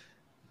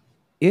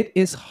 It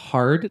is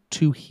hard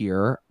to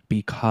hear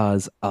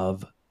because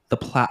of the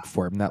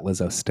platform that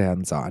Lizzo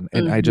stands on.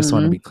 And I just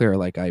want to be clear,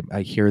 like,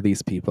 I hear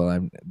these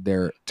people,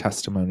 their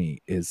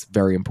testimony is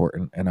very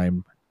important,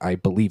 and I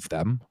believe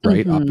them,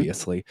 right?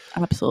 Obviously.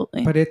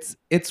 Absolutely. But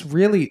it's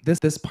really,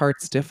 this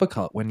part's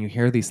difficult when you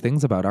hear these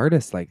things about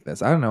artists like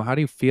this. I don't know. How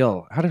do you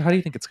feel? How do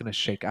you think it's going to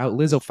shake out?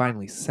 Lizzo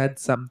finally said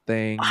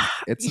something.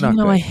 It's not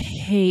good. I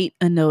hate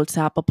a Notes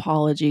app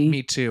apology.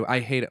 Me too. I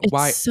hate it. It's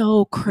Why?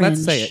 So cringe.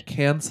 Let's say it.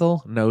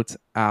 Cancel Notes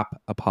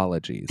app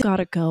apologies.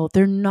 Gotta go.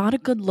 They're not a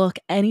good look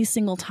any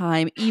single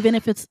time, even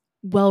if it's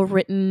well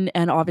written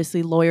and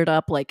obviously lawyered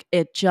up. Like,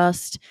 it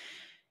just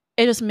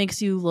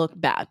makes you look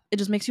bad. It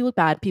just makes you look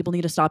bad. People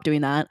need to stop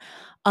doing that.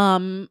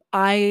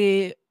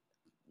 I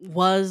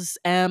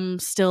am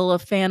still a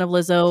fan of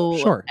Lizzo.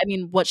 Sure. I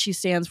mean, what she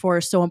stands for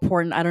is so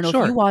important. I don't know if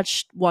Sure. you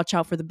watched Watch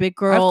Out for the Big Of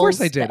course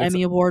I Girls, did. the It's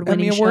Emmy an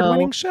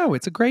Award-winning show.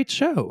 It's a great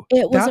show.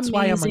 It was That's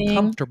why I'm amazing.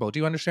 uncomfortable. Do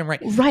you understand? Right.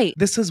 Right.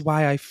 This is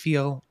why I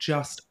feel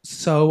just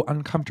so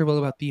uncomfortable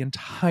about the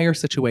entire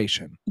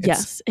situation.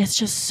 Yes, it's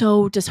just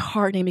so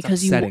disheartening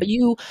because upsetting.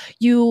 you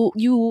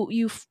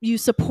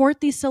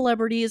support these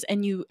celebrities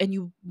and you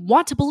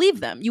want to believe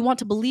them. You want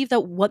to believe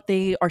that what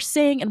they are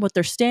saying and what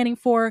they're standing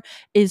for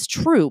is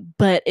true,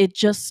 but it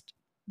just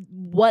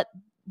what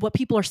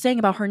people are saying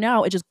about her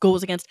now, it just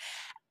goes against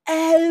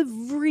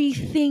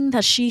everything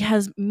that she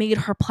has made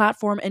her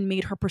platform and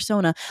made her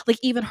persona. Like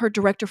even her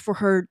director for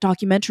her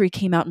documentary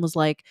came out and was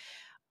like,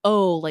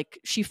 oh, like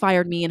she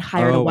fired me and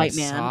hired a white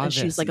man, and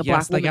she's like a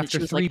black woman. Like after and she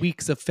was 3 like,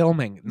 weeks of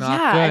filming, not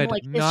yeah, good, and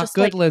like it's not just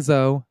good, like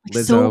Lizzo.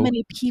 so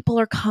many people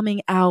are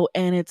coming out,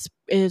 and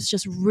it's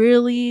just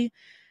really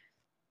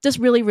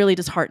really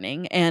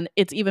disheartening. And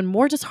it's even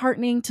more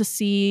disheartening to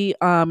see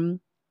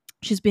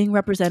she's being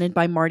represented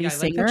by Marty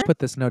Singer. Let's put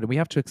this note, and we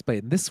have to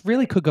explain. This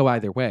really could go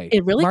either way.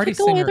 It really Marty could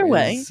go Singer either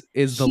way.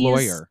 is the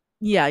lawyer.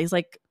 Yeah, he's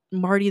like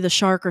Marty the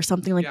Shark or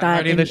something like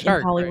that Marty the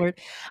Shark, in Hollywood.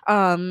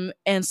 Right.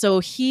 And so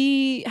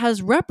he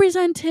has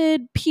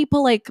represented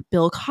people like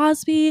Bill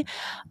Cosby,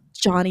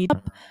 Johnny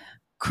Depp,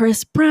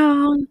 Chris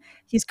Brown.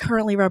 He's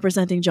currently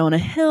representing Jonah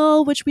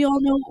Hill, which we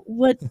all know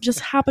what just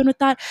happened with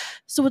that.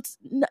 So it's,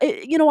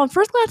 on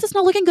first glance, it's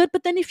not looking good.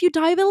 But then if you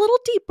dive a little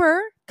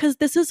deeper, because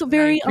this is a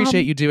very... I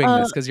appreciate you doing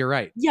this, because you're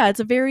right. Yeah, it's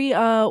a very,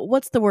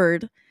 what's the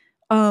word?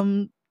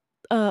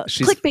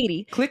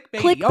 Clickbaity.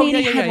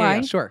 Clickbaity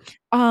headline. Sure.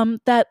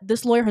 That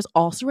this lawyer has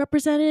also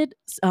represented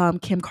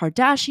Kim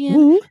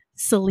Kardashian,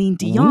 Celine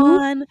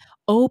Dion,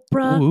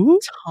 Oprah,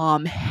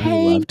 Tom Hanks. I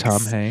love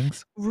Tom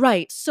Hanks.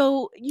 Right.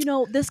 So,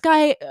 this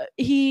guy,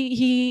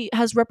 he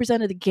has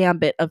represented the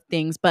gambit of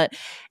things, but...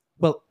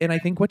 Well, and I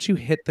think what you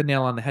hit the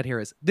nail on the head here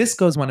is this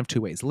goes one of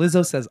two ways.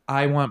 Lizzo says,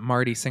 I want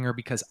Marty Singer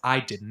because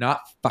I did not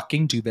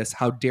fucking do this.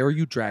 How dare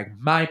you drag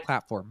my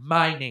platform,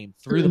 my name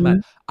through the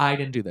mud? I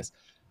didn't do this.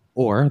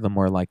 Or the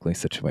more likely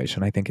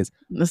situation, I think, is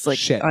like,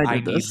 shit,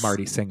 I need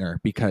Marty Singer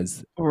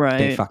because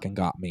they fucking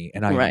got me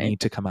and I need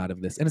to come out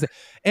of this.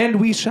 And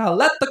we shall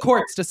let the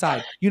courts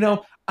decide.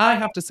 I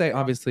have to say,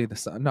 obviously,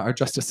 our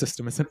justice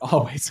system isn't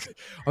always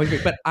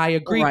great, but I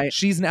agree. Right.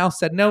 She's now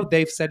said no.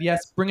 They've said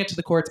yes. Bring it to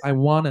the courts. I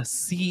want to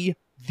see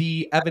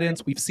the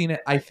evidence. We've seen it.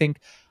 I think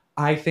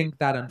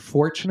that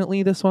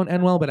unfortunately this won't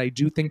end well, but I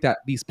do think that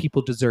these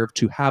people deserve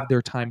to have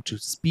their time to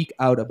speak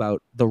out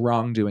about the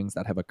wrongdoings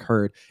that have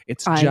occurred.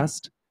 It's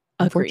just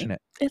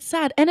unfortunate. It's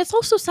sad. And it's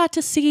also sad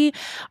to see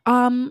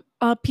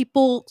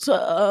people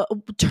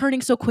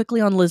turning so quickly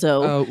on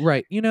Lizzo. Oh,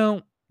 right.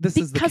 This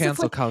is the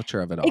cancel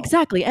culture of it all.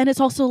 Exactly. And it's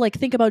also like,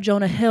 think about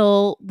Jonah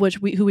Hill,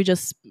 who we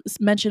just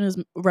mentioned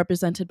is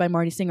represented by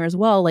Marty Singer as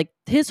well. Like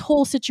his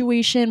whole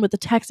situation with the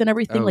text and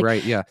everything.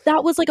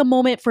 That was like a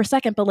moment for a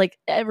second, but like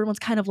everyone's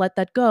kind of let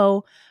that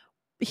go.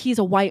 He's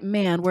a white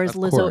man, whereas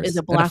Lizzo is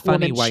a black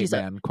woman. She's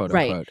a quote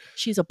right. unquote.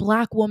 She's a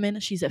black woman.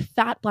 She's a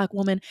fat black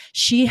woman.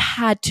 She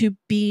had to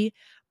be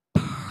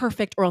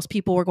perfect, or else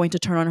people were going to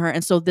turn on her.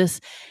 And so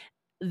this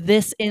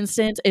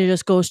instance, it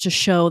just goes to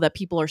show that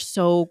people are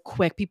so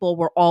quick. People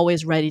were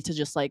always ready to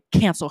just like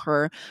cancel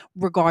her,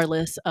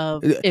 regardless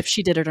of if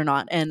she did it or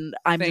not. And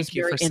I'm just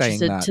very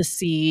interested to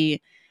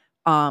see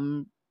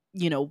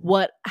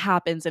what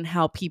happens and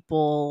how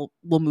people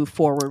will move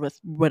forward with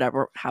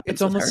whatever happens.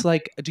 It's almost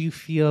like, do you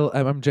feel,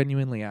 I'm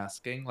genuinely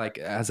asking, like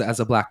as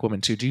a black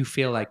woman too, do you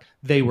feel like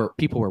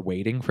people were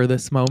waiting for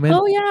this moment?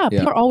 Oh yeah.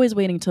 People are always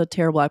waiting to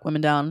tear black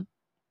women down.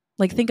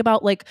 Like think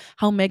about like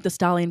how Meg Thee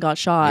Stallion got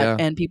shot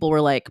and people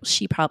were like,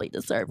 she probably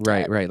deserved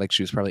it. Right. Like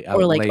she was probably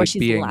out or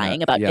she's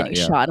lying about getting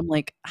shot. I'm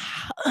like,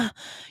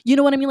 you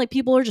know what I mean? Like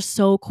people are just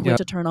so quick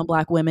to turn on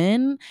black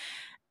women.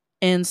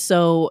 And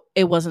so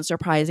it wasn't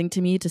surprising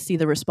to me to see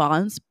the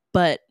response,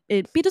 but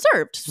it be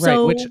deserved.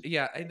 So,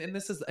 right. And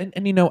this is, and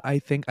I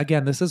think,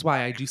 again, this is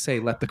why I do say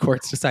let the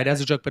courts decide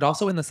as a joke, but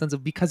also in the sense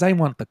of, because I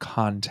want the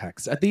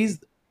context. These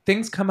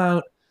things come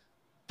out,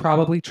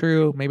 probably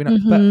true, maybe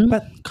not,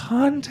 but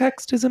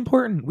context is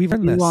important. We've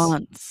earned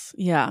this.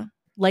 Yeah.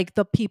 Like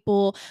the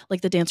people,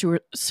 like the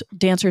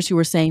dancers who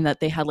were saying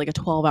that they had like a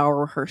 12-hour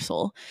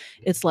rehearsal.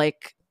 It's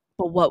like,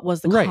 but what was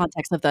the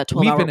context of that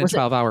 12-hour? We've been in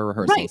 12-hour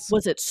rehearsals. Right.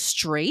 Was it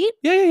straight?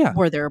 Yeah.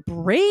 Were there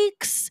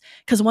breaks?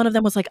 Because one of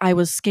them was like, I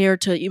was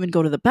scared to even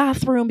go to the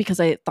bathroom because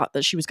I thought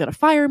that she was going to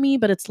fire me.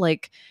 But it's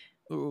like,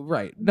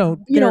 right. No,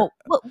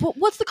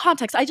 what's the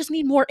context? I just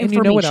need more information.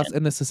 And you know what else?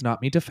 And this is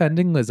not me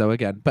defending Lizzo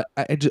again, but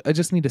I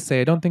just need to say,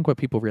 I don't think what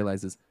people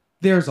realize is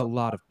there's a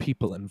lot of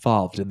people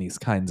involved in these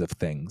kinds of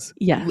things.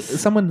 Yes.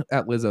 Someone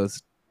at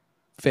Lizzo's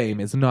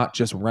fame is not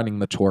just running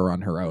the tour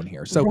on her own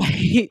here. So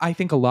I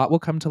think a lot will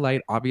come to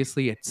light.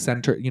 Obviously it's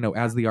centered,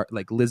 as the art,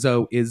 like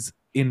Lizzo is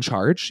in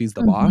charge. She's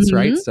the boss,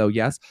 right? So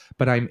yes,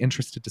 but I'm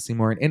interested to see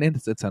more. And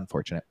it's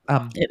unfortunate.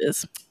 It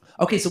is.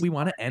 Okay, so we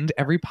want to end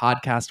every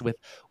podcast with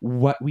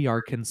what we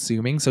are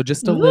consuming. So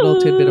just a little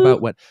tidbit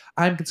about what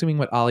I'm consuming,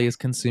 what Ollie is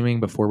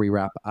consuming before we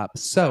wrap up.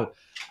 So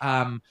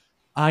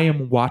I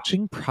am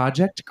watching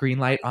Project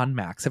Greenlight on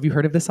Max. Have you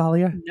heard of this,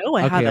 Alia? No,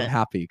 I Okay, I'm haven't.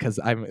 happy because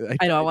I know. I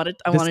this wanted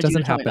you to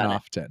doesn't tell me happen about it.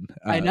 often.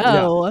 I Yeah,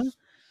 know.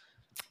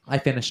 I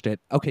finished it.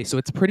 Okay, so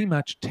it's pretty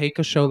much take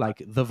a show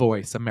like The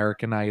Voice,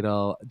 American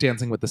Idol,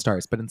 Dancing with the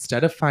Stars, but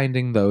instead of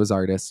finding those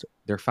artists,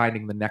 they're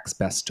finding the next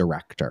best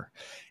director.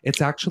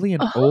 It's actually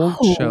an old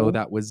show Oh,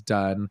 that was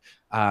done.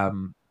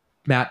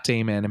 Matt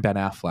Damon and Ben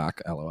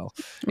Affleck, LOL.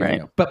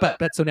 right. But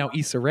so now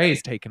Issa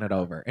Rae's taken it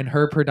over, and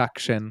her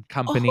production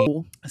company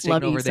Oh, has taken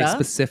love over. They Issa.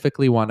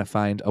 specifically want to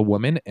find a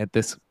woman at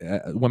this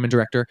woman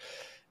director.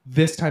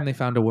 This time they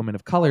found a woman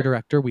of color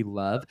director we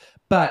love.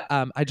 But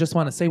I just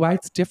want to say why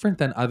it's different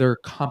than other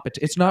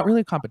it's not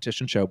really a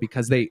competition show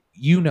because this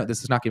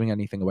is not giving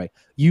anything away.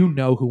 You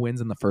know who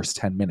wins in the first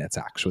 10 minutes,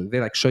 actually. They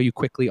like show you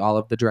quickly all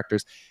of the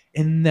directors.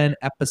 And then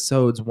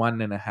episodes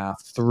 1.5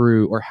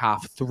 through or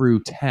half through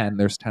 10,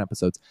 there's 10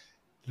 episodes.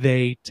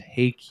 They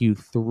take you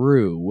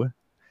through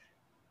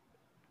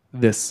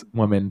this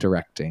woman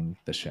directing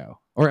the show.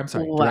 Or I'm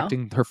sorry, Wow.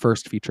 directing her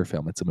first feature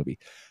film. It's a movie.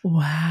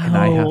 Wow. And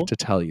I have to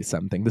tell you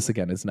something. This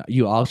again is not,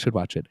 you all should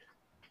watch it.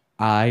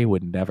 I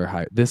would never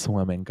hire this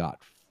woman.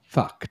 Got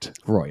fucked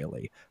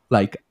royally.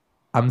 Like,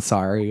 I'm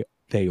sorry,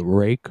 they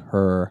rake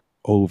her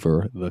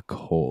over the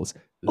coals.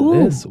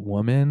 Ooh. This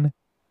woman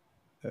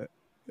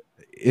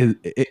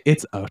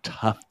it's a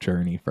tough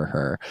journey for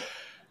her.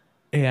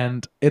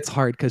 And it's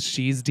hard because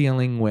she's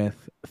dealing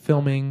with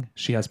filming.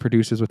 She has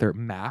producers with her.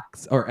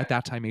 Max, or at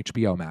that time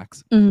HBO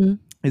Max,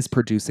 is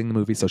producing the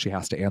movie, so she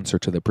has to answer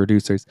to the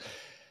producers.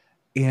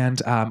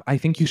 And I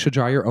think you should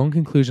draw your own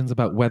conclusions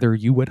about whether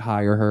you would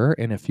hire her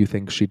and if you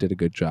think she did a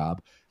good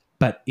job.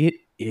 But it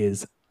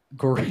is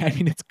great. I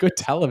mean, it's good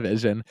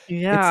television.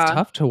 Yeah. It's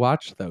tough to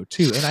watch, though,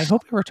 too. And I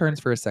hope it returns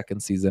for a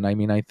second season. I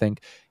mean, I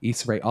think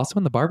Issa Rae, also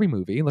in the Barbie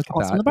movie, look at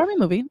Also that. in the Barbie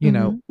movie. You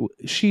know,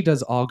 she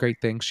does all great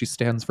things. She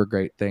stands for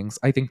great things.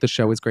 I think the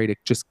show is great. It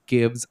just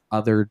gives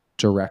other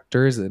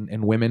directors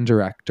and women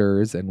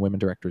directors and women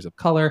directors of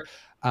color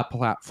a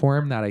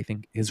platform that I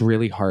think is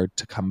really hard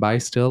to come by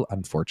still,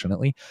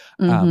 unfortunately.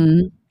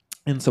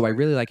 And so I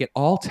really like it.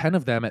 All 10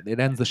 of them, it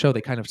ends the show, they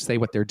kind of say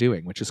what they're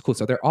doing, which is cool.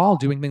 So they're all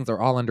doing things. They're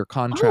all under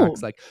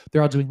contracts. Oh. Like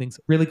they're all doing things.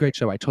 Really great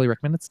show. I totally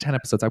recommend it. It's 10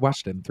 episodes. I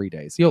watched it in 3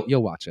 days.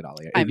 You'll watch it,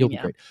 Alia. You'll be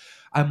great.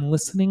 I'm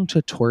listening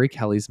to Tori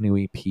Kelly's new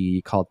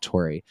EP called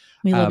Tori.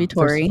 We love you,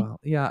 Tori.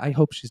 Yeah, I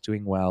hope she's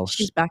doing well.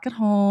 She's back at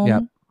home. Yeah.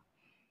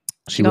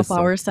 She got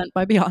flowers sent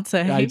by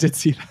Beyonce. I did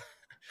see that.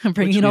 I'm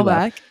bringing it all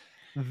back.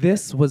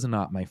 This was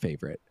not my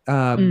favorite.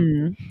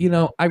 You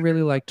know, I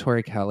really like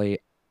Tori Kelly.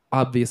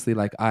 Obviously,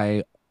 like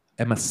I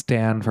am a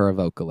stan for a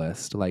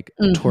vocalist. Like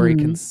Tori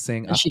can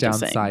sing up, down,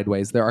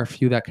 sideways. There are a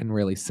few that can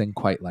really sing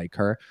quite like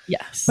her.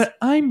 Yes. But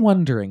I'm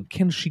wondering,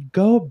 can she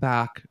go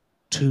back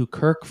to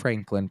Kirk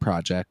Franklin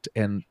Project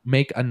and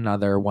make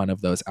another one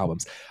of those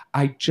albums?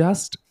 I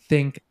just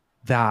think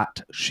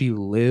that she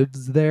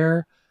lives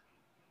there.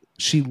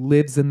 She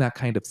lives in that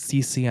kind of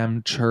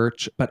CCM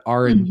church, but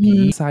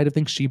R&B side of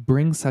things. She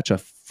brings such a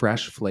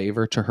fresh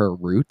flavor to her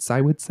roots,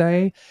 I would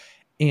say.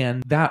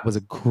 And that was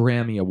a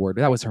Grammy Award.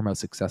 That was her most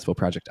successful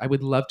project. I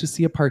would love to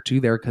see a part 2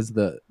 there because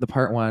the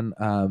part 1,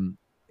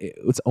 it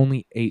was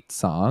only 8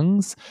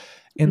 songs.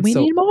 And we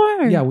need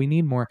more. Yeah, we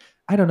need more.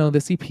 I don't know.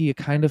 This EP, it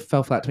kind of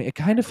fell flat to me. It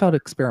kind of felt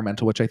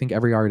experimental, which I think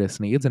every artist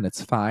needs, and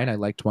it's fine. I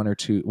liked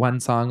one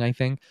song, I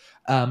think.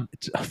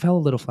 It fell a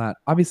little flat.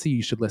 Obviously,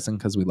 you should listen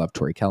because we love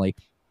Tori Kelly.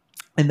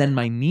 And then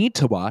my need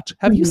to watch.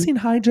 Have you seen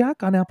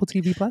Hijack on Apple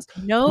TV Plus?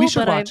 No, we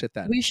should watch it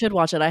then. We should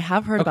watch it. I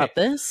have heard about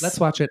this. Let's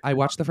watch it. I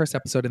watched the first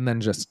episode and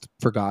then just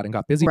forgot and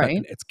got busy. Right.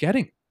 But it's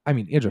getting. I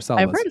mean, Idris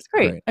Elba. I've heard it's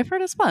great. I've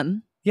heard it's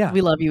fun. Yeah,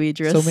 we love you,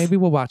 Idris. So maybe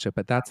we'll watch it.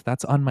 But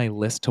that's on my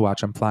list to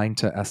watch. I'm flying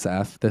to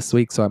SF this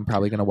week, so I'm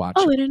probably going to watch.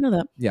 Oh, I didn't know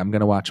that. Yeah, I'm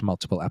going to watch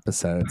multiple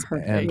episodes.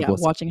 Perfect. And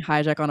watching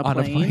Hijack on a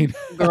plane.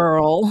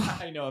 Girl.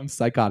 I know, I'm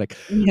psychotic.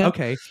 Yeah.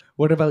 Okay,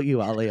 what about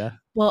you, Alia?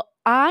 Well,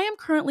 I am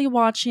currently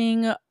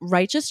watching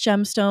Righteous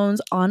Gemstones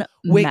on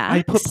Wait, Max.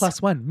 I put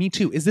 +1. Me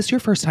too. Is this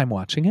your first time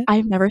watching it?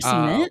 I've never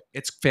seen it.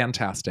 It's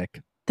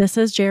fantastic. This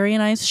is Jerry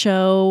and I's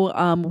show.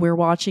 We're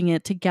watching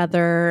it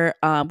together.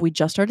 We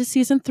just started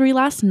season 3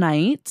 last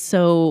night.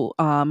 So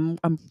I'm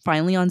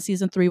finally on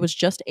season 3, was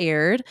just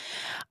aired.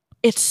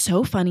 It's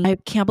so funny. I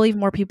can't believe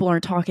more people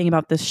aren't talking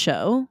about this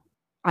show.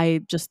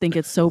 I just think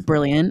it's so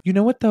brilliant. You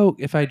know what though?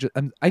 If I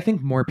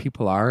think more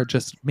people are,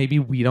 just maybe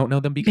we don't know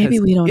them because maybe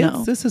we don't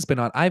know. This has been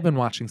on. I've been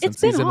watching since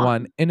season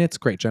 1, and it's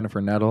great.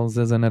 Jennifer Nettles,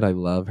 isn't it? I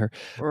love her.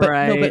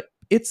 But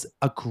it's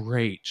a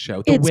great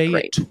show. The way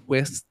it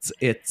twists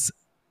its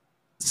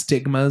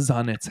stigmas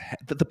on its head,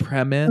 the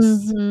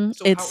premise.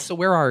 So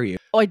where are you?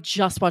 Oh, I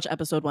just watched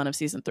episode 1 of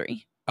season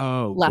 3.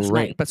 Oh, last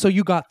night. But so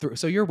you got through.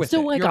 So you're with.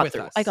 So I got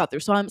through.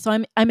 So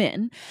I'm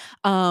in.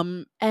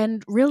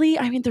 And really,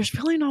 I mean, there's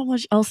really not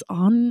much else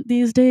on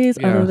these days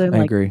other than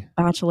like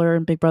Bachelor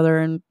and Big Brother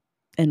and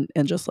and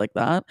just like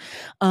that.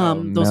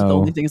 Oh, Those are the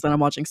only no. things that I'm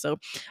watching. So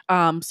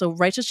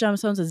Righteous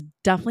Gemstones is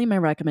definitely my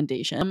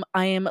recommendation.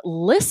 I am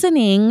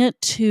listening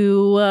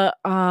to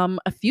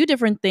a few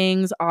different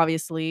things,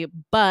 obviously,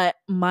 but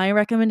my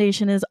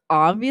recommendation is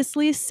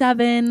obviously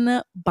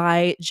Seven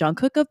by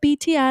Jungkook of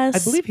BTS. I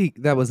believe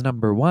that was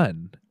number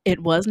one.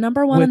 It was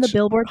number one on the Which,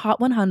 Billboard Hot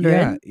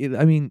 100. yeah,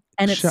 I mean,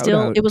 And it's shout still,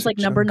 out it was to like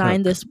number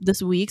 9 Jungkook.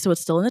 this week, so it's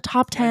still in the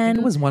top 10. I think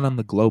it was one on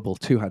the Global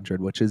 200,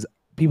 which is,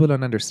 people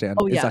don't understand,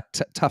 Oh, is yeah.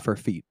 a tougher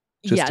feat.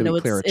 Just to be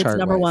clear, it's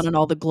number one on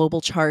all the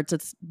global charts.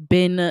 It's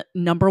been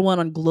number one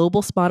on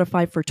global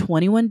Spotify for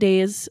 21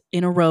 days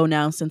in a row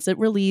now since it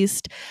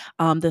released.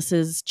 This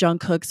is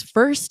Jungkook's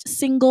first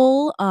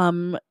single,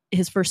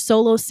 his first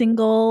solo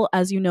single.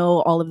 As you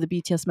know, all of the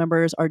BTS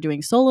members are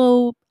doing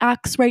solo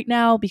acts right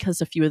now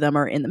because a few of them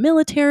are in the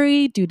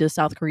military due to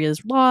South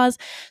Korea's laws.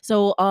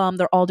 So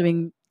they're all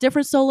doing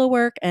different solo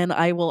work, and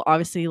I will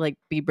obviously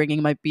be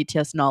bringing my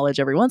BTS knowledge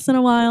every once in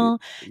a while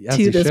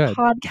to this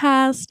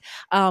podcast.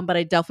 But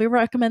I definitely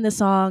recommend this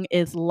song.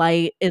 It's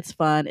light, it's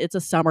fun, it's a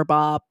summer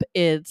bop.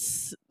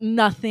 It's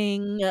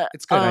nothing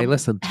it's good. I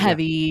listened to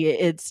heavy. Yeah.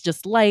 It's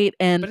just light,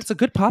 and but it's a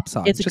good pop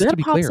song. It's a good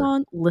pop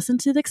song. Listen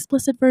to the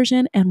explicit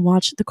version and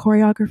watch the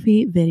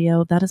choreography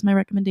video. That is my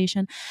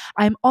recommendation.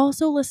 I'm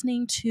also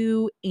listening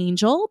to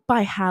Angel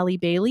by Halle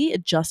Bailey.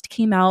 It just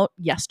came out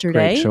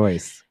yesterday. Great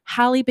choice.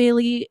 Halle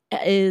Bailey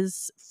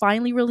is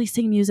finally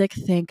releasing music.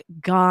 Thank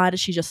God.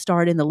 She just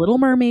starred in The Little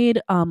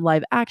Mermaid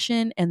live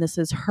action, and this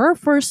is her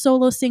first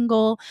solo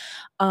single.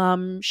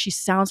 She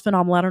sounds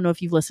phenomenal. I don't know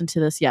if you've listened to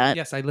this yet.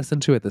 Yes, I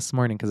listened to it this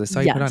morning because I saw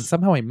you put on.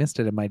 Somehow I missed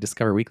it in my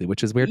Discover Weekly,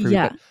 which is weird for me.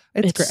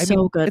 But it's great.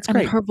 So good. It's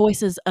great. Her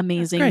voice is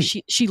amazing.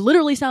 She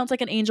literally sounds like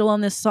an angel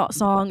on this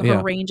song.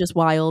 Her range is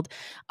wild.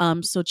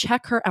 So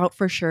check her out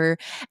for sure.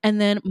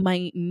 And then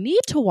my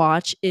need to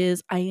watch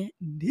is I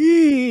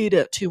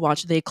need to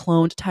watch They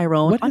Cloned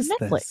Tyrone on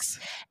Netflix.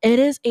 It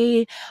is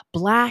a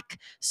black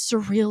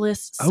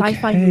surrealist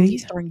sci-fi movie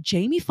starring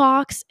Jamie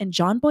Foxx and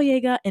John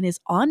Boyega, and is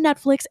on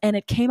Netflix, and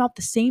it came out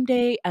the same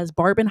day as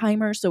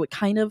Barbenheimer, so it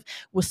kind of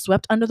was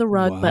swept under the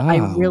rug. But I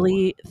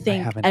really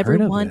think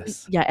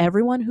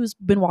everyone who's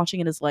been watching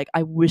it is like,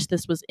 I wish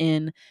this was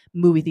in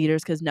movie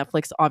theaters, because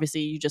Netflix,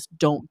 obviously you just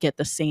don't get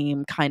the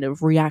same kind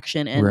of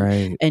reaction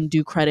and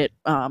do credit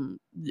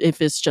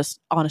if it's just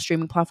on a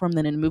streaming platform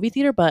than in a movie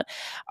theater. But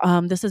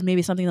this is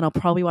maybe something that I'll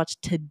probably watch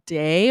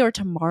today or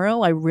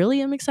tomorrow. I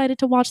really am excited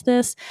to watch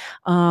this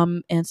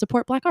and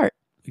support Black art.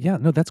 Yeah,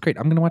 no, that's great.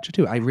 I'm going to watch it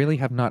too. I really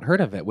have not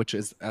heard of it, which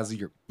is, as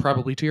you're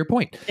probably to your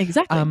point.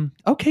 Exactly.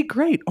 Okay,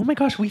 great. Oh my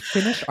gosh, we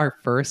finished our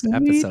first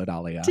episode,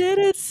 Alia. Did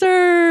it,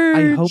 Serge?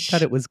 I hope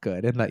that it was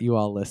good and that you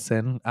all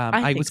listen.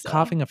 I was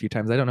coughing a few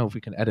times. I don't know if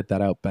we can edit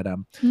that out, but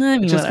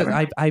just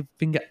because I've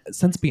been,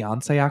 since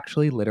Beyoncé,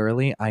 actually,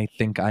 literally, I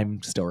think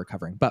I'm still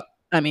recovering. But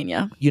I mean,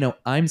 yeah. You know,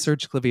 I'm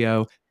Serge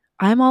Clivio.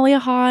 I'm Alia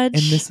Hodge.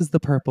 And this is the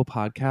Purple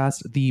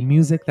Podcast. The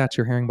music that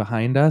you're hearing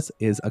behind us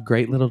is a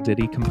great little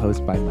ditty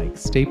composed by Mike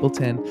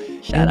Stapleton.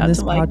 Shout out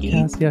to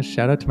Mikey.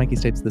 Shout out to Mikey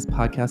Stapes. This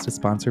podcast is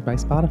sponsored by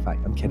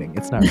Spotify. I'm kidding.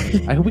 It's not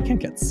really. I hope we can't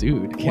get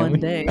sued. One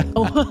day.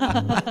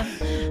 But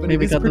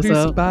maybe it is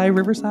produced by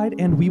Riverside,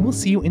 and we will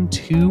see you in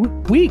 2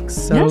 weeks.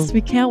 So yes,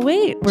 we can't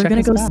wait. We're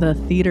going to go to the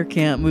Theater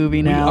Camp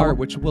movie now. We are,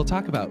 which we'll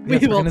talk about. We're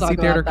going to see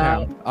Theater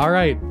Camp. All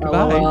right.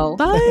 Goodbye.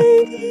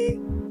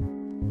 Bye.